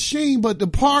is a machine, but the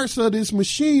parts of this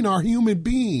machine are human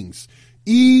beings.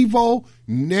 Evil,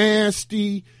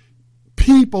 nasty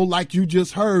people like you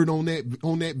just heard on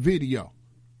that video.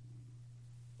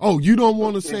 Oh, you don't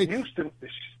want to say... Houston,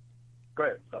 go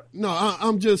ahead. Sorry. No,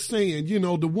 I'm just saying, you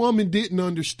know, the woman didn't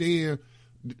understand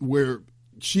where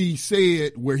she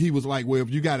said, where he was like, well, if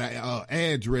you got an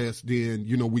address, then,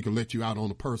 you know, we can let you out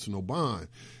on a personal bond.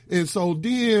 And so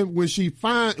then when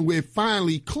it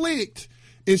finally clicked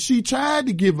and she tried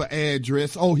to give an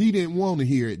address, he didn't want to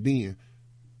hear it then.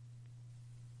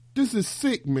 This is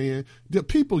sick, man. The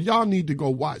people, y'all need to go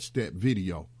watch that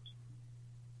video.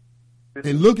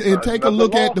 And take a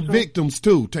look at the victims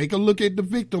too. Take a look at the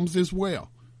victims as well.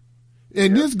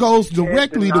 And this goes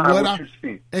directly to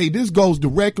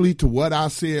what I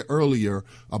said earlier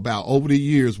about over the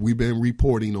years we've been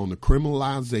reporting on the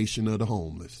criminalization of the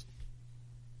homeless.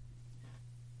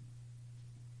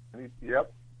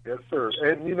 Yep. Yes, sir.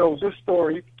 And, you know, this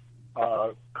story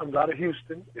comes out of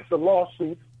Houston. It's a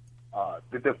lawsuit.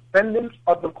 The defendants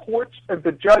of the courts and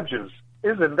the judges,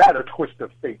 isn't that a twist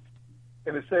of fate?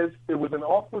 And it says it was an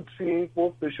awkward scene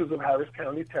for officials of Harris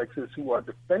County, Texas, who are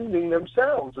defending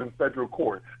themselves in federal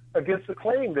court against the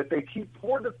claim that they keep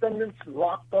 4 defendants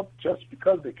locked up just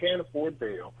because they can't afford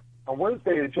bail. On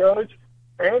Wednesday, a judge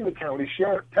and the county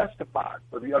sheriff testified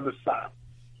for the other side.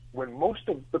 When most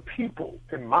of the people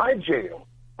in my jail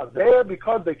are there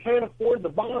because they can't afford the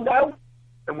bond out,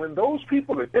 and when those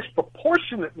people are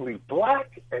disproportionately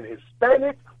black and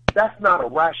Hispanic, that's not a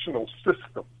rational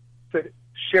system, said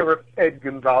Sheriff Ed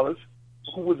Gonzalez,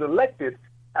 who was elected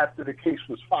after the case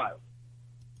was filed.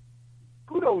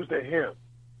 Kudos to him.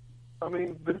 I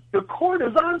mean, the court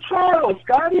is on trial,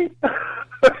 Scotty.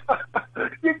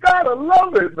 You gotta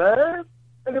love it, man.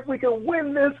 And if we can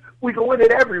win this, we can win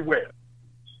it everywhere.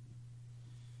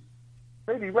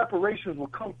 Maybe reparations will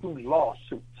come through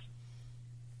lawsuits.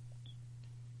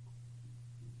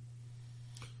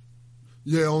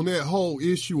 Yeah, on that whole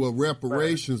issue of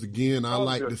reparations, again, I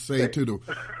like to say to the...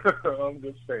 I'm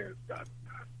just saying, Scott.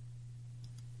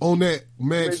 On that,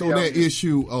 Max, on that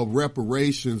issue of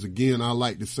reparations, again, I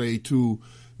like to say to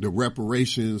the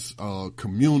reparations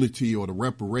community or the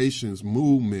reparations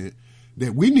movement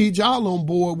that we need y'all on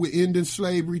board with ending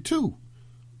slavery too.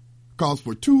 Because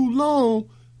for too long,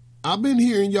 I've been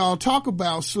hearing y'all talk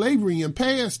about slavery in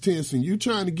past tense, and you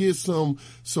trying to get some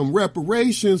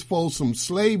reparations for some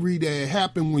slavery that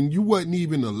happened when you wasn't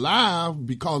even alive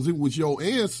because it was your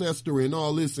ancestor and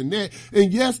all this and that.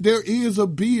 And yes, there is a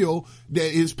bill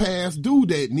that is past due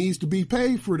that needs to be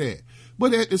paid for that.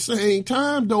 But at the same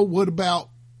time, though, what about,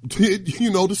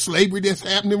 the slavery that's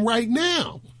happening right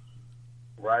now?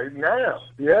 Right now,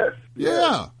 yes.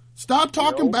 Yeah. Stop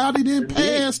talking about it in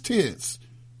past tense.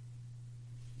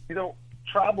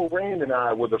 Tribal Rain and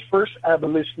I were the first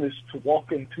abolitionists to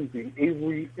walk into the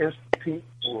Avery Institute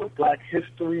for Black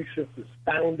History since its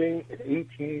founding in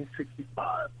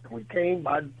 1865. And we came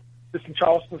by, this in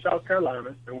Charleston, South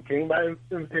Carolina, and we came by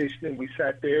invitation, and we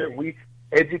sat there and we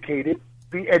educated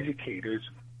the educators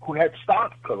who had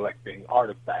stopped collecting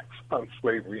artifacts on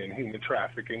slavery and human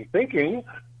trafficking, thinking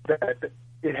that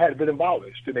it had been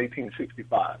abolished in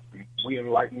 1865. We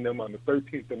enlightened them on the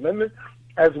 13th Amendment,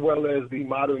 as well as the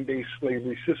modern-day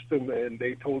slavery system, and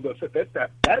they told us at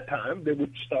that time they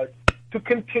would start to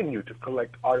continue to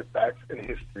collect artifacts and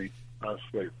history on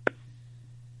slavery.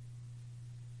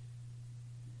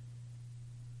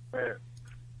 Man,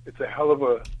 it's a hell of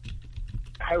a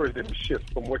paradigm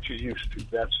shift from what you're used to,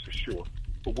 that's for sure.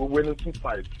 But we're winning some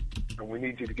fights, and we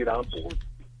need you to get on board.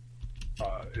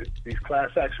 These class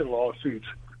action lawsuits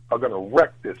are going to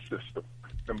wreck this system.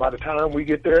 And by the time we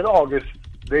get there in August,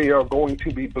 they are going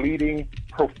to be bleeding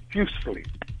profusely.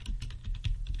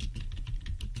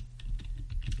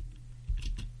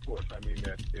 Of course, I mean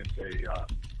that in a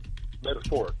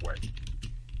metaphoric way.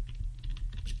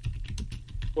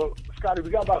 Well, Scotty,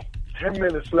 we got about 10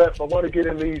 minutes left. I want to get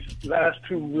in these last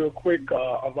 2 real quick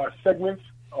of our segments.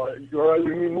 You all right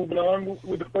with me moving on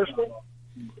with the first one?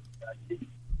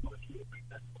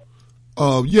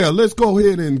 Yeah, let's go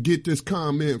ahead and get this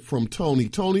comment from Tony.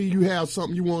 Tony, you have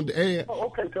something you wanted to add? Oh,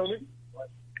 okay, Tony.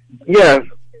 Yes.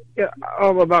 Yeah,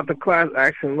 about the class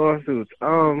action lawsuits.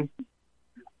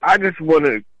 I just want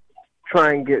to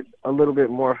try and get a little bit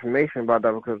more information about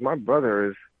that because my brother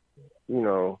is,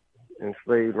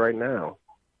 enslaved right now.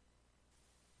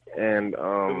 And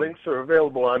the links are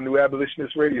available on New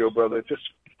Abolitionist Radio, brother. Just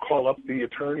call up the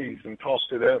attorneys and talk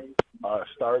to them.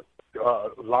 Start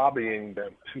lobbying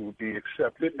them to be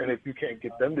accepted, and if you can't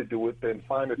get them to do it, then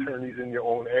find attorneys in your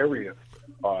own area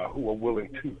who are willing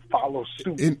to follow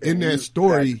suit. In that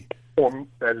story,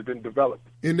 that has been developed.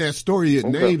 In that story, it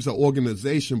names an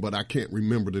organization, but I can't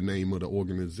remember the name of the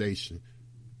organization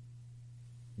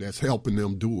that's helping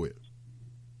them do it.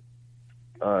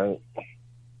 All right.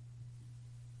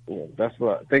 Yeah, that's a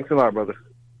lot. Thanks a lot, brother.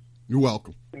 You're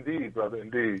welcome. Indeed, brother.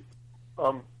 Indeed.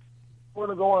 I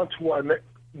want to go on to our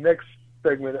next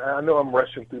segment. I know I'm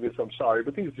rushing through this, I'm sorry,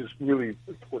 but these are just really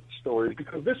important stories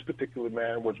because this particular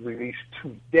man was released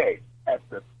today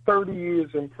after 30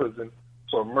 years in prison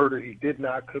for a murder he did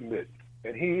not commit.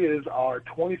 And he is our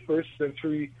 21st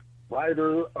century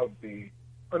rider of the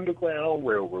Underground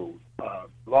Railroad.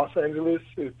 Los Angeles,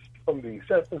 it's from the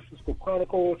San Francisco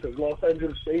Chronicle, it says Los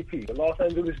Angeles AP. The Los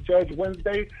Angeles judge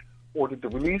Wednesday ordered the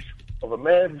release of a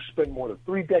man who spent more than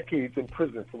 3 decades in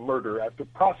prison for murder after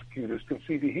prosecutors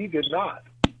conceded he did not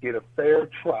get a fair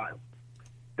trial.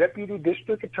 Deputy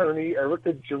District Attorney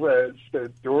Erica Jerez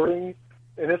said during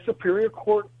in a superior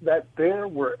court that there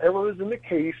were errors in the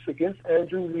case against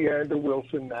Andrew Leander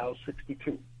Wilson, now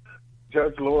 62.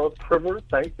 Judge Laura Priver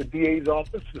thanked the DA's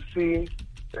office for seeing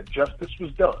that justice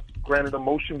was done, granted a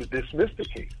motion to dismiss the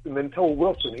case, and then told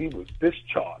Wilson he was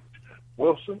discharged.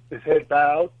 Wilson, his head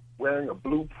bowed, wearing a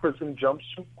blue prison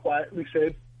jumpsuit, quietly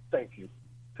said, "Thank you,"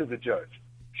 to the judge.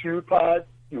 She replied,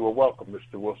 "You are welcome,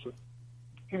 Mr. Wilson."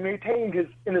 He maintained his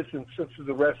innocence since his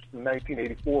arrest in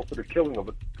 1984 for the killing of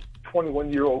a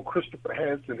 21-year-old Christopher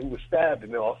Hansen, who was stabbed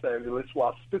in Los Angeles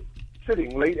while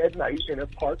sitting late at night in a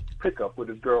parked pickup with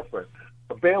his girlfriend.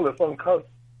 A bailiff uncuffed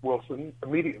Wilson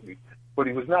immediately, but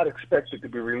he was not expected to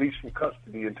be released from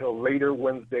custody until later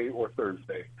Wednesday or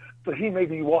Thursday. So he may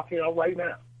be walking out right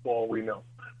now, for all we know.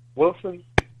 Wilson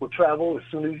will travel as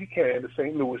soon as he can to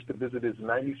St. Louis to visit his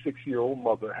 96-year-old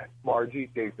mother, Margie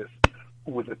Davis,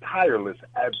 who was a tireless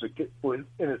advocate for his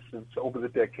innocence over the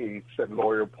decades, said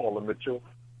lawyer Paula Mitchell.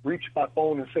 Reached by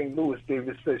phone in St. Louis,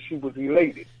 Davis says she was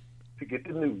elated to get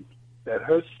the news that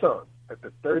her son,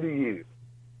 after 30 years,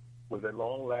 was at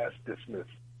long last dismissed.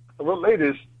 I wrote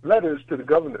letters to the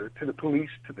governor, to the police,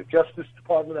 to the Justice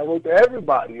Department. I wrote to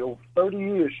everybody over 30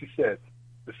 years, she said.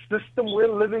 The system we're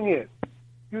living in,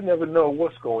 you never know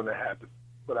what's going to happen,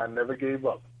 but I never gave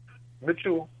up.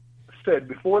 Mitchell said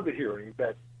before the hearing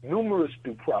that numerous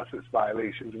due process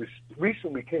violations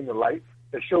recently came to light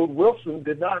that showed Wilson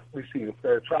did not receive a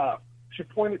fair trial. She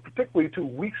pointed particularly to a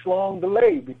weeks-long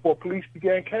delay before police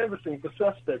began canvassing for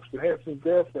suspects with Hansen's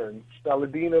girlfriend,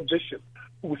 Staladina Bishop,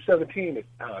 who was 17 at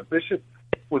the time. Bishop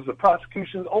was the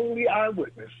prosecution's only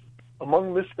eyewitness.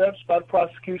 Among missteps by the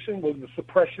prosecution was the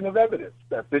suppression of evidence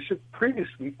that Bishop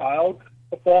previously filed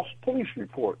a false police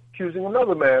report accusing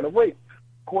another man of rape.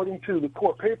 According to the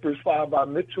court papers filed by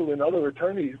Mitchell and other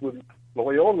attorneys with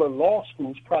Loyola Law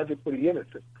School's Project for the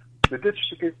Innocent, the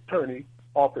district attorney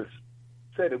office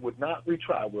said it would not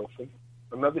retry Wilson.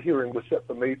 Another hearing was set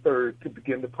for May 3rd to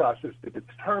begin the process to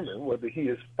determine whether he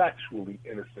is factually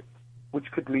innocent,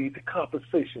 which could lead to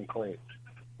compensation claims.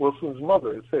 Wilson's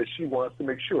mother says she wants to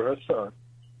make sure her son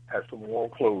has some warm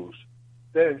clothes.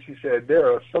 Then she said,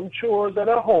 there are some chores at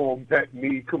her home that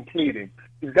need completing.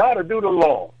 He's got to do the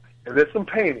law. And there's some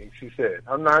painting, she said.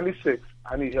 I'm 96.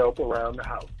 I need help around the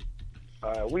house.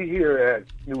 We here at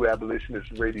New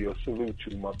Abolitionist Radio salute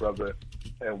you, my brother,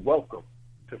 and welcome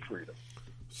to freedom.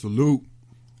 Salute.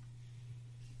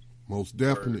 Most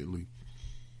definitely.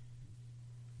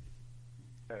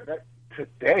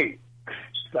 Today,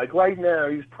 like right now,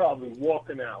 he's probably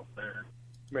walking out, man.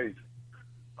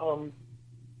 Amazing.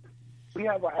 We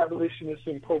have our abolitionist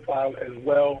in profile as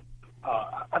well.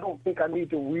 I don't think I need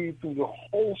to read through the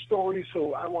whole story,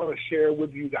 so I want to share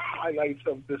with you the highlights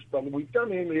of this brother. We've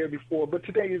done him here before, but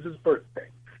today is his birthday,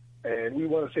 and we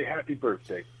want to say happy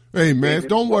birthday. Hey, man,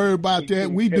 don't worry about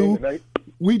that. We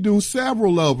do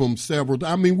several of them.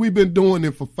 I mean, we've been doing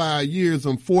it for 5 years.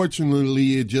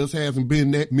 Unfortunately, it just hasn't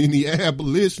been that many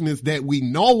abolitionists that we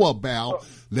know about.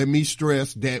 Let me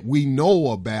stress that we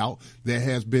know about, that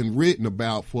has been written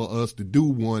about for us to do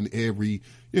one every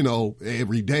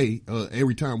day,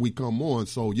 every time we come on.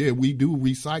 So yeah, we do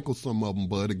recycle some of them,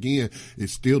 but again,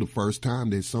 it's still the first time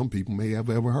that some people may have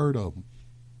ever heard of them.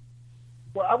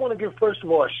 Well, I want to give, first of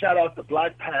all, a shout-out to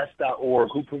blackpast.org,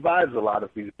 who provides a lot of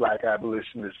these black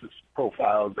abolitionist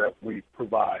profiles that we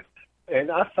provide.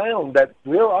 And I found that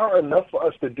there are enough for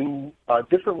us to do a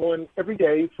different one every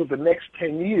day for the next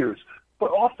 10 years. But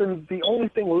often the only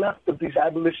thing left of these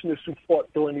abolitionists who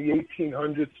fought during the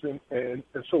 1800s and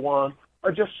so on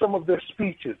are just some of their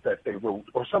speeches that they wrote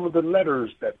or some of the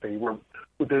letters that they wrote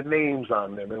with their names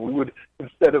on them. And we would,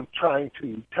 instead of trying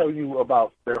to tell you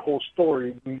about their whole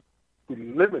story, we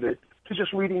limit it to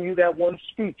just reading you that one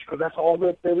speech, because that's all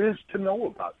that there is to know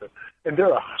about them. And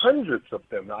there are hundreds of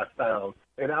them I found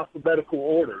in alphabetical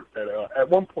order that at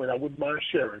one point I wouldn't mind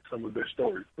sharing some of their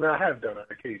stories. And I have done on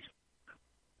occasion.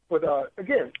 But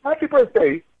again, happy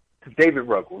birthday to David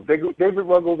Ruggles. David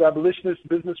Ruggles, abolitionist,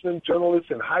 businessman,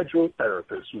 journalist, and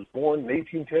hydrotherapist, was born in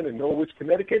 1810 in Norwich,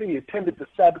 Connecticut. He attended the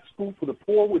Sabbath School for the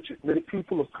Poor, which admitted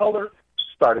people of color,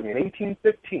 starting in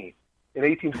 1815. In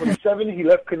 1827, he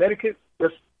left Connecticut.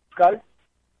 Yes, Scotty?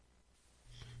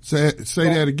 Say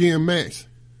that again, Max.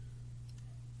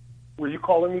 Were you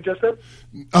calling me just then?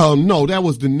 No, that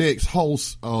was the next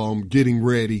host getting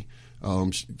ready.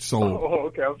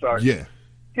 Okay, I'm sorry. Yeah.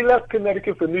 He left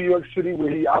Connecticut for New York City, where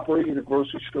he operated a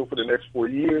grocery store for the next 4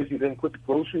 years. He then quit the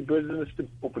grocery business to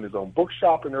open his own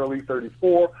bookshop in early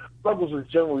 1934. Ruggles was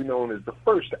generally known as the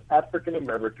first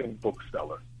African-American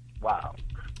bookseller. Wow.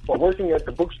 While working at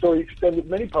the bookstore, he extended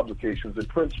many publications and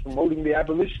prints promoting the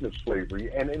abolition of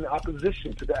slavery and in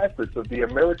opposition to the efforts of the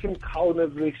American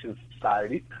Colonization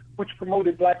Society, which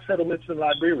promoted black settlements in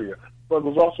Liberia.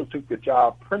 Ruggles also took the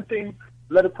job printing,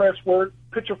 letterpress work,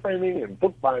 picture framing, and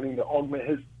bookbinding to augment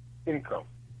his income.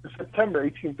 In September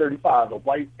 1835, a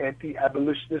white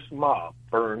anti-abolitionist mob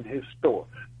burned his store.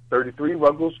 33,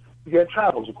 Ruggles began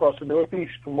travels across the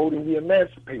Northeast promoting the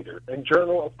Emancipator and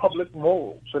Journal of Public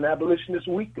Morals and Abolitionist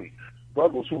Weekly.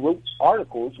 Ruggles, who wrote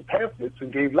articles, pamphlets,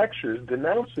 and gave lectures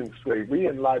denouncing slavery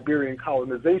and Liberian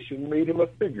colonization, made him a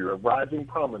figure of rising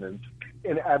prominence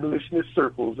in abolitionist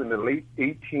circles in the late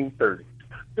 1830s.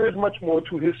 There is much more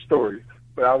to his story,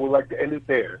 but I would like to end it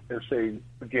there and say,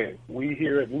 again, we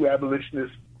here at New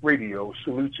Abolitionist Radio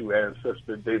salute you,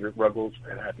 ancestor David Ruggles,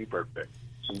 and happy birthday.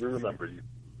 We remember you.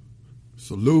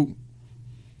 Salute.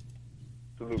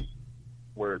 Salute.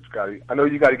 Word, Scotty. I know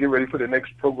you got to get ready for the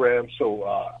next program, so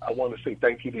I want to say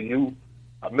thank you to you.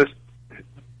 I missed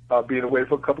being away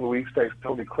for a couple of weeks. Thanks to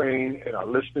Tony Crane and our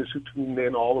listeners who tuned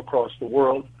in all across the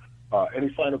world. Any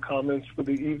final comments for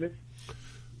the evening?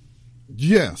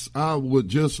 Yes, I would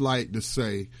just like to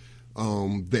say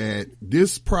that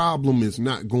this problem is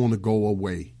not going to go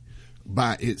away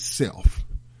by itself.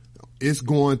 It's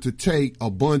going to take a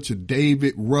bunch of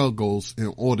David Ruggles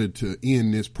in order to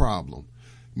end this problem.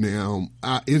 Now,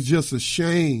 it's just a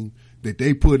shame that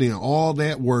they put in all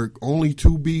that work only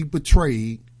to be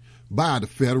betrayed by the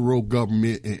federal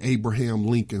government and Abraham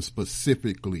Lincoln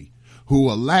specifically,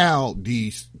 who allowed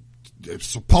these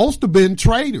supposed to have been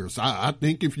traitors. I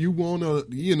think if you want to,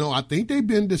 I think they've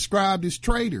been described as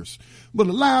traitors, but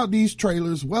allowed these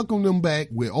traitors, welcomed them back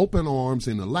with open arms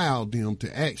and allowed them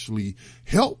to actually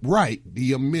help write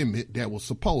the amendment that was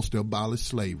supposed to abolish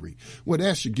slavery. Well,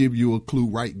 that should give you a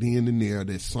clue right then and there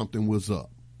that something was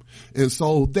up. And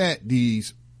so that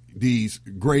these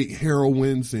great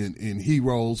heroines and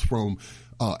heroes from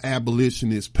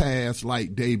abolitionist past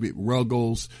like David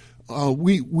Ruggles,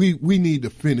 we need to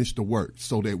finish the work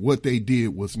so that what they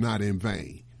did was not in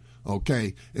vain.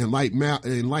 Okay. And like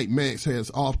Max has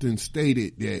often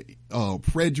stated that,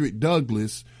 Frederick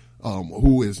Douglass,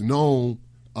 who is known,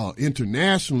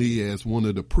 internationally as one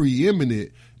of the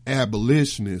preeminent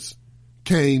abolitionists,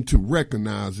 came to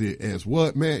recognize it as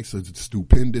what, Max? A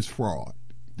stupendous fraud.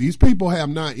 These people have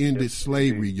not ended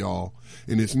slavery, y'all.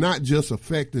 And it's not just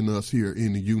affecting us here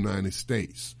in the United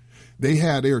States. They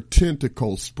had their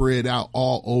tentacles spread out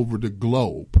all over the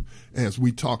globe, as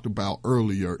we talked about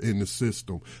earlier in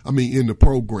the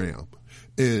program.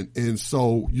 And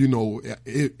so,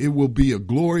 it will be a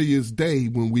glorious day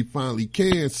when we finally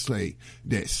can say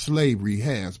that slavery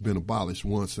has been abolished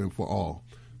once and for all.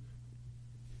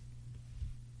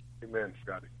 Amen,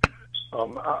 Scotty.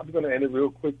 I'm going to end it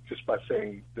real quick just by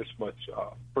saying this much.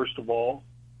 First of all,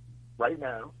 right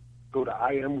now, go to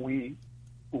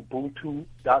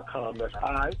IamWeUbuntu.com. That's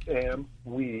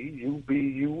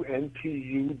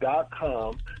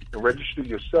IamWeUbuntu.com and register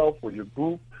yourself or your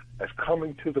group as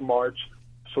coming to the march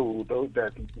so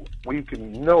that we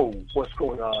can know what's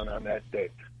going on that day.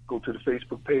 Go to the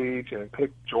Facebook page and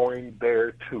click Join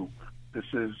There Too. This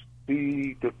is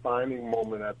the defining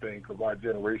moment, I think, of our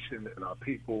generation and our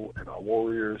people and our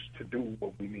warriors to do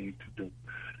what we need to do.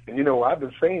 And, I've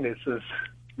been saying it since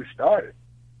we started.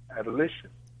 Abolition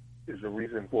is a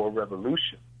reason for a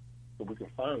revolution, so we can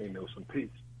finally know some peace.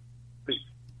 Peace.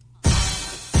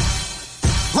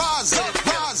 Rise up,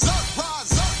 rise up,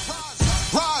 rise up, rise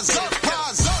up, rise up,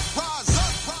 rise up, rise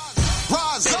up,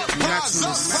 rise up, rise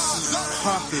up.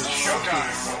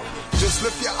 Showtime. Just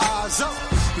lift your eyes up.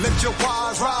 Let your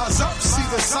wise rise up, see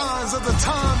the signs of the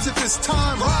times. If it's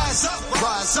time, rise up,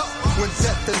 rise up. When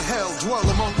death and hell dwell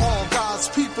among all God's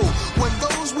people, when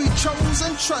those we chose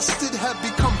and trusted have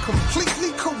become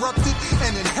completely corrupted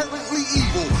and inherently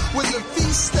evil, when the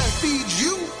feast that feeds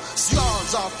you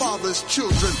starves our father's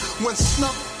children, when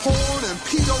snuff, porn, and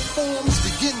pedo forms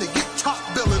begin to get top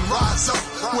billing, rise up.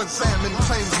 When famine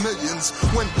claims millions,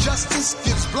 when justice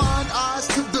gives blind eyes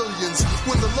to billions,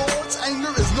 when the Lord's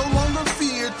anger is no longer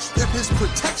feared, if his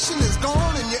protection is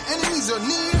gone and your enemies are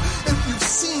near, if you've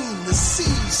seen the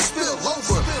seas spill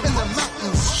over and the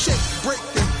mountains shake, break,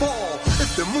 and fall,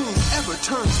 if the moon ever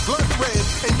turns blood red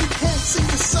and you can't see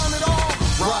the sun at all,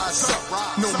 rise up.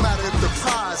 No matter if the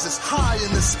prize is high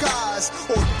in the skies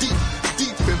or